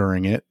work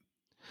during it.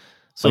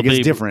 So it's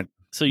different.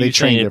 So you're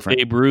saying if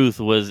Babe Ruth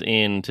was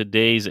in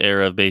today's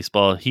era of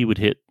baseball, he would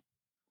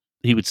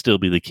still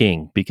be the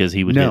king because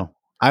he would hit. No,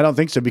 I don't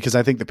think so, because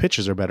I think the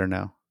pitches are better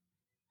now.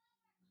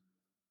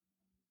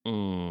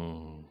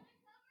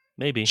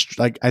 Maybe.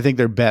 Like, I think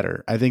they're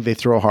better. I think they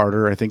throw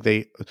harder.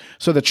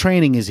 So the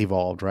training is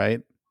evolved,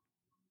 right?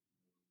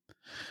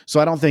 So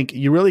I don't think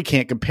you really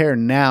can't compare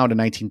now to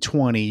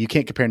 1920. You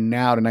can't compare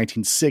now to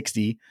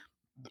 1960.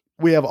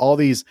 We have all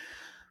these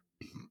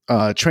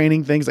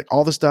training things, like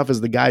all the stuff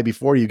is the guy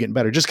before you getting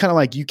better. Just kind of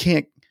like you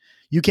can't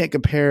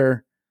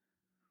compare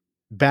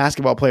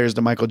basketball players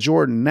to Michael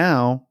Jordan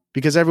now,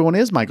 because everyone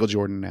is Michael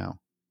Jordan now.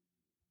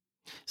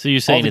 So you're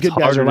saying it's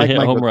harder to hit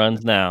home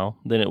runs now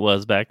than it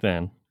was back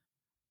then?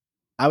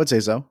 I would say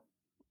so.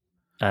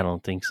 I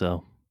don't think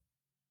so.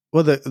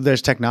 Well,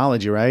 there's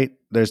technology, right?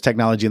 There's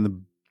technology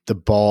in the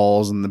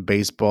balls and the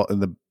baseball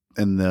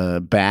and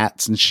the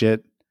bats and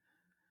shit.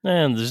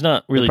 And there's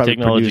not really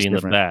technology in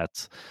the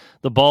bats.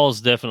 The balls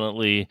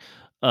definitely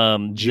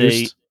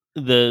juiced.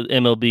 The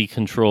MLB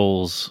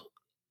controls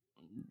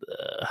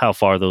how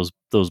far those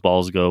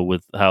balls go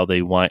with how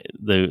they're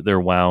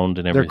wound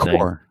and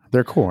everything.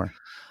 Their core.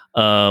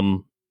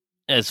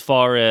 As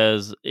far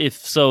as if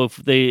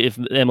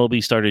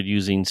MLB started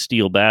using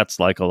steel bats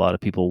like a lot of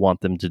people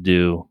want them to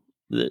do,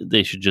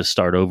 they should just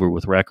start over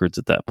with records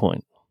at that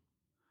point.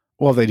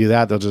 Well, if they do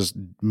that, they'll just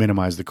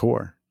minimize the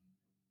core.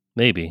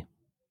 Maybe.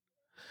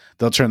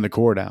 They'll turn the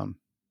core down.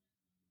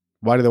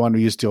 Why do they want to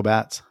use steel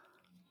bats?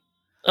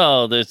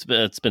 Oh,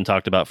 it's been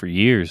talked about for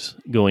years,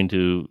 going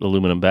to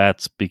aluminum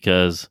bats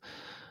because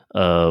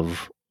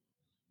of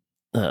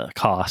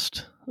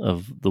cost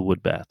of the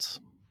wood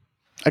bats.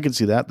 I can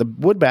see that. The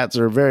wood bats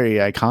are very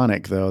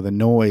iconic, though. The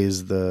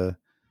noise, that's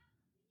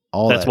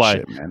why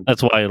shit, man.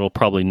 That's why it'll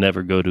probably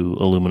never go to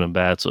aluminum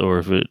bats, or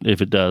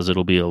if it does,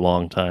 it'll be a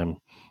long time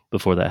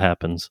before that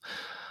happens.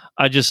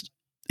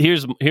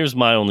 Here's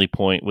my only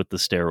point with the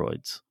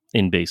steroids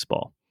in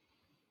baseball.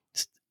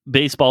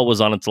 Baseball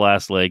was on its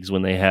last legs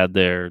when they had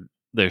their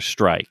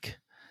strike.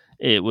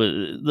 It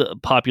was the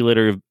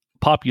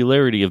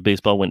popularity of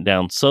baseball went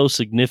down so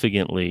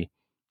significantly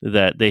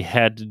that they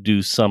had to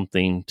do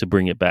something to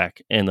bring it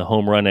back. And the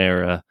home run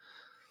era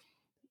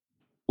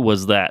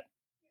was that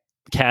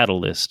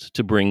catalyst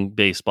to bring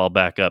baseball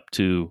back up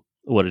to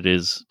what it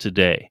is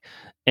today.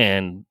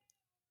 And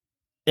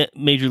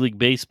Major League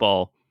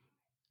Baseball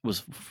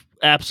was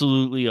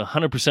absolutely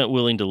 100%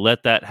 willing to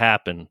let that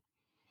happen,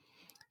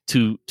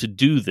 to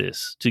do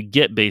this, to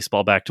get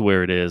baseball back to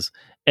where it is.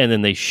 And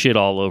then they shit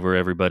all over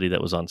everybody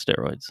that was on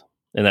steroids.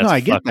 And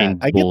that's fucking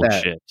bullshit.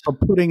 Get that. So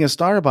putting a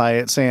star by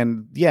it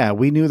saying, yeah,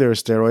 we knew there were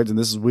steroids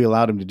and we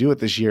allowed him to do it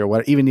this year.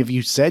 Even if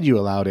you said you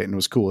allowed it and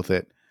was cool with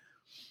it,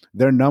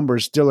 their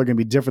numbers still are going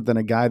to be different than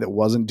a guy that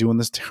wasn't doing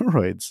the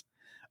steroids.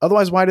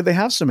 Otherwise, why did they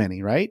have so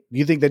many, right? Do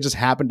you think they just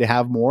happened to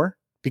have more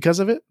because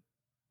of it?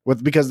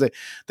 Because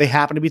they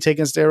happen to be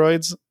taking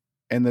steroids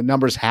and the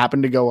numbers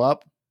happen to go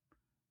up?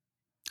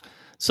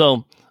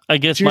 So I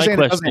guess my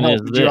question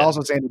is you're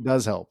also saying it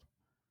does help.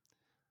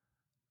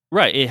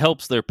 Right. It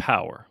helps their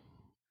power.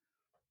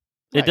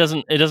 Right.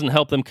 It doesn't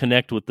help them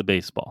connect with the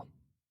baseball.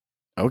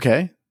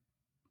 Okay.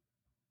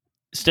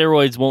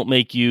 Steroids won't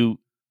make you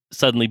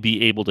suddenly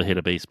be able to hit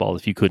a baseball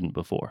if you couldn't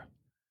before.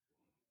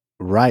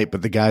 Right,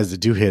 but the guys that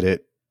do hit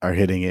it are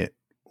hitting it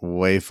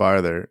way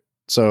farther.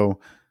 So,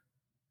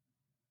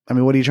 I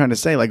mean, what are you trying to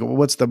say? Like,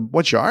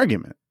 what's your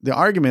argument? The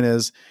argument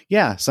is,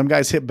 yeah, some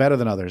guys hit better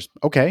than others.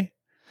 Okay.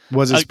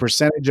 Was his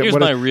percentage? Here's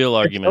my real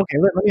argument. Okay,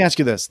 let me ask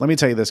you this. Let me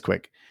tell you this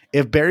quick.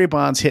 If Barry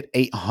Bonds hit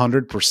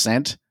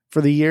 800% for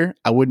the year,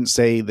 I wouldn't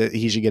say that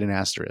he should get an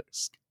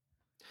asterisk.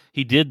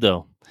 He did,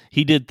 though.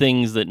 He did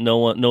things that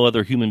no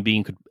other human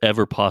being could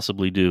ever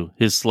possibly do.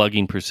 His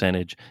slugging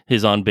percentage,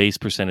 his on base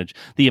percentage,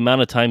 the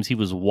amount of times he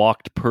was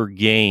walked per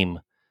game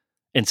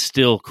and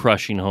still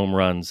crushing home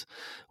runs.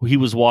 He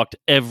was walked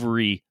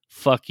every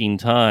fucking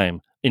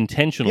time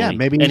intentionally. Yeah,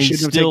 maybe he and he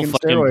shouldn't have still taken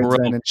fucking steroids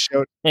broke. then and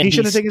showed And he he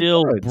shouldn't have taken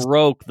still steroids.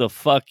 broke the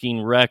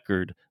fucking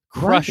record,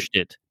 crushed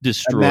it,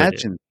 destroyed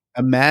it.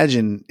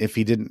 Imagine if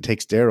he didn't take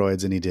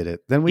steroids and he did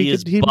it. Then He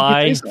is he could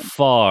by face him.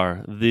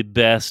 far the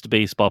best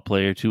baseball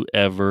player to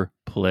ever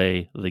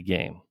play the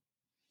game.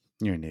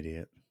 You're an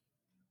idiot.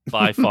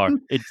 By far.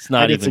 It's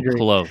not even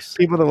close.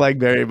 People that like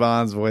Barry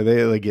Bonds, boy,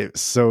 they like get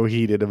so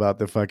heated about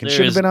the fucking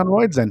should have been on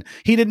roids then.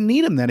 He didn't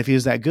need him then if he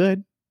was that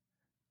good.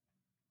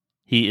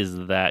 He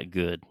is that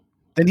good.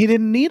 Then he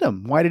didn't need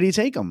him. Why did he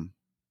take him?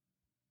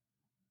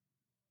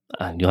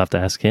 You'll have to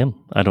ask him.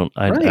 I don't.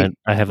 I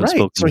haven't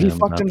spoken. So to he him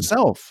fucked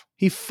himself.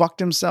 He fucked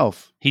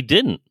himself. He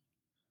didn't.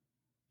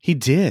 He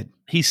did.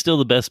 He's still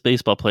the best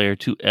baseball player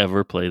to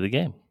ever play the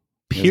game.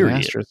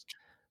 Period.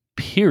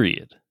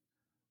 Period.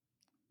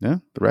 Yeah,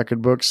 the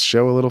record books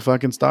show a little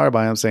fucking star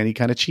by him saying he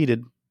kind of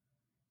cheated.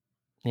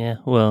 Yeah.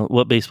 Well,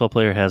 what baseball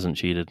player hasn't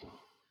cheated?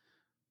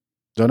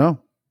 Don't know.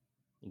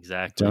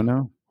 Exactly. Don't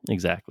know.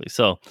 Exactly.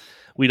 So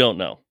we don't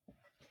know.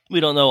 We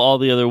don't know all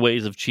the other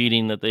ways of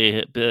cheating that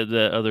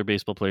that other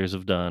baseball players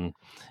have done.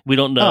 We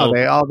don't know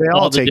they all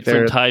the take different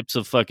their types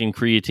of fucking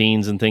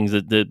creatines and things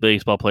that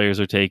baseball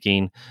players are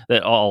taking,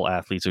 that all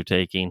athletes are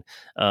taking.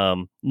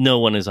 No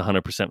one is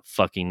 100%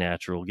 fucking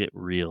natural. Get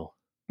real.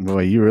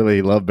 Boy, you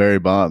really love Barry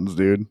Bonds,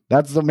 dude.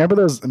 Remember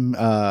those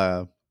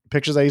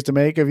pictures I used to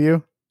make of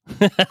you?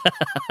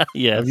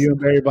 Yes. Of you and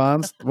Barry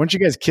Bonds? Weren't you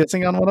guys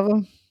kissing on one of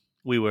them?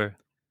 We were.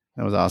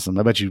 That was awesome.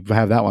 I bet you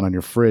have that one on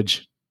your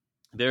fridge.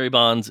 Barry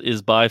Bonds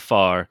is by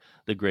far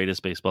the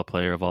greatest baseball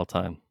player of all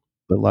time.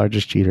 The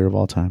largest cheater of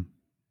all time.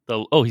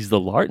 He's the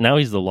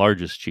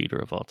largest cheater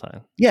of all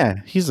time. Yeah,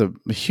 he's a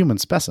human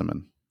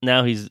specimen.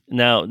 Now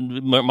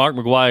Mark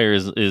McGwire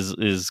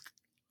is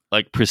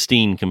like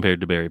pristine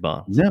compared to Barry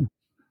Bonds. No,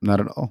 not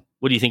at all.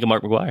 What do you think of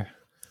Mark McGwire?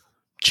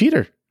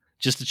 Cheater.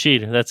 Just a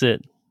cheater. That's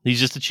it. He's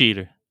just a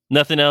cheater.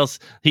 Nothing else.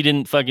 He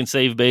didn't fucking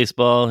save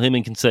baseball. Him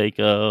and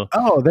Canseco.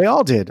 Oh, they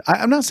all did.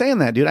 I'm not saying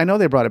that, dude. I know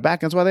they brought it back.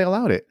 That's why they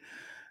allowed it.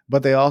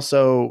 But they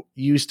also,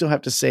 you still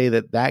have to say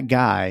that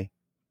guy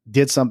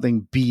did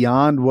something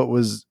beyond what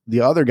was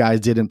the other guys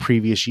did in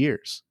previous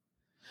years.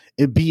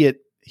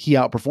 He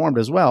outperformed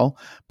as well,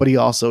 but he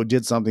also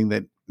did something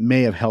that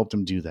may have helped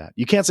him do that.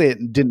 You can't say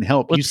it didn't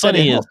help. What's you said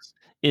funny it helped.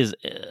 is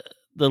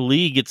the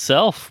league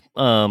itself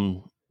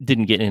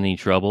didn't get in any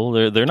trouble.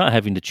 They're not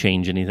having to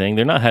change anything.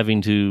 They're not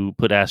having to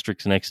put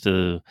asterisks next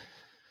to.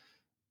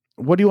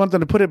 What do you want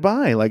them to put it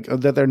by? Like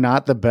that they're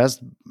not the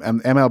best.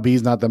 MLB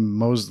is not the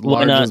most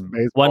largest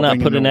baseball. Why not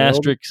thing put in an the world?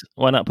 asterisk?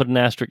 Why not put an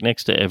asterisk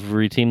next to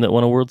every team that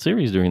won a World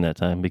Series during that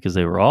time? Because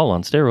they were all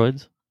on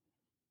steroids.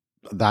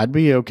 I'd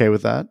be okay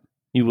with that.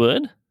 You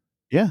would?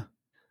 Yeah.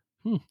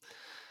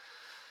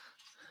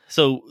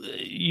 So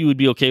you would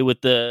be okay with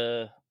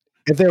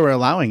if they were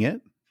allowing it.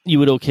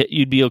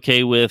 You'd be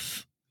okay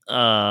with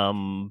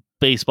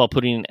baseball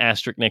putting an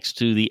asterisk next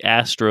to the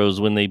Astros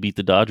when they beat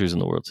the Dodgers in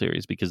the World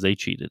Series because they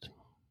cheated.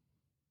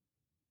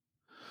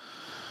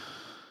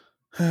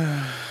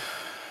 I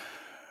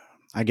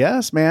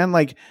guess, man.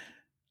 Like,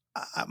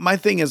 my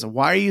thing is,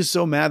 why are you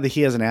so mad that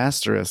he has an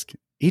asterisk?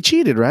 He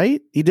cheated,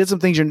 right? He did some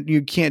things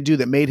you can't do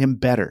that made him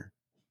better.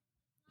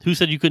 Who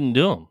said you couldn't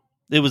do them?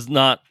 It was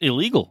not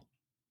illegal.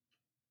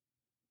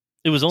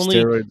 It was only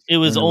Steroids it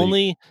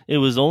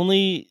was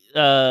only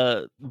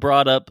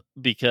brought up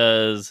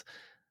because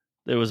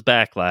there was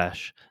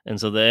backlash, and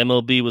so the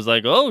MLB was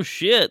like, "Oh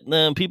shit,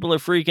 man, people are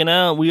freaking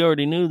out. We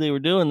already knew they were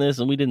doing this,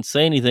 and we didn't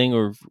say anything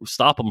or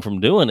stop them from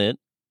doing it."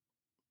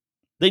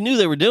 They knew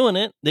they were doing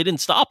it. They didn't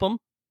stop them.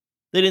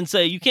 They didn't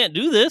say you can't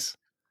do this.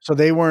 So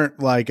they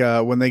weren't like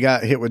when they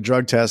got hit with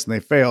drug tests and they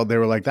failed. They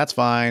were like, "That's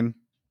fine."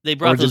 They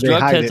brought those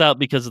drug tests out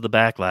because of the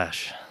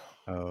backlash.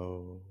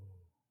 Oh.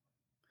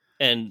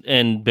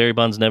 And Barry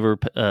Bonds never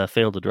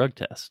failed a drug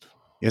test.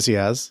 Yes, he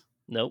has.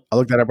 Nope. I'll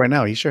look that up right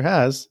now. He sure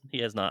has. He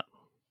has not.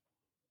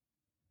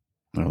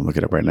 I'll look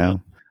it up right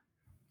now.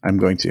 I'm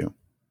going to.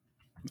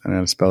 I'm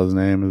going to spell his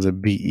name. Is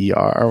it Berry?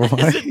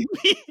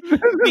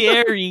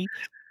 Barry.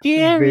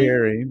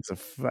 Barry. It's a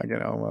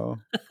fucking homo.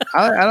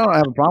 I don't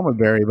have a problem with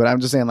Barry, but I'm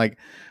just saying, like,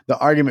 the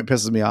argument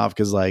pisses me off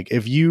because, like,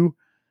 if you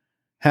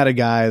had a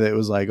guy that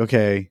was like,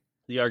 okay,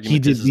 the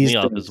argument pisses me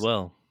off as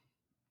well.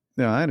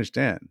 No, I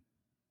understand.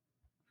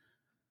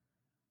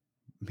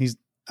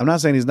 I'm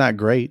not saying he's not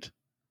great.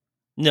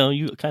 No,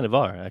 you kind of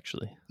are,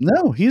 actually.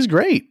 No, he's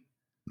great.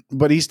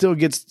 But you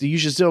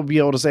should still be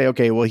able to say,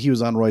 okay, well, he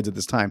was on roids at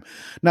this time.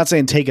 Not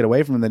saying take it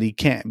away from him that he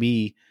can't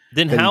be.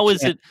 Then how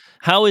is it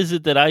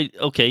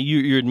that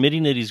you're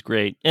admitting that he's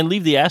great and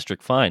leave the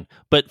asterisk, fine.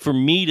 But for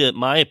me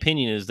my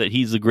opinion is that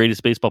he's the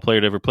greatest baseball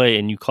player to ever play,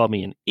 and you call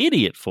me an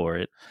idiot for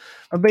it.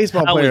 A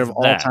baseball player of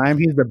all time.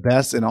 He's the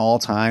best in all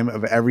time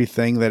of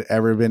everything that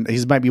ever been.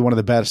 He might be one of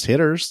the best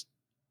hitters.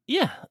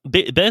 Yeah.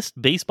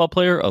 Best baseball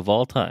player of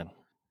all time.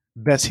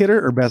 Best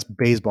hitter or best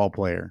baseball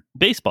player?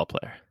 Baseball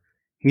player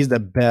He's the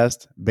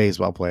best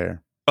baseball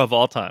player of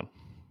all time.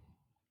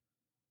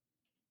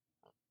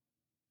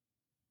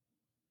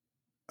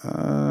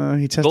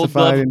 He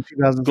testified in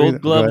 2003.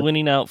 Gold Glove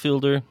winning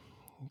outfielder,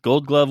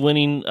 Gold Glove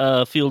winning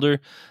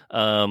fielder,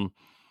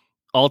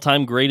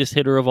 all-time greatest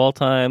hitter of all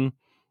time,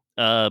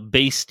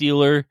 base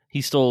stealer.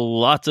 He stole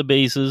lots of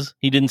bases.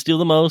 He didn't steal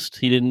the most.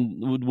 He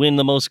didn't win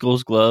the most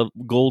Gold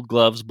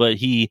Gloves, but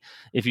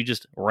if you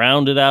just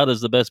round it out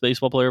as the best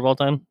baseball player of all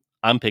time,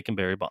 I'm picking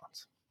Barry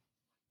Bonds.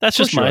 That's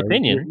just my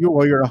opinion.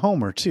 You're a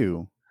homer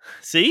too.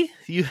 See,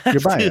 you're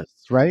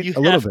biased, right? A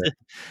little bit.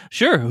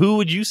 Sure. Who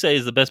would you say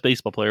is the best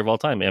baseball player of all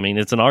time? I mean,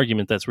 it's an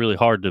argument that's really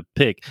hard to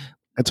pick.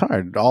 It's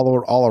hard.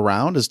 All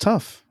around is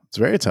tough. It's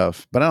very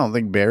tough. But I don't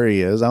think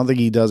Barry is. I don't think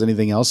he does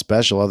anything else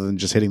special other than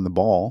just hitting the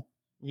ball.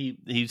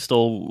 He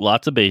stole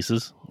lots of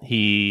bases.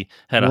 He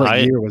had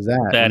what year was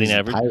that? batting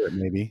average. Pirate,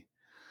 maybe.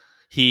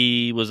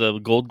 He was a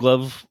Gold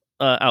Glove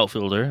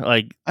outfielder.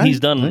 He's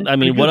done. I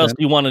mean, what else do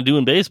you want to do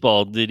in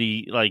baseball? Did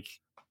he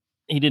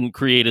He didn't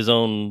create his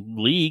own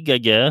league, I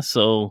guess.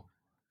 So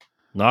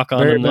knock on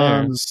Barry him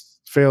there. Bonds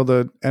failed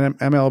an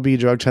MLB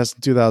drug test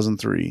in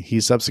 2003.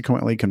 He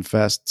subsequently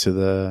confessed to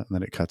and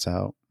then it cuts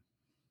out.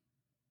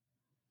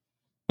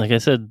 Like I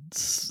said,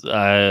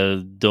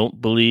 I don't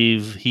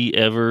believe he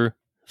ever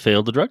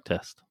failed the drug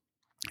test.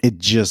 It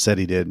just said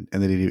he did,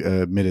 and then he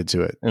admitted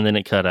to it. And then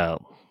it cut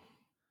out.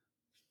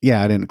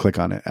 Yeah, I didn't click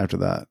on it after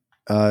that.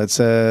 It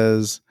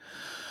says,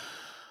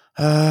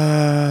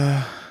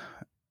 the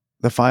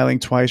filing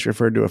twice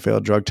referred to a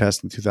failed drug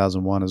test in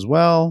 2001 as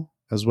well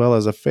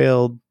as a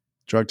failed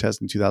drug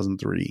test in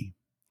 2003.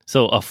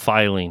 So a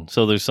filing.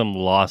 So there's some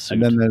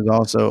lawsuit. And then there's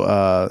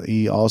also,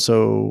 he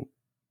also,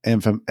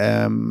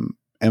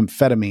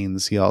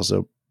 amphetamines he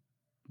also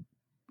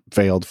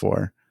failed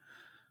for.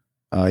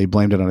 He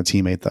blamed it on a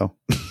teammate, though.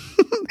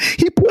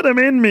 He put him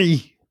in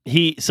me.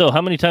 So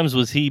how many times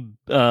was he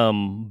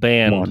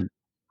banned?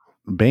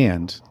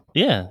 Banned?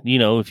 Yeah.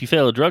 If you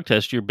fail a drug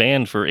test, you're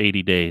banned for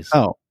 80 days.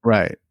 Oh,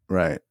 right.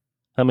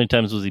 How many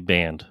times was he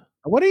banned?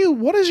 What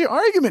is your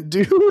argument,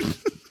 dude?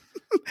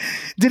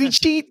 Did he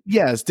cheat?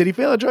 Yes. Did he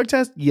fail a drug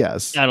test?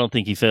 Yes. I don't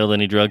think he failed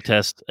any drug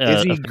test.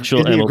 Is he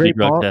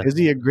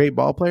a great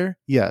ball player?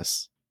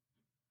 Yes.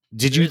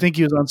 Did you think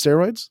he was on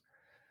steroids?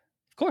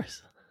 Of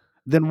course.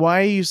 Then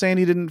why are you saying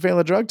he didn't fail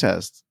a drug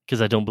test?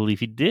 Because I don't believe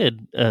he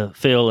did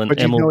fail an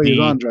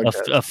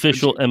MLB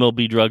official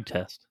MLB drug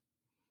test.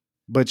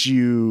 But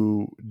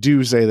you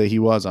do say that he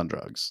was on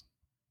drugs.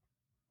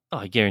 Oh,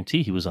 I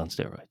guarantee he was on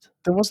steroids.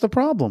 Then what's the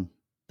problem?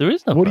 There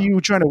is no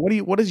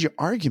problem. What is your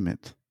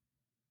argument?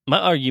 My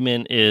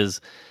argument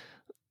is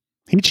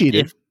he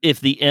cheated.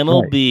 If the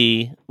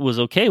MLB was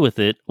okay with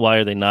it, why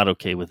are they not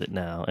okay with it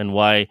now? And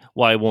why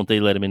won't they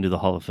let him into the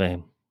Hall of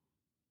Fame?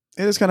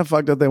 It is kind of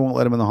fucked up they won't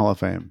let him in the Hall of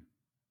Fame.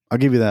 I'll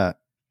give you that.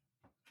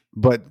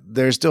 But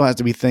there still has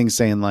to be things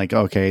saying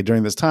okay,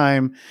 during this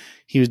time,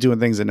 he was doing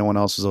things that no one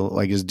else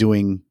is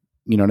doing.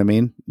 You know what I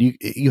mean?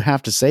 You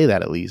have to say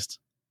that at least.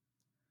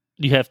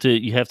 You have to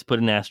put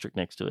an asterisk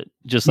next to it,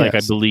 just like I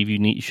believe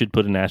you should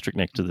put an asterisk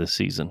next to this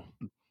season.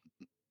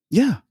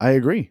 Yeah, I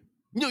agree.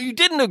 No, you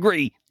didn't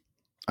agree.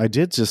 I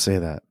did just say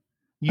that.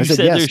 You said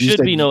there should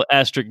be no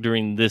asterisk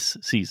during this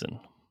season.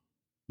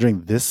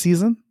 During this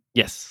season?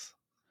 Yes.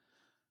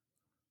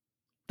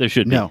 There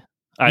should be. No.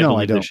 I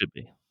believe there should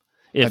be.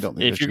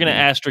 If you're going to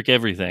asterisk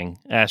everything,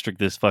 asterisk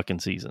this fucking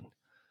season.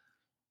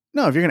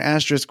 No, if you're going to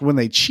asterisk when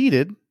they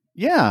cheated,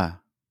 yeah.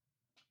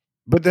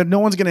 But then no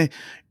one's going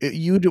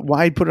to,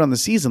 why put it on the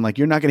season?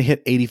 You're not going to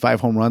hit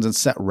 85 home runs and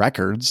set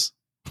records.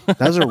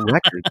 Those are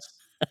records.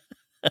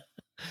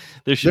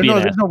 There's no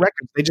records.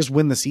 They just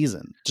win the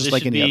season, just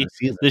like any other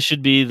season. This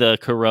should be the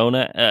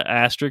Corona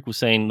asterisk was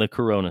saying the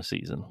Corona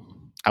season.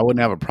 I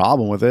wouldn't have a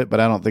problem with it, but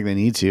I don't think they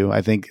need to.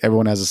 I think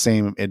everyone has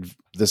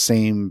the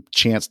same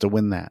chance to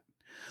win that.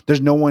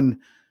 There's no one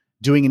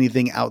doing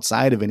anything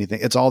outside of anything.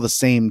 It's all the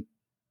same.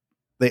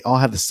 They all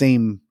have the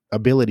same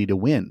ability to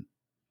win.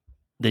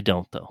 They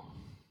don't, though.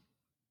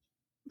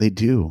 They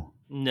do.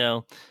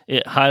 No,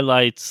 it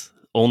highlights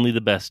only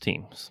the best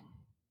teams.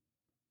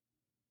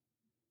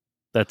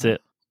 That's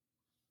it.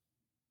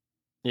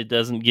 It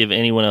doesn't give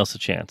anyone else a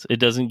chance. It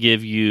doesn't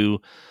give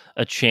you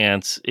a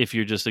chance if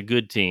you're just a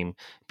good team,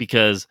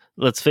 because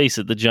let's face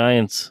it, the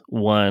Giants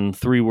won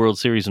 3 World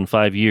Series in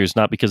 5 years,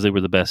 not because they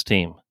were the best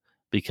team,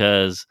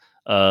 because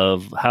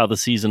of how the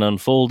season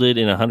unfolded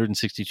in a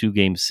 162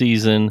 game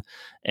season.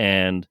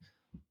 And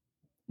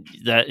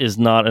that is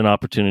not an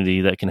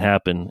opportunity that can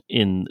happen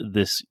in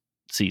this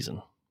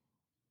season.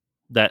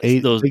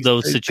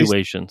 Those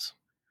situations.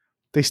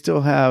 They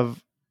still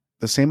have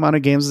the same amount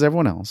of games as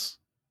everyone else.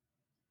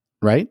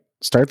 Right?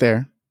 Start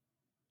there.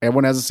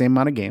 Everyone has the same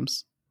amount of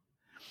games.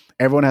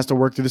 Everyone has to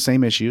work through the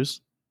same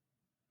issues.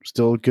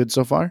 Still good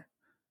so far?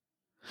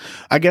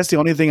 I guess the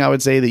only thing I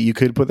would say that you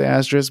could put the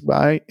asterisk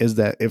by is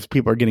that if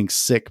people are getting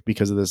sick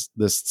because of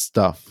this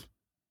stuff,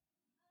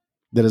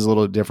 that is a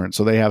little different.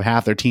 So they have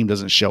half their team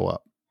doesn't show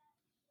up.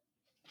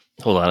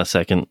 Hold on a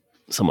second.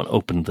 Someone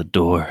opened the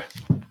door.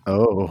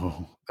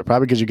 Oh,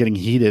 Probably because you're getting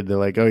heated. They're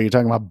like, "Oh, you're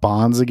talking about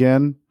bonds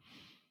again."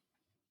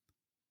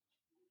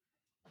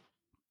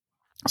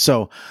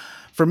 So,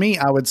 for me,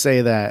 I would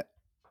say that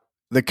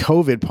the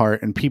COVID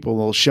part and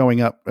people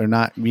showing up or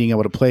not being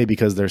able to play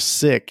because they're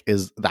sick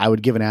is, I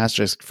would give an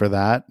asterisk for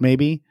that,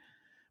 maybe.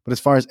 But as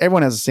far as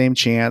everyone has the same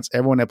chance,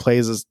 everyone that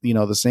plays is,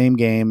 the same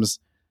games.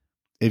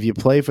 If you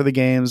play for the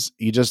games,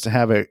 you just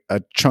have a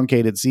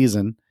truncated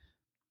season.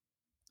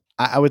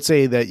 I would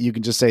say that you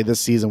can just say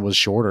this season was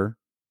shorter,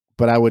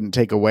 but I wouldn't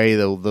take away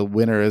the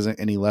winner isn't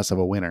any less of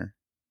a winner.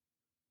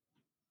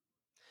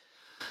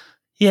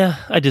 Yeah,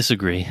 I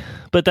disagree,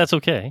 but that's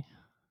okay.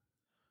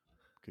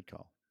 Good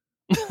call.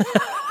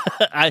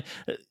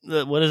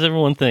 What does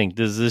everyone think?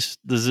 Does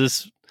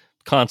this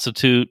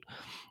constitute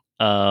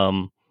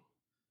an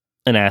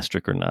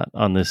asterisk or not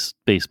on this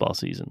baseball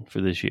season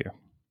for this year?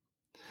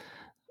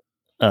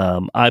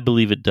 I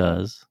believe it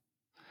does.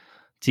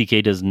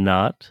 TK does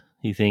not.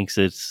 He thinks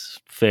it's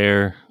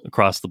fair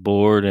across the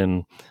board,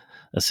 and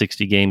a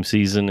 60-game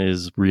season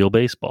is real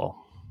baseball.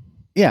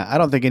 Yeah, I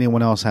don't think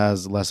anyone else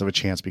has less of a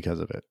chance because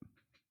of it.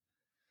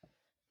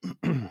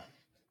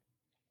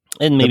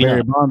 And maybe the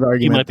Barry not. Bonds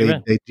argument, You might be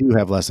they do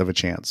have less of a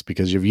chance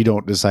because if you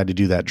don't decide to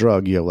do that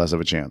drug, you have less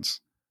of a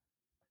chance.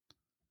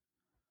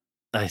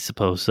 I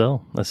suppose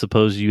so. I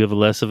suppose you have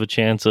less of a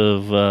chance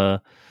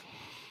of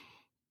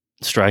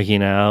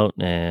striking out,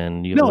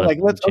 and you have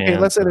less of a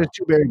chance. Let's say there's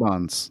two Barry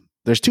Bonds.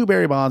 There's two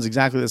Barry Bonds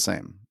exactly the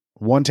same.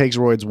 One takes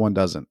roids, one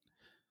doesn't.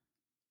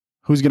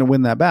 Who's going to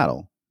win that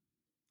battle?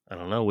 I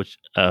don't know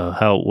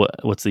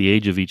what's the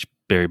age of each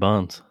Barry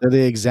Bonds? They're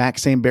the exact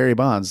same Barry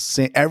Bonds.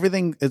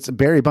 Everything. It's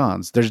Barry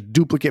Bonds. There's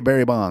duplicate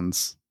Barry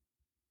Bonds.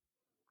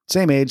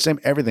 Same age, same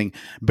everything.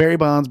 Barry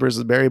Bonds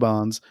versus Barry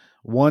Bonds.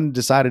 One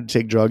decided to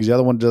take drugs. The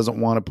other one doesn't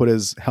want to put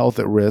his health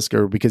at risk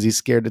or because he's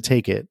scared to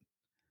take it.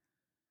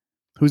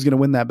 Who's going to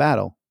win that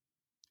battle?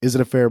 Is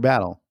it a fair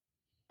battle?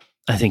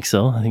 I think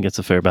so. I think it's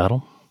a fair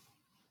battle.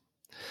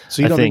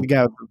 So you don't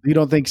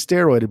think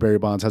steroided Barry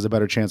Bonds has a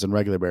better chance than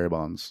regular Barry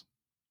Bonds?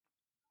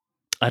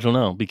 I don't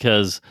know,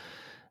 because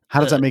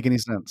how does that make any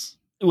sense?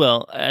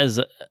 Well, as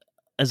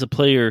a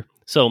player,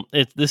 so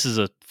this is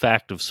a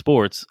fact of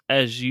sports.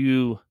 As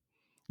you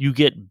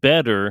get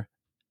better,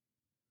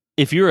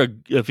 if you're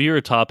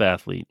a top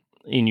athlete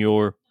in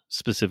your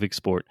specific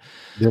sport,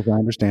 yes, I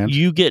understand.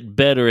 You get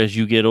better as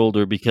you get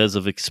older because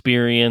of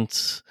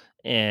experience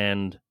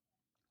and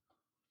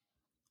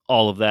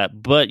all of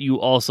that, but you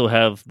also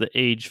have the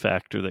age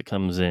factor that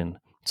comes in.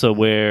 So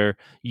where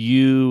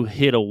you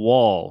hit a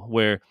wall,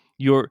 where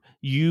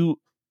you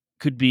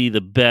could be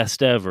the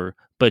best ever,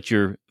 but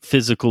your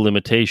physical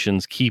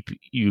limitations keep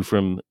you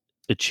from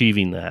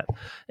achieving that.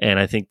 And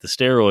I think the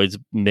steroids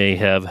may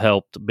have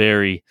helped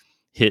Barry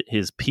hit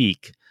his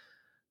peak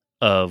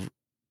of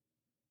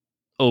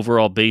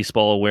overall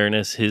baseball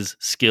awareness, his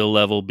skill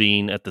level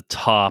being at the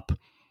top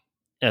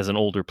as an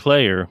older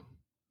player,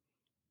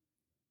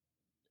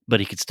 but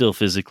he could still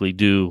physically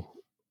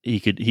he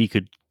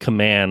could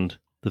command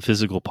the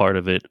physical part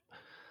of it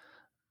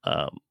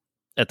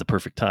at the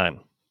perfect time.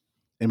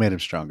 It made him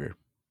stronger.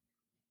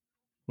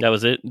 That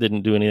was it.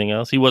 Didn't do anything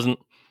else. He wasn't.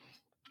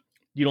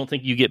 You don't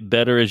think you get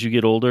better as you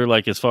get older?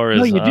 Like as far as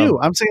no, you do.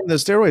 I'm saying the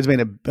steroids made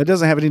it. It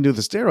doesn't have anything to do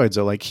with the steroids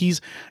though. Like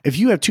if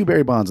you have two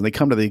Barry Bonds and they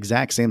come to the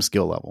exact same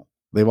skill level,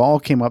 they've all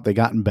came up, they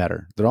gotten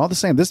better. They're all the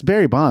same. This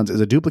Barry Bonds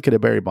is a duplicate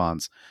of Barry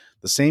Bonds.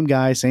 The same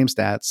guy, same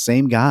stats,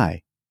 same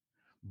guy,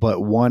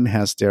 but one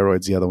has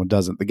steroids, the other one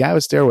doesn't. The guy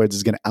with steroids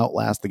is going to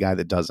outlast the guy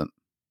that doesn't.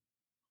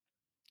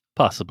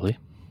 Possibly.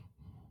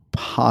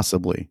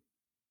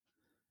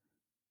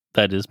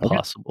 That is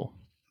possible.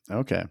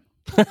 Okay.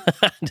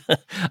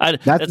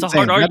 That's a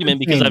hard argument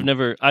because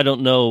I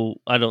don't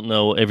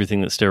know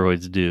everything that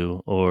steroids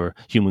do or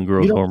human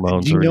growth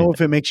hormones. Do you know if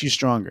it makes you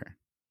stronger?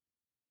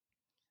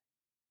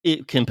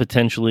 It can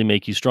potentially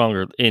make you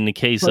stronger. In the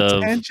case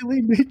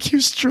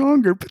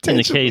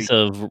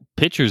of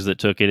pitchers that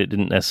took it, it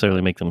didn't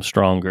necessarily make them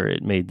stronger.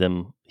 It made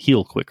them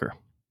heal quicker,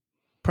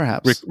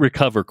 perhaps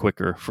recover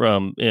quicker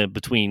from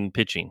between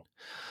pitching.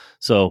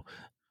 So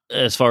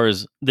as far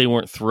as they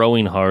weren't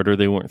throwing harder,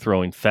 they weren't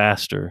throwing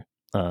faster.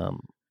 It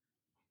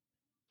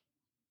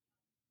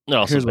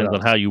also depends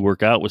on how you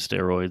work out with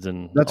steroids,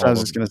 and that's what I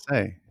was just going to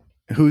say.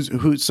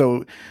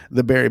 So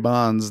the Barry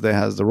Bonds that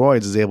has the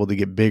roids is able to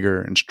get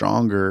bigger and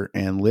stronger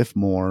and lift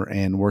more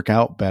and work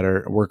out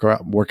better, work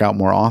out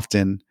more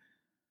often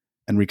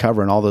and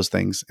recover and all those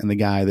things. And the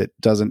guy that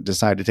doesn't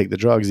decide to take the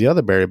drugs, the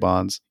other Barry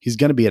Bonds, he's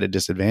going to be at a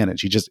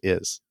disadvantage. He just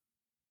is.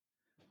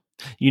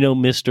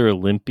 Mr.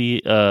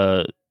 Olympia,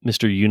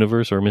 Mr.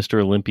 Universe or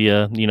Mr.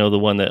 Olympia, the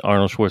one that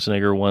Arnold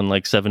Schwarzenegger won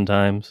like 7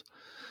 times.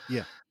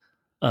 Yeah.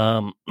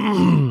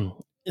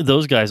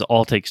 Those guys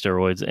all take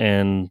steroids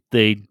and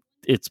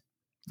it's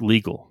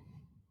legal.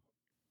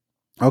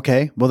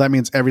 Okay. Well, that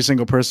means every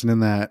single person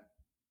in that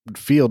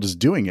field is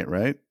doing it,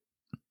 right?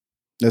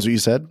 That's what you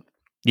said?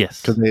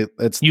 Yes. Because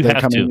you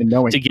have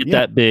to get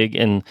that big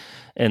and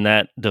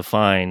that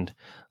defined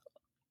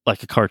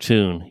like a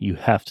cartoon, you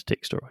have to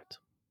take steroids.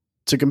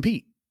 To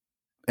compete.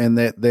 and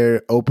that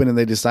they're open and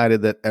they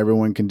decided that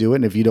everyone can do it.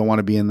 And if you don't want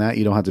to be in that,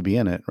 you don't have to be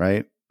in it,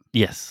 right?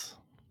 Yes.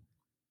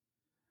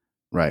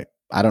 Right.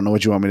 I don't know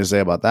what you want me to say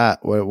about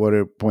that.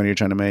 What point are you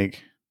trying to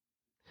make?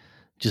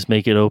 Just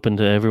make it open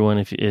to everyone.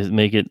 If you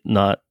make it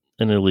not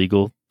an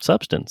illegal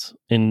substance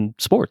in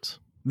sports,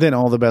 then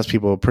all the best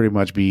people will pretty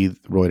much be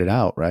roided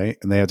out, right?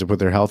 And they have to put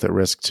their health at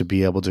risk to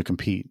be able to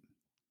compete.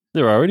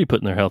 They're already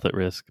putting their health at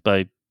risk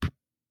by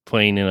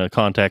playing in a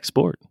contact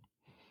sport.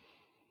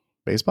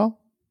 Baseball?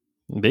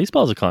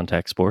 Baseball is a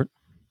contact sport.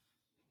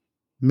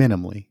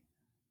 Minimally.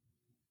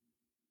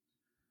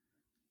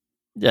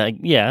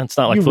 Yeah, it's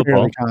not like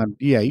football.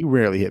 You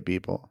rarely hit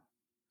people.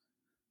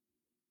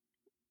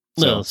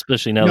 No,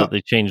 especially now that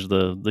they changed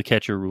the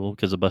catcher rule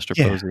because of Buster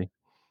Posey.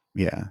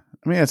 Yeah.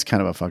 I mean, that's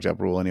kind of a fucked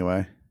up rule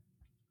anyway.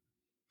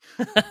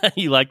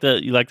 You like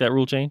that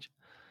rule change?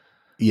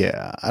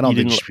 Yeah. I don't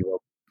think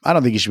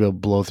you should be able to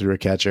blow through a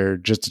catcher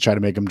just to try to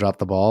make him drop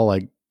the ball.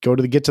 Like,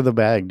 get to the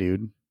bag,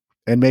 dude.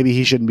 And maybe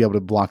he shouldn't be able to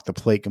block the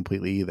plate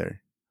completely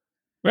either.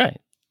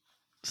 Right.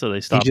 So they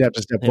stopped. He should have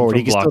to step forward.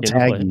 He can still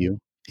tag you.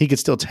 He could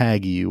still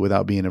tag you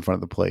without being in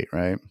front of the plate,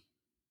 right?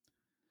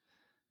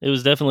 It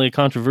was definitely a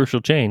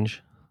controversial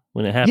change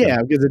when it happened.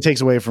 Yeah, because it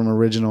takes away from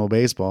original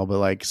baseball, but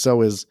like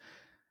so is,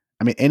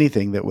 I mean,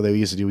 anything that they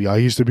used to do. I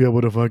used to be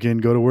able to fucking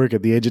go to work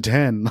at the age of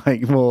 10.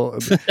 Like, well,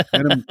 there's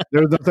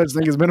no such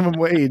thing as minimum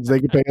wage. They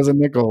could pay us a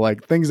nickel.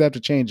 Like, things have to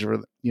change for,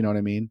 you know what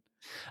I mean?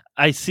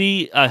 I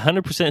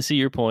 100% see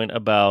your point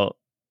about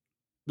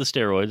the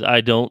steroids.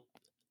 I don't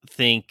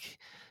think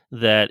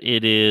that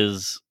it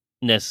is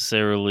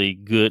necessarily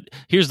good.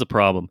 Here's the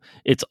problem.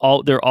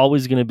 They're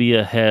always going to be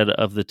ahead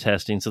of the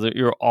testing. So that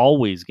you're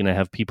always going to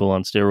have people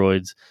on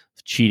steroids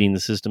cheating the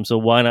system. So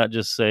why not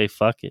just say,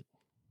 fuck it?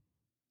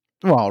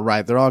 Well,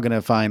 right. They're all going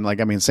to find,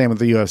 same with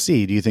the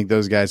UFC. Do you think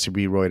those guys should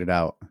be roided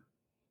out?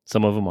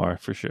 Some of them are,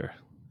 for sure.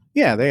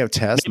 Yeah, they have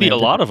tests. Maybe a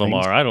lot of them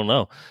are. I don't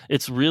know.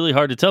 It's really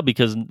hard to tell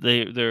because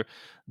they're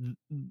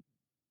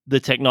the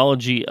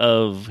technology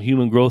of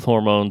human growth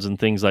hormones and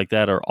things like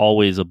that are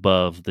always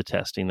above the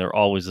testing. They're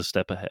always a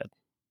step ahead.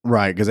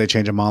 Right, because they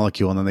change a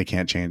molecule and then they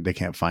can't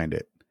find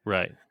it.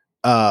 Right.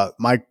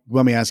 Mike,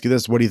 let me ask you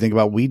this. What do you think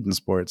about weed in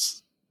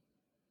sports?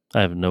 I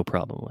have no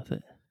problem with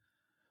it.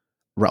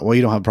 Right. Well,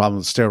 you don't have a problem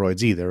with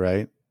steroids either,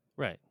 right?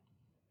 Right.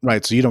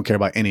 Right. So you don't care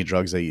about any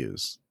drugs they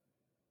use.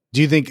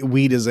 Do you think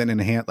weed is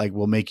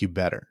will make you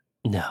better?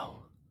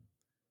 No.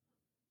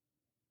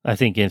 I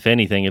think if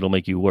anything, it'll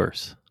make you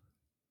worse.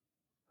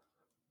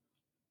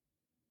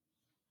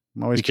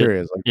 I'm always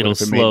curious. Like,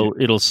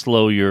 it'll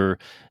slow your.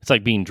 It's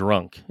like being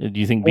drunk. Do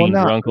you think being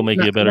drunk will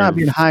make you a better not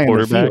being high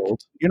quarterback? In the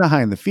field. You're not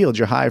high in the field.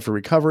 You're high for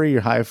recovery.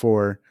 You're high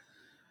for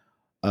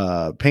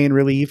pain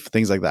relief,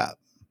 things like that.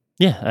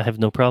 Yeah, I have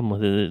no problem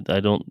with it. I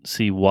don't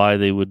see why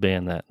they would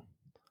ban that.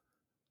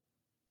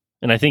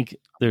 And I think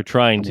they're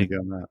trying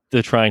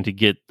to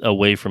get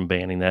away from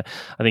banning that.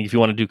 I think if you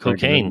want to do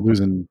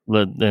cocaine,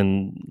 let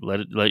them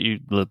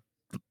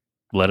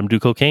do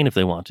cocaine if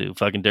they want to.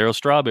 Fucking Darryl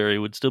Strawberry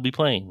would still be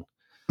playing.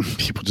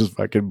 People just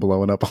fucking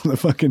blowing up on the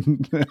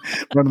fucking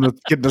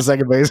getting to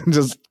second base and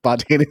just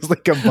spontaneously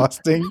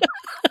combusting.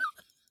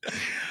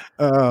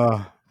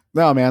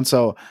 No, man.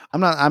 So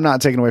I'm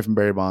not taking away from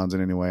Barry Bonds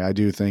in any way. I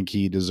do think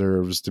he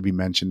deserves to be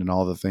mentioned in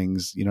all the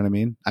things. You know what I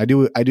mean? I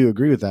do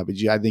agree with that, but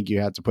I think you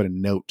have to put a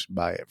note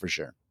by it for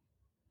sure.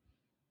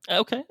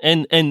 Okay,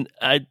 and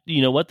I,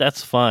 you know what?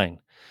 That's fine,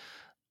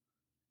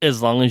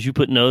 as long as you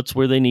put notes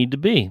where they need to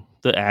be.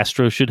 The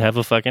Astros should have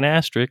a fucking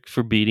asterisk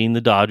for beating the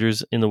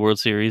Dodgers in the World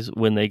Series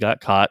when they got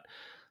caught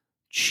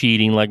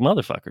cheating like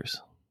motherfuckers.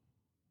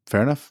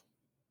 Fair enough.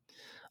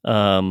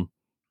 I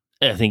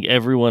think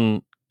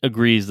everyone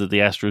agrees that the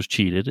Astros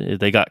cheated. If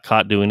they got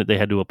caught doing it, they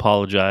had to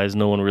apologize.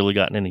 No one really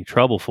got in any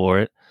trouble for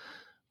it,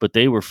 but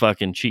they were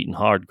fucking cheating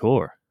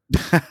hardcore.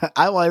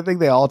 I think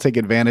they all take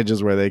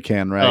advantages where they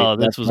can, right? Oh,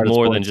 this was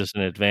more than just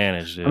an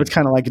advantage, dude. It's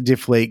kind of like a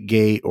deflate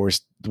gate, or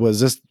was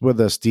this with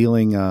the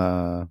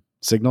stealing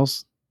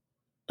signals?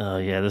 Oh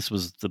yeah, this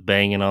was the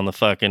banging on the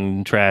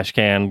fucking trash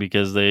can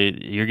because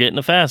you're getting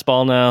a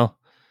fastball now.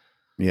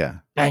 Yeah.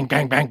 Bang,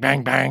 bang, bang,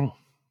 bang, bang.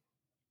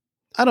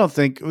 I don't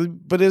think,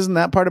 but isn't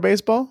that part of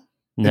baseball?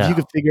 No. If you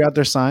could figure out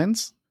their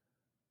signs.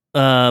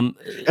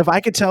 If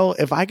I could tell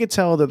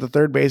that the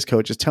third base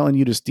coach is telling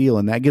you to steal,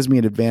 and that gives me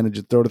an advantage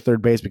to throw to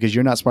third base because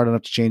you're not smart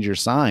enough to change your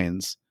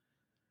signs.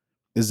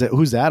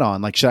 Who's that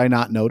on? Like, should I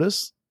not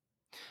notice?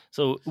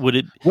 So what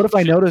if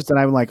I noticed and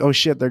I'm like, oh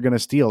shit, they're gonna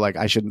steal? Like,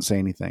 I shouldn't say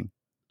anything.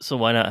 So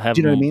why not have?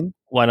 Do you know what I mean?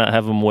 Why not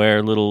have them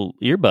wear little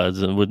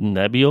earbuds? And wouldn't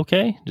that be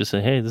okay? Just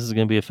say, hey, this is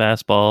gonna be a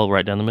fastball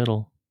right down the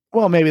middle.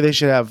 Well, maybe they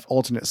should have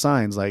alternate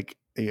signs. Like,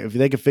 if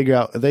they could figure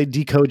out, if they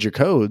decode your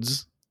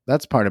codes,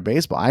 that's part of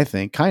baseball, I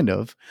think, kind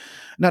of.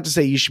 Not to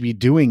say you should be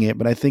doing it,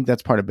 but I think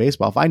that's part of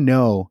baseball. If I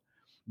know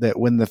that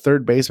when the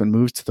third baseman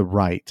moves to the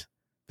right,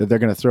 that they're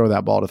going to throw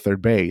that ball to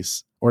third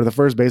base, or the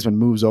first baseman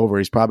moves over,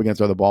 he's probably going to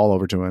throw the ball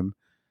over to him.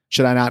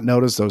 Should I not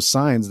notice those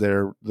signs that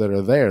are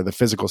there, the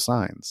physical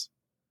signs?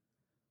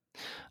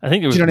 I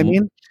think there was, do you know what I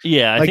mean?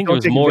 Yeah, I think there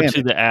was more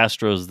to the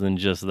Astros than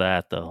just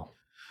that, though.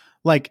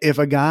 Like if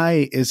a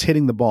guy is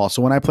hitting the ball,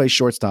 so when I play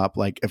shortstop,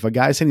 like if a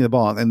guy's hitting the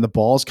ball and the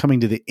ball's coming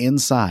to the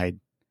inside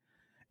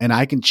and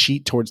I can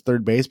cheat towards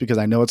third base because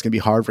I know it's going to be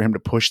hard for him to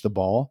push the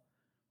ball,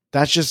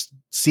 that's just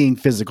seeing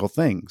physical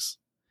things.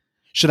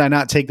 Should I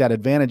not take that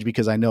advantage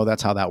because I know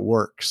that's how that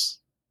works?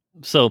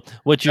 So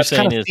what you're That's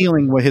saying kind of is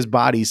feeling what his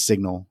body's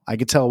signal. I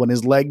could tell when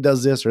his leg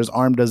does this or his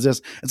arm does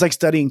this. It's like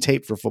studying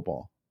tape for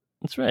football.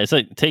 that's right. It's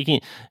like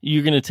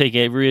you're going to take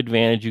every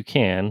advantage you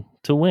can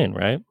to win,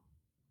 right?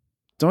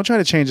 Don't try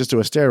to change this to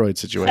a steroid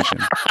situation.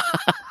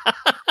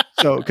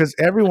 So, because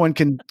everyone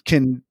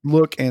can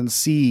look and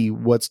see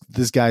what's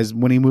this guy's,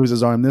 when he moves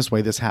his arm this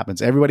way, this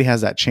happens. Everybody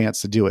has that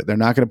chance to do it. They're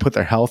not going to put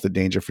their health in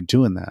danger for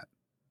doing that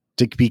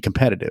to be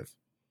competitive.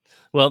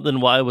 Well,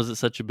 then why was it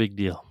such a big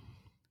deal?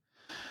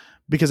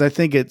 Because I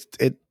think it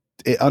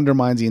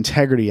undermines the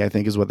integrity, I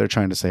think is what they're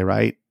trying to say,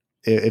 right?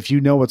 If you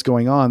know what's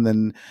going on,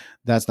 then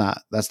that's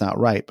not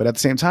right. But at the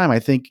same time, I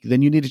think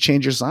then you need to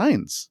change your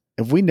signs.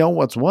 If we know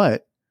what's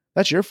what,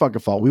 that's your fucking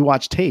fault. We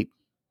watch tape.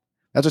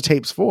 That's what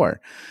tape's for.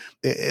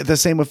 The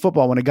same with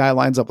football. When a guy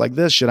lines up like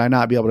this, should I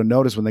not be able to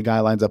notice when the guy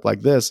lines up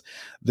like this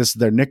is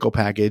their nickel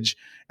package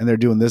and they're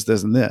doing this,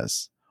 this, and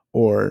this?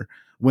 Or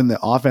when the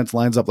offense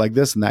lines up like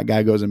this and that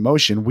guy goes in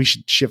motion, we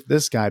should shift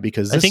this guy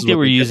because I think they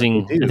were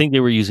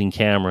using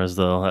cameras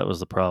though. That was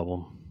the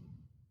problem.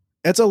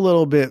 It's a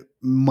little bit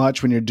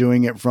much when you're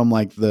doing it from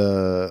like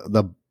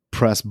the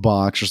press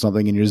box or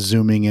something and you're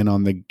zooming in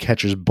on the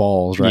catcher's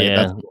balls, right? Yeah.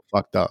 That's a little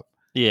fucked up.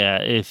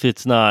 Yeah, if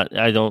it's not,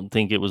 I don't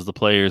think it was the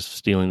players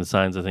stealing the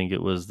signs. I think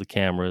it was the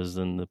cameras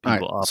and the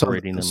people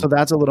operating them. So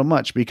that's a little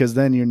much because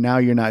then you're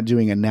not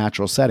doing a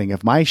natural setting.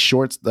 If my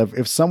shorts,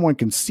 if someone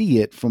can see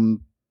it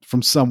from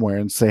somewhere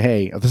and say,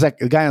 hey,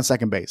 the guy on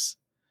second base,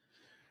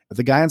 if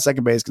the guy on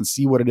second base can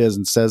see what it is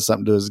and says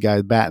something to his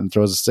guy's bat and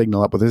throws a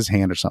signal up with his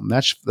hand or something,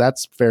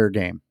 that's fair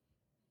game.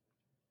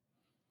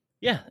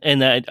 Yeah,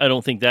 and I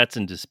don't think that's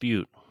in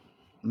dispute.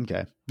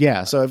 Okay.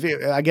 Yeah. So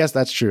I guess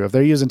that's true. If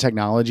they're using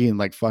technology and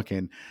like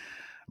fucking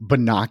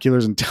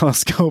binoculars and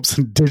telescopes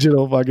and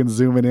digital fucking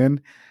zooming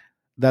in,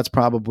 that's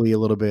probably a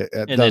little bit.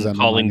 And then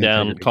calling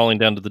down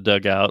to the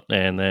dugout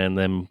and then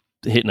them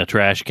hitting a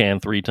trash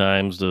can 3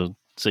 times to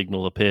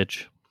signal a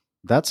pitch.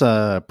 That's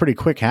pretty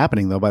quick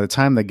happening though. By the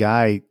time the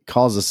guy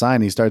calls the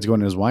sign, he starts going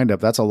to his windup.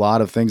 That's a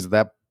lot of things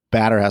that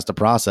batter has to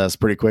process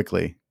pretty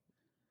quickly.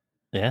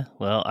 Yeah.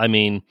 Well, I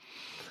mean,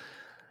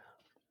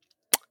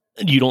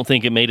 you don't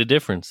think it made a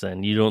difference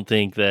then? You don't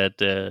think that...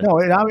 No,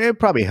 it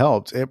probably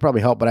helped. It probably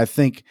helped. But I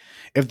think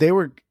if they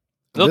were...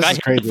 Look, I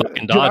hate the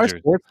fucking Dodgers. Dude, our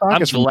sports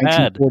talk is from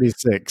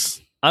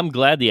 1946. I'm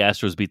glad the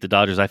Astros beat the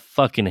Dodgers. I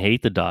fucking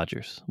hate the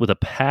Dodgers with a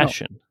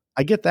passion. No,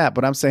 I get that,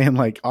 but I'm saying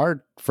like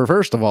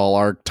first of all,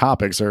 our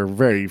topics are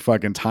very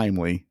fucking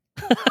timely.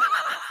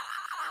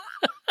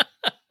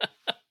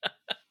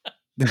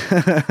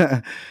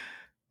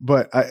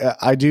 But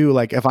I do,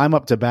 like, if I'm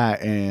up to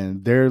bat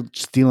and they're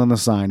stealing the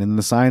sign and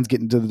the sign's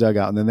getting to the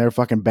dugout and then they're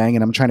fucking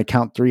banging, I'm trying to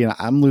count 3 and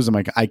I'm losing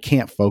I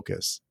can't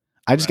focus.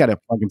 I just got to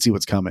fucking see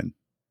what's coming.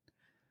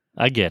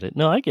 I get it.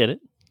 No, I get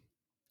it.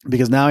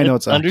 Because now I know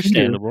it's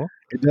understandable.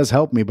 It does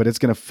help me, but it's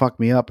going to fuck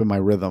me up in my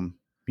rhythm.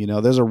 You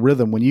know, there's a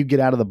rhythm when you get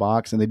out of the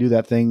box and they do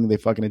that thing, they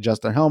fucking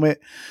adjust their helmet,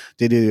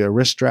 they do their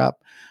wrist strap.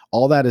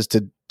 All that is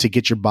to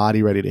get your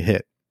body ready to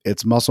hit.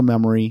 It's muscle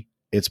memory.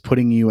 It's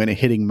putting you in a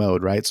hitting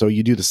mode, right? So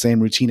you do the same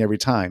routine every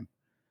time.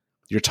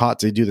 You're taught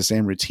to do the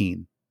same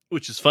routine.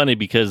 Which is funny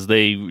because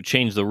they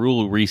changed the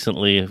rule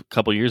recently, a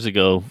couple years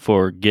ago,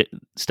 for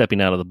stepping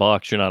out of the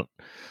box. You're not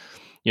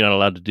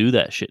allowed to do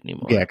that shit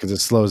anymore. Yeah, because it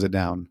slows it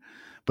down.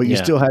 But you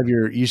still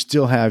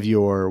have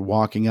your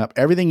walking up.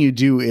 Everything you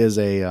do is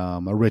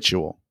a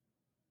ritual.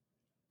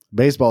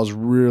 Baseball is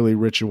really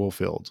ritual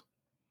filled.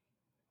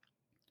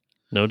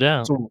 No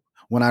doubt. So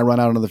when I run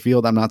out onto the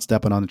field, I'm not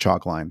stepping on the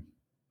chalk line,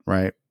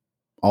 right?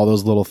 All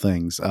those little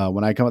things.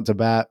 When I come up to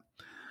bat,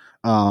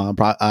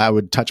 I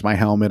would touch my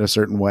helmet a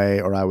certain way,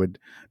 or I would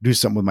do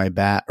something with my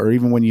bat, or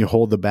even when you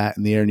hold the bat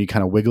in the air and you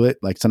kind of wiggle it,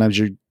 like sometimes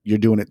you're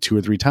doing it 2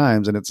 or 3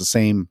 times and it's the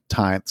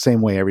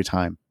same way every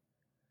time.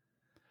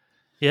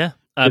 Yeah.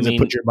 It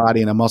put your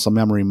body in a muscle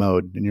memory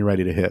mode and you're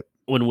ready to hit.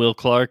 When Will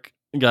Clark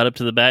got up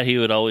to the bat, he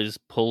would always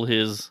pull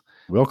his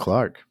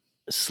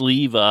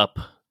sleeve up,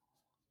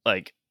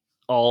 like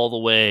all the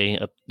way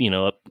up,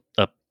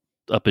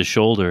 up his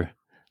shoulder.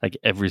 Like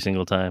every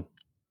single time.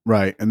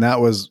 Right. And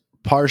that was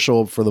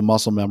partial for the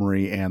muscle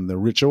memory and the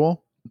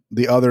ritual.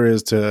 The other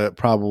is to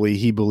probably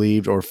he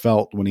believed or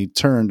felt when he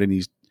turned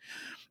and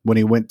when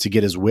he went to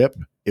get his whip,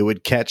 it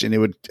would catch and it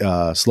would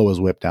slow his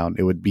whip down.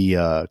 It would be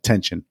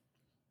tension.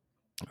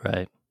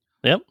 Right.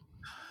 Yep.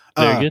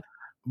 Very good.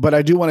 But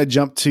I do want to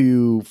jump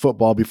to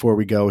football before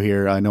we go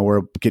here. I know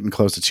we're getting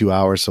close to 2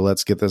 hours, so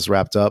let's get this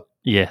wrapped up.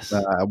 Yes.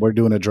 We're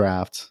doing a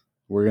draft.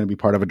 We're going to be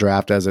part of a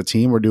draft as a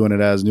team. We're doing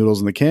it as Noodles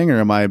and the King, or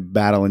am I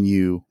battling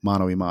you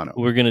mano-a-mano?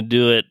 We're going to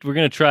do it. We're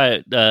going to try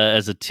it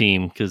as a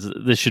team because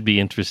this should be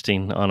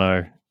interesting on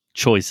our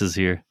choices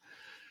here.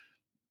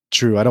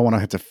 True. I don't want to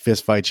have to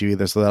fist fight you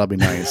either, so that'll be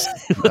nice.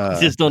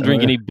 Just don't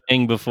drink any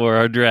Bang before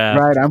our draft.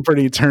 Right. I'm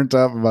pretty turned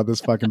up about this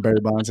fucking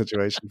Barry Bonds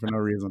situation for no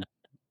reason.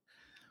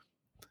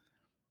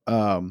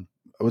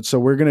 So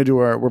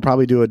we'll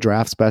probably do a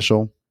draft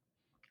special,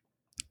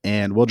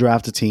 and we'll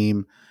draft a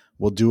team.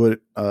 We'll do it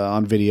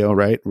on video,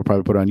 right? We'll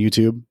probably put it on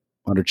YouTube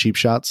under Cheap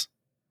Shots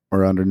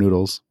or under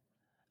Noodles.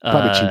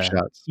 Probably Cheap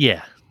Shots.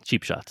 Yeah,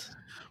 Cheap Shots.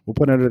 We'll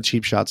put it under the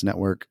Cheap Shots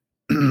network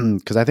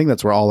because I think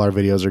that's where all our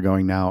videos are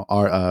going now.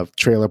 Our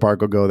Trailer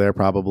Park will go there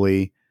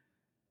probably,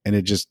 and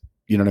it just,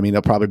 you know what I mean?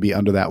 They'll probably be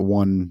under that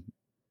one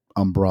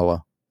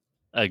umbrella.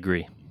 I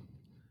agree.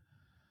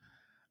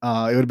 It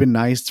would have been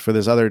nice for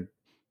this other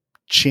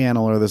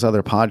channel or this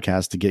other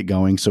podcast to get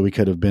going, so we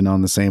could have been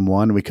on the same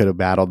one. We could have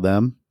battled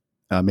them.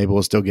 Maybe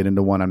we'll still get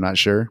into one. I'm not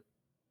sure.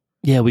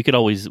 Yeah, we could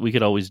always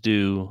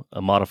do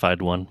a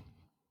modified one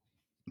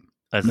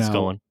as it's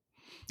going.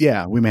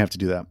 Yeah, we may have to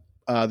do that.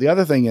 The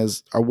other thing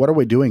is, what are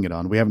we doing it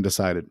on? We haven't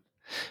decided.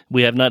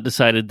 We have not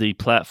decided the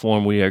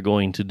platform we are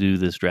going to do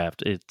this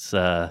draft. It's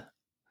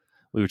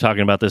we were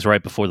talking about this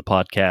right before the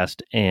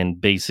podcast, and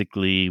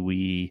basically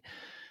we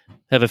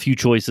have a few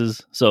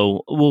choices.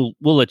 So we'll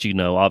let you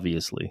know,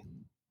 obviously,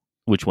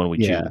 which one we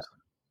choose.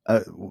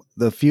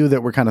 The few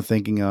that we're kind of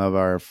thinking of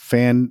are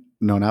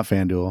not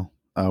FanDuel.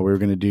 We're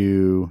going to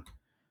do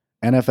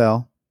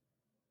NFL,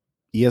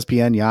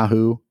 ESPN,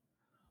 Yahoo,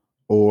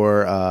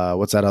 or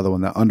what's that other one?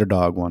 The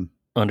Underdog one.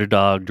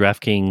 Underdog,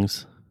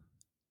 DraftKings.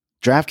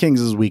 DraftKings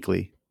is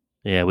weekly.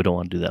 Yeah, we don't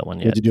want to do that one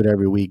yet. You have to do it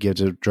every week. You have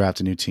to draft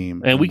a new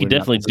team. And we could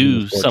definitely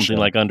do something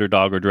like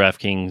Underdog or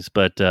DraftKings,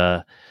 but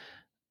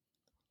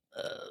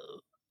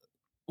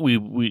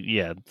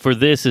for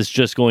this it's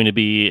just going to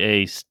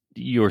be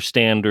your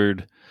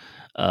standard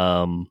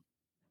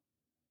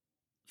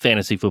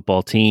fantasy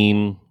football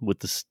team with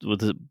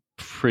the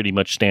pretty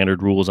much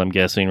standard rules, I'm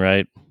guessing,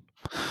 right?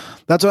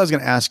 That's what I was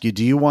going to ask you.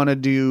 Do you want to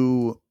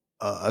do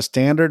a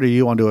standard, or do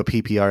you want to do a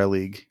PPR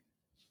league?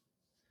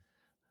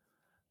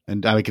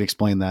 And I can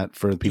explain that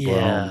for the people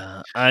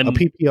at home. A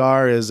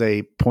PPR is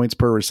a points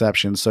per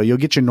reception. So you'll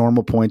get your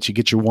normal points. You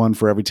get your one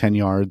for every 10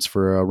 yards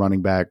for a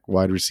running back,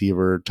 wide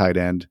receiver, tight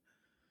end.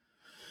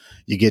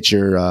 You get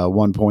your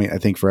 1 point, I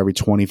think, for every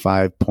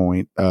 25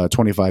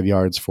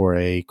 yards for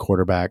a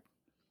quarterback.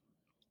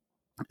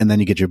 And then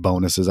you get your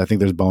bonuses. I think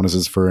there's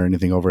bonuses for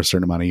anything over a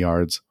certain amount of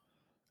yards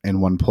in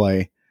one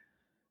play.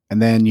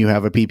 And then you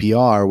have a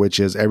PPR, which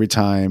is every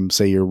time,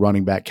 say, your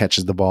running back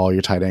catches the ball,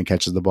 your tight end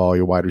catches the ball,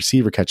 your wide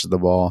receiver catches the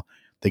ball,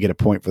 they get a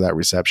point for that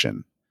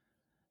reception.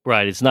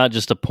 Right. It's not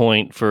just a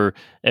point for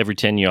every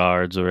 10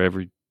 yards or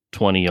every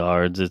 20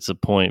 yards. It's a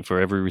point for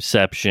every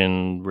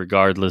reception,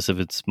 regardless if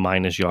it's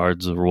minus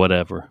yards or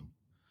whatever.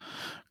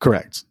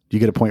 Correct. You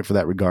get a point for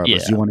that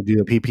regardless. Do you want to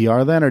do a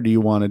PPR then, or do you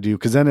want to do,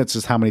 because then it's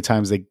just how many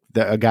times a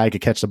guy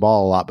could catch the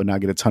ball a lot but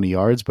not get a ton of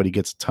yards, but he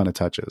gets a ton of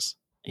touches.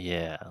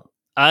 Yeah.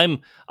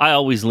 I'm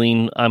always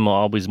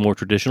more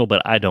traditional,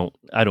 but I don't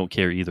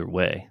care either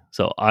way.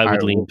 So I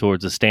would lean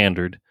towards a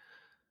standard.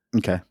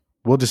 Okay.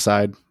 We'll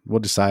decide.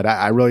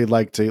 I really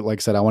like I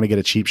said, I want to get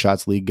a Cheap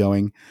Shots league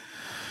going.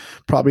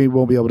 Probably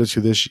won't be able to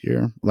do this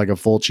year, like a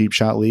full Cheap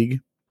Shot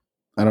league.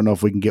 I don't know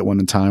if we can get one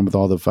in time with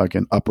all the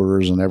fucking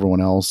uppers and everyone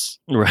else.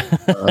 Right.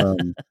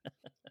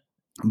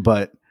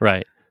 But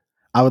right.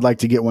 I would like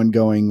to get one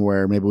going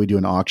where maybe we do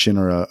an auction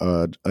or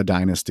a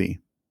dynasty.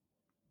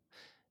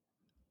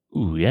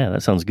 Ooh, yeah,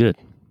 that sounds good.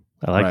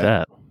 I like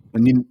that.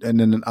 And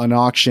then an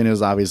auction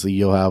is obviously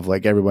you'll have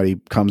like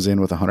everybody comes in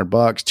with $100,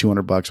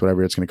 $200,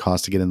 whatever it's going to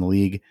cost to get in the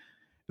league.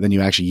 And then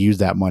you actually use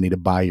that money to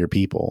buy your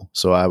people.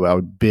 So I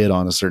would bid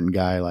on a certain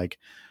guy, like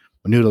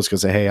Noodles could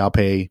say, hey, I'll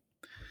pay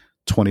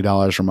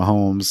 $20 for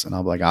Mahomes, and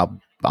I'll be like,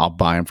 I'll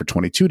buy him for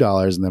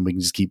 $22, and then we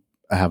can just keep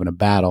having a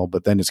battle.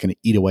 But then it's going to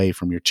eat away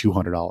from your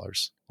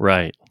 $200.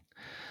 Right.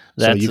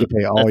 So you can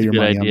pay all your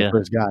money on the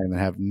first guy and then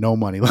have no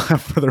money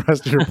left for the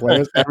rest of your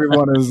players.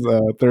 Everyone is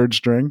third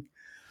string.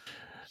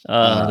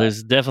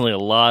 There's definitely a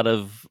lot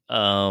of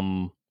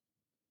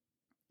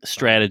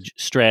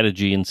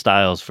strategy and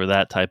styles for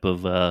that type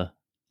of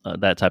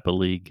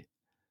league.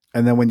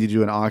 And then when you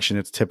do an auction,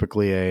 it's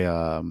typically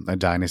a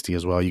dynasty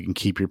as well. You can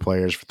keep your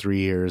players for 3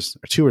 years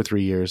or 2 or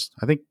 3 years.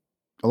 I think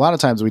a lot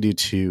of times we do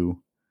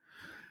 2.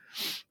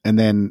 And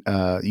then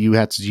you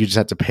just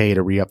have to pay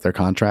to re-up their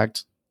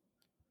contract.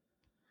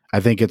 I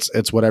think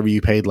it's whatever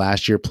you paid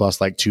last year plus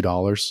like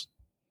 $2.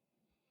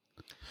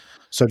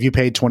 So if you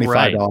paid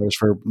 $25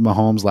 for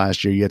Mahomes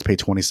last year, you have to pay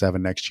 $27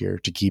 next year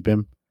to keep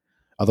him.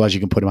 Otherwise, you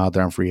can put him out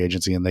there on free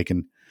agency, and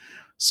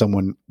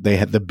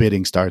the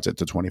bidding starts at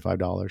the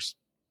 $25.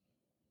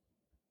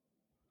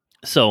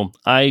 So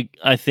I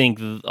think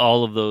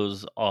all of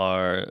those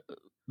are,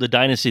 the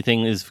dynasty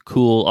thing is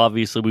cool.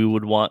 Obviously, we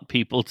would want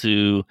people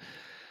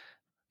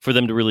for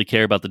them to really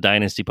care about the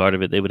dynasty part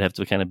of it. They would have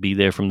to kind of be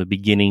there from the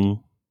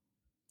beginning.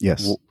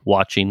 Yes.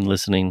 Watching,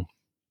 listening.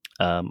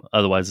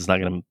 Otherwise, it's not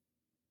going to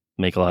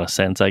make a lot of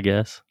sense, I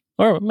guess.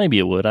 Or maybe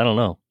it would. I don't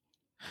know.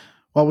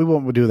 Well, we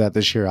won't do that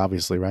this year,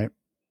 obviously, right?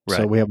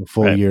 So we have a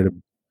full year to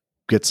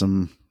get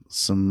some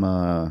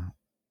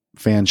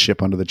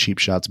fanship under the Cheap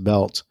Shots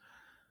belt.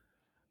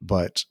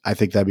 But I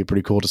think that'd be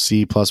pretty cool to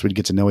see. Plus, we'd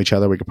get to know each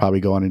other. We could probably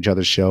go on each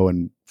other's show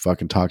and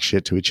fucking talk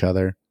shit to each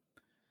other.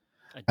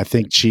 I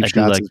think Cheap I do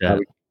Shots like is that.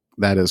 probably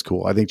that is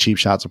cool. I think Cheap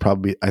Shots will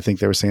probably. I think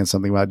they were saying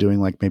something about doing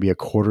like maybe a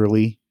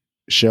quarterly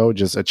show,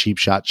 just a Cheap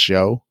Shot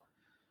show,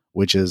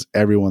 which is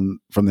everyone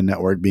from the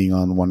network being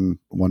on one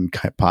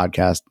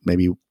podcast,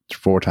 maybe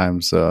 4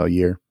 times a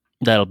year.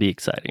 That'll be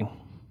exciting.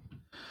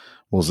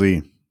 We'll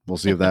see. We'll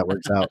see if that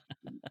works out.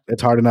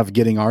 It's hard enough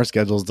getting our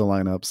schedules to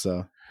line up.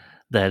 So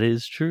That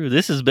is true.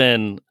 This has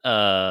been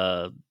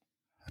a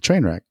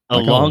train wreck. a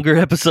longer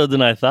episode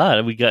than I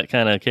thought. We got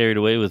kind of carried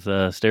away with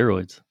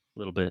steroids a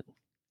little bit.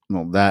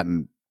 Well, that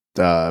and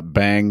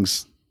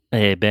bangs.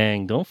 Hey,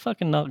 Bang! Don't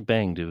fucking knock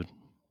Bang, dude.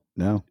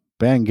 No,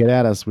 Bang, get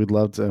at us. We'd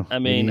love to. I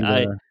mean, need,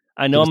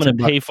 I know I'm give us going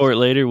to pay $10. for it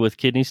later with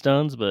kidney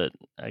stones, but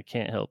I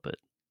can't help it.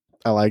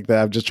 I like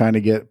that. I'm just trying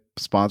to get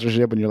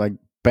sponsorship, and you're like,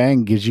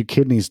 Bang gives you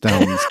kidney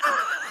stones.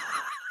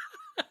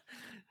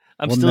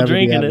 I'm still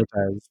drinking it.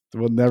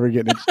 We'll never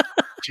get any.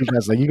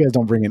 Like, you guys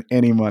don't bring in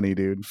any money,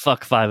 dude.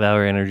 Fuck 5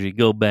 Hour Energy.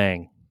 Go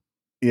Bang.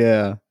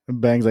 Yeah. And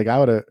Bang's like,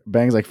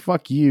 Bang's like,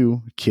 fuck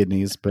you,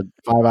 kidneys. But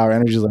 5 Hour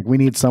Energy is like, we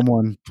need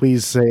someone.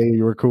 Please say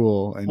you were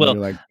cool. And Well,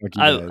 you're like, fuck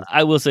you guys.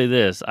 I will say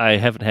this. I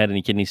haven't had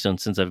any kidney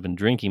stones since I've been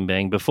drinking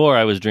Bang. Before,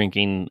 I was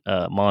drinking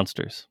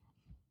Monsters.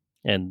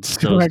 And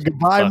so like,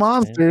 goodbye,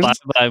 Monsters.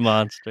 Bye,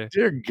 Monster.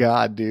 Dear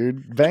God,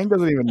 dude. Bang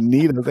doesn't even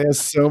need it. They have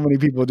so many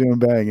people doing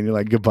Bang. And you're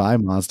like, goodbye,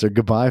 Monster.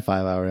 Goodbye,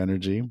 5 Hour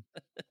Energy.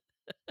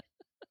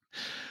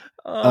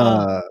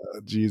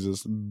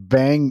 Jesus.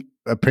 Bang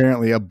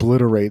apparently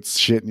obliterates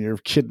shit in your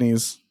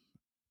kidneys.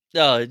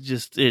 Oh,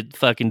 it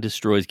fucking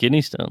destroys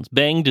kidney stones.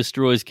 Bang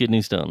destroys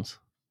kidney stones.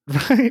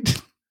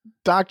 Right?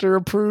 Doctor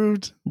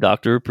approved.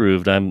 Doctor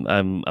approved. I'm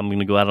going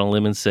to go out on a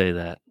limb and say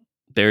that.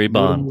 Barry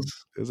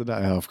Bonds. Is it?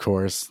 Oh, of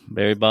course.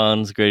 Barry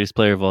Bonds, greatest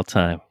player of all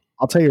time.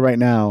 I'll tell you right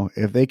now,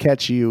 if they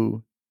catch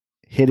you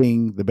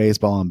hitting the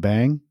baseball on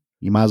Bang,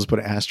 you might as well put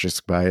an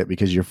asterisk by it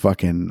because you're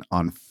fucking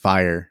on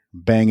fire.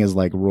 Bang is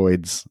like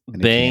roids.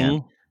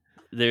 Bang.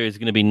 There is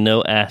going to be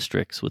no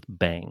asterisks with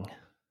Bang.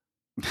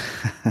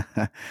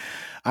 All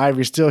right, if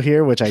you're still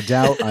here, which I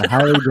doubt, I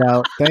highly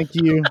doubt. Thank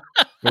you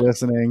for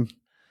listening.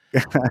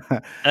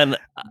 And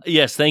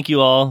yes, thank you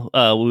all.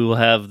 We will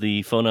have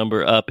the phone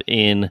number up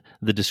in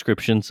the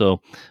description,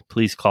 so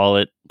please call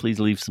it. Please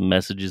leave some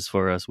messages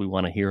for us. We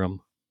want to hear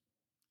them.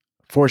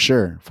 For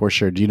sure.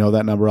 Do you know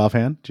that number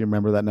offhand? Do you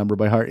remember that number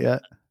by heart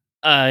yet?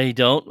 I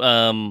don't.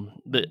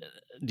 But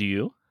do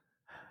you?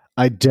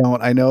 I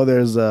don't. I know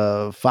there's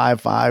a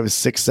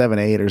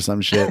 55678 or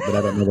some shit, but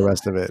I don't know the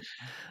rest of it.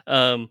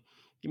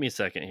 Give me a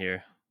second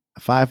here.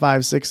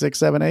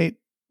 5566678.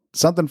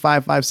 Something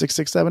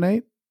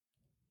 5566678.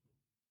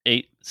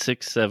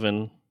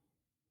 867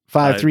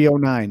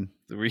 5309.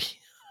 3.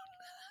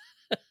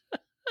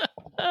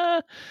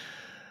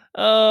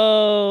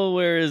 Oh,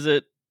 where is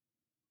it?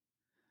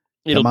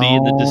 It'll be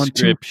in the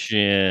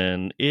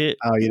description. You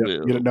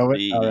don't know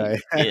it? All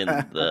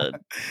right.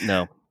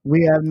 No.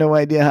 We have no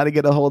idea how to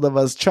get a hold of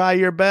us. Try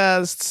your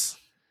best.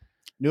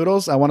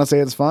 Noodles, I want to say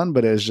it's fun,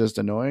 but it's just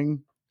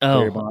annoying.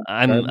 Oh,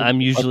 I'm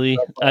usually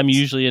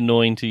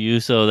annoying to you,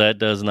 so that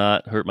does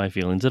not hurt my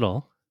feelings at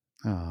all.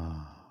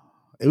 Oh,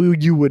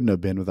 you wouldn't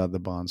have been without the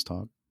Bonds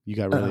talk. You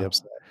got really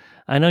upset.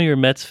 I know you're a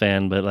Mets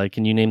fan, but like,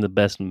 can you name the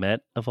best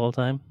Met of all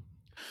time?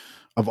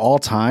 Of all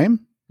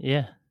time?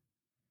 Yeah.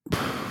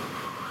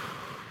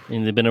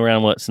 And they've been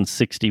around since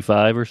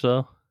 '65 or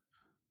so.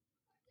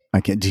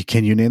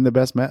 Can you name the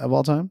best Met of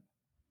all time?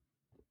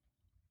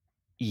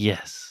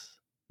 Yes.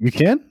 You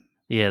can?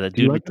 Yeah, that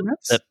dude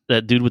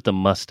that dude with the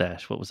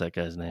mustache. What was that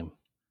guy's name?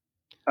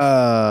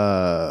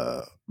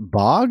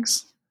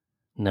 Boggs?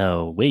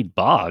 No, Wade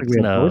Boggs.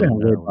 No.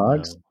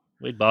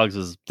 Wade Boggs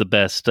was the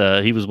best.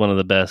 He was one of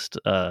the best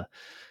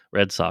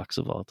Red Sox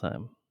of all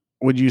time.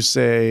 Would you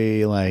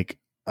say like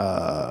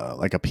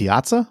a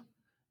Piazza?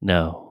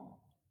 No.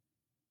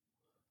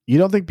 You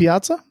don't think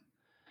Piazza?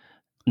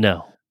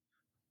 No.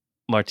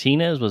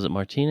 Martinez? Was it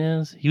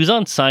Martinez? He was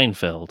on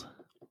Seinfeld. A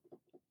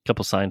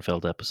couple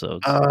Seinfeld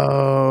episodes.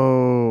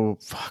 Oh,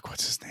 fuck.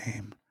 What's his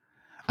name?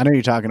 I know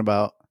you're talking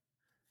about.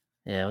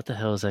 Yeah, what the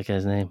hell is that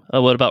guy's name?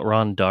 Oh, what about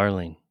Ron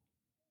Darling?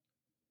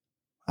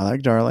 I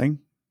like Darling.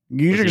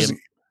 I'm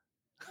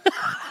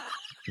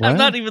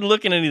not even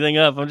looking anything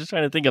up. I'm just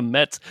trying to think of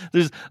Mets.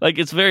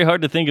 It's very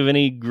hard to think of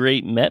any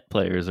great Met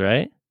players,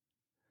 right?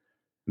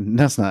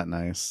 That's not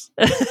nice.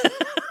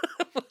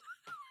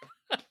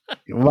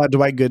 What about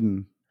Dwight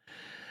Gooden?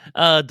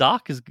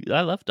 Doc is.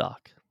 I love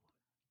Doc.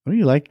 What do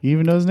you like? You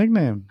even know his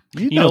nickname.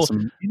 You know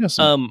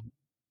some.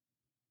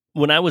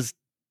 When I was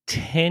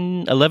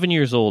 11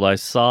 years old, I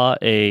saw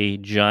a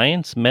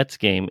Giants Mets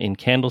game in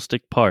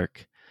Candlestick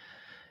Park.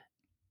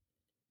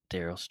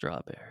 Darryl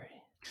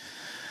Strawberry.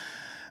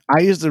 I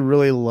used to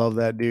really love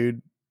that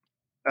dude.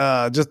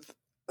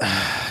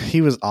 He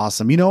was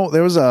awesome.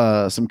 There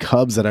was some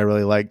Cubs that I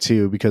really liked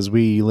too because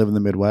we live in the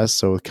Midwest,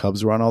 so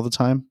Cubs were on all the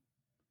time.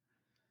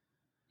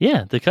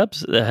 Yeah, the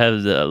Cubs have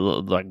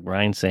like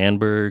Ryan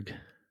Sandberg.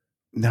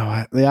 No,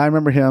 I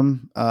remember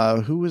him.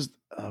 Who was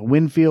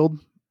Winfield?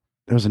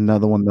 There was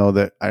another one though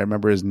that I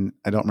remember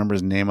I don't remember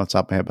his name off the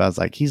top of my head, but I was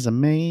like, he's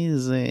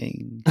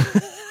amazing.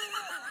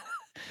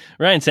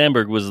 Ryan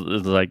Sandberg was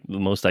like the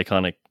most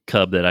iconic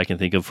Cub that I can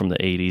think of from the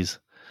 80s.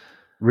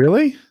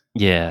 Really?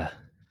 Yeah.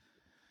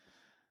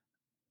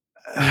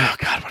 Oh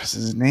God, what is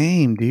his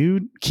name,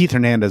 dude? Keith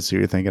Hernandez, who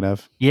you're thinking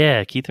of?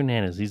 Yeah, Keith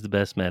Hernandez. He's the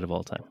best Met of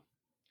all time.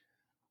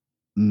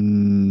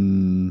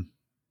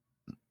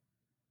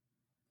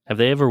 Have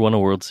they ever won a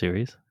World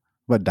Series?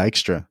 What,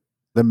 Dykstra?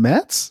 The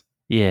Mets?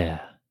 Yeah.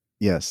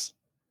 Yes.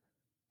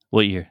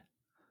 What year?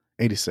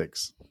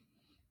 86.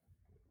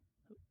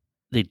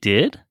 They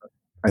did?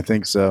 I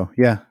think so.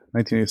 Yeah,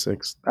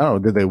 1986. I don't know.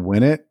 Did they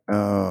win it?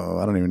 Oh,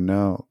 I don't even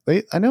know.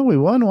 I know we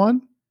won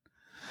one.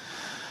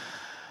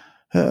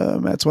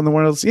 Mets won the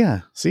World.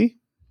 Yeah. See,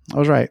 I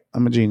was right.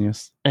 I'm a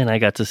genius. And I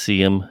got to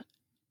see him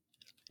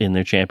in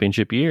their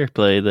championship year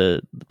play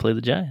the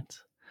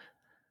Giants.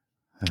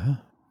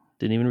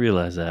 Didn't even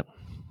realize that.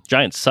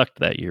 Giants sucked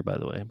that year, by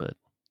the way, but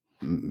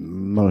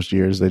most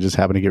years they just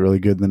happen to get really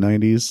good in the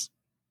 90s.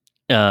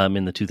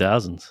 In the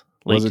 2000s.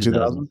 Late Was it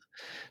 2000s.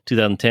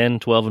 2010,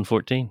 12, and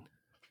 14.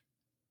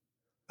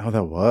 Oh,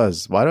 that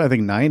was. Why do I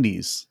think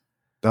 90s?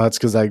 No, it's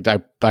because I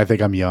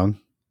think I'm young.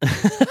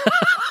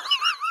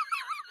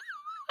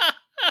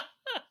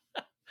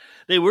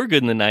 They were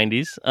good in the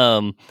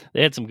 90s.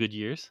 They had some good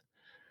years,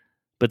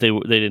 but they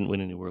didn't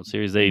win any World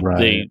Series. They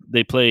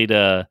played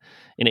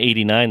in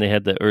 '89. They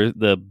had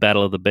the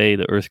Battle of the Bay,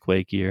 the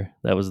earthquake year.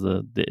 That was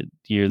the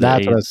year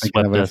That's what I was A's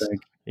thinking swept of, us. I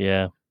think.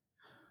 Yeah.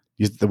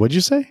 What'd you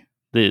say?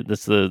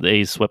 The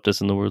A's swept us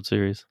in the World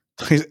Series.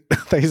 I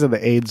thought you said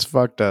the AIDS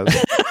fucked us.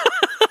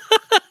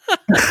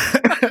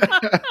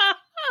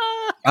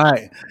 All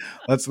right,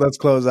 let's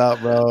close out,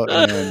 bro.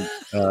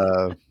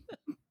 And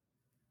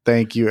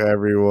thank you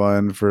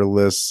everyone for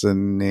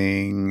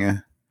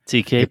listening.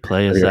 TK,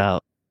 play us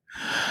out.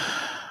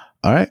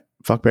 All right,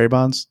 fuck Barry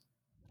Bonds.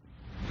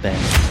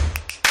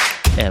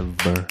 Best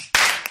ever.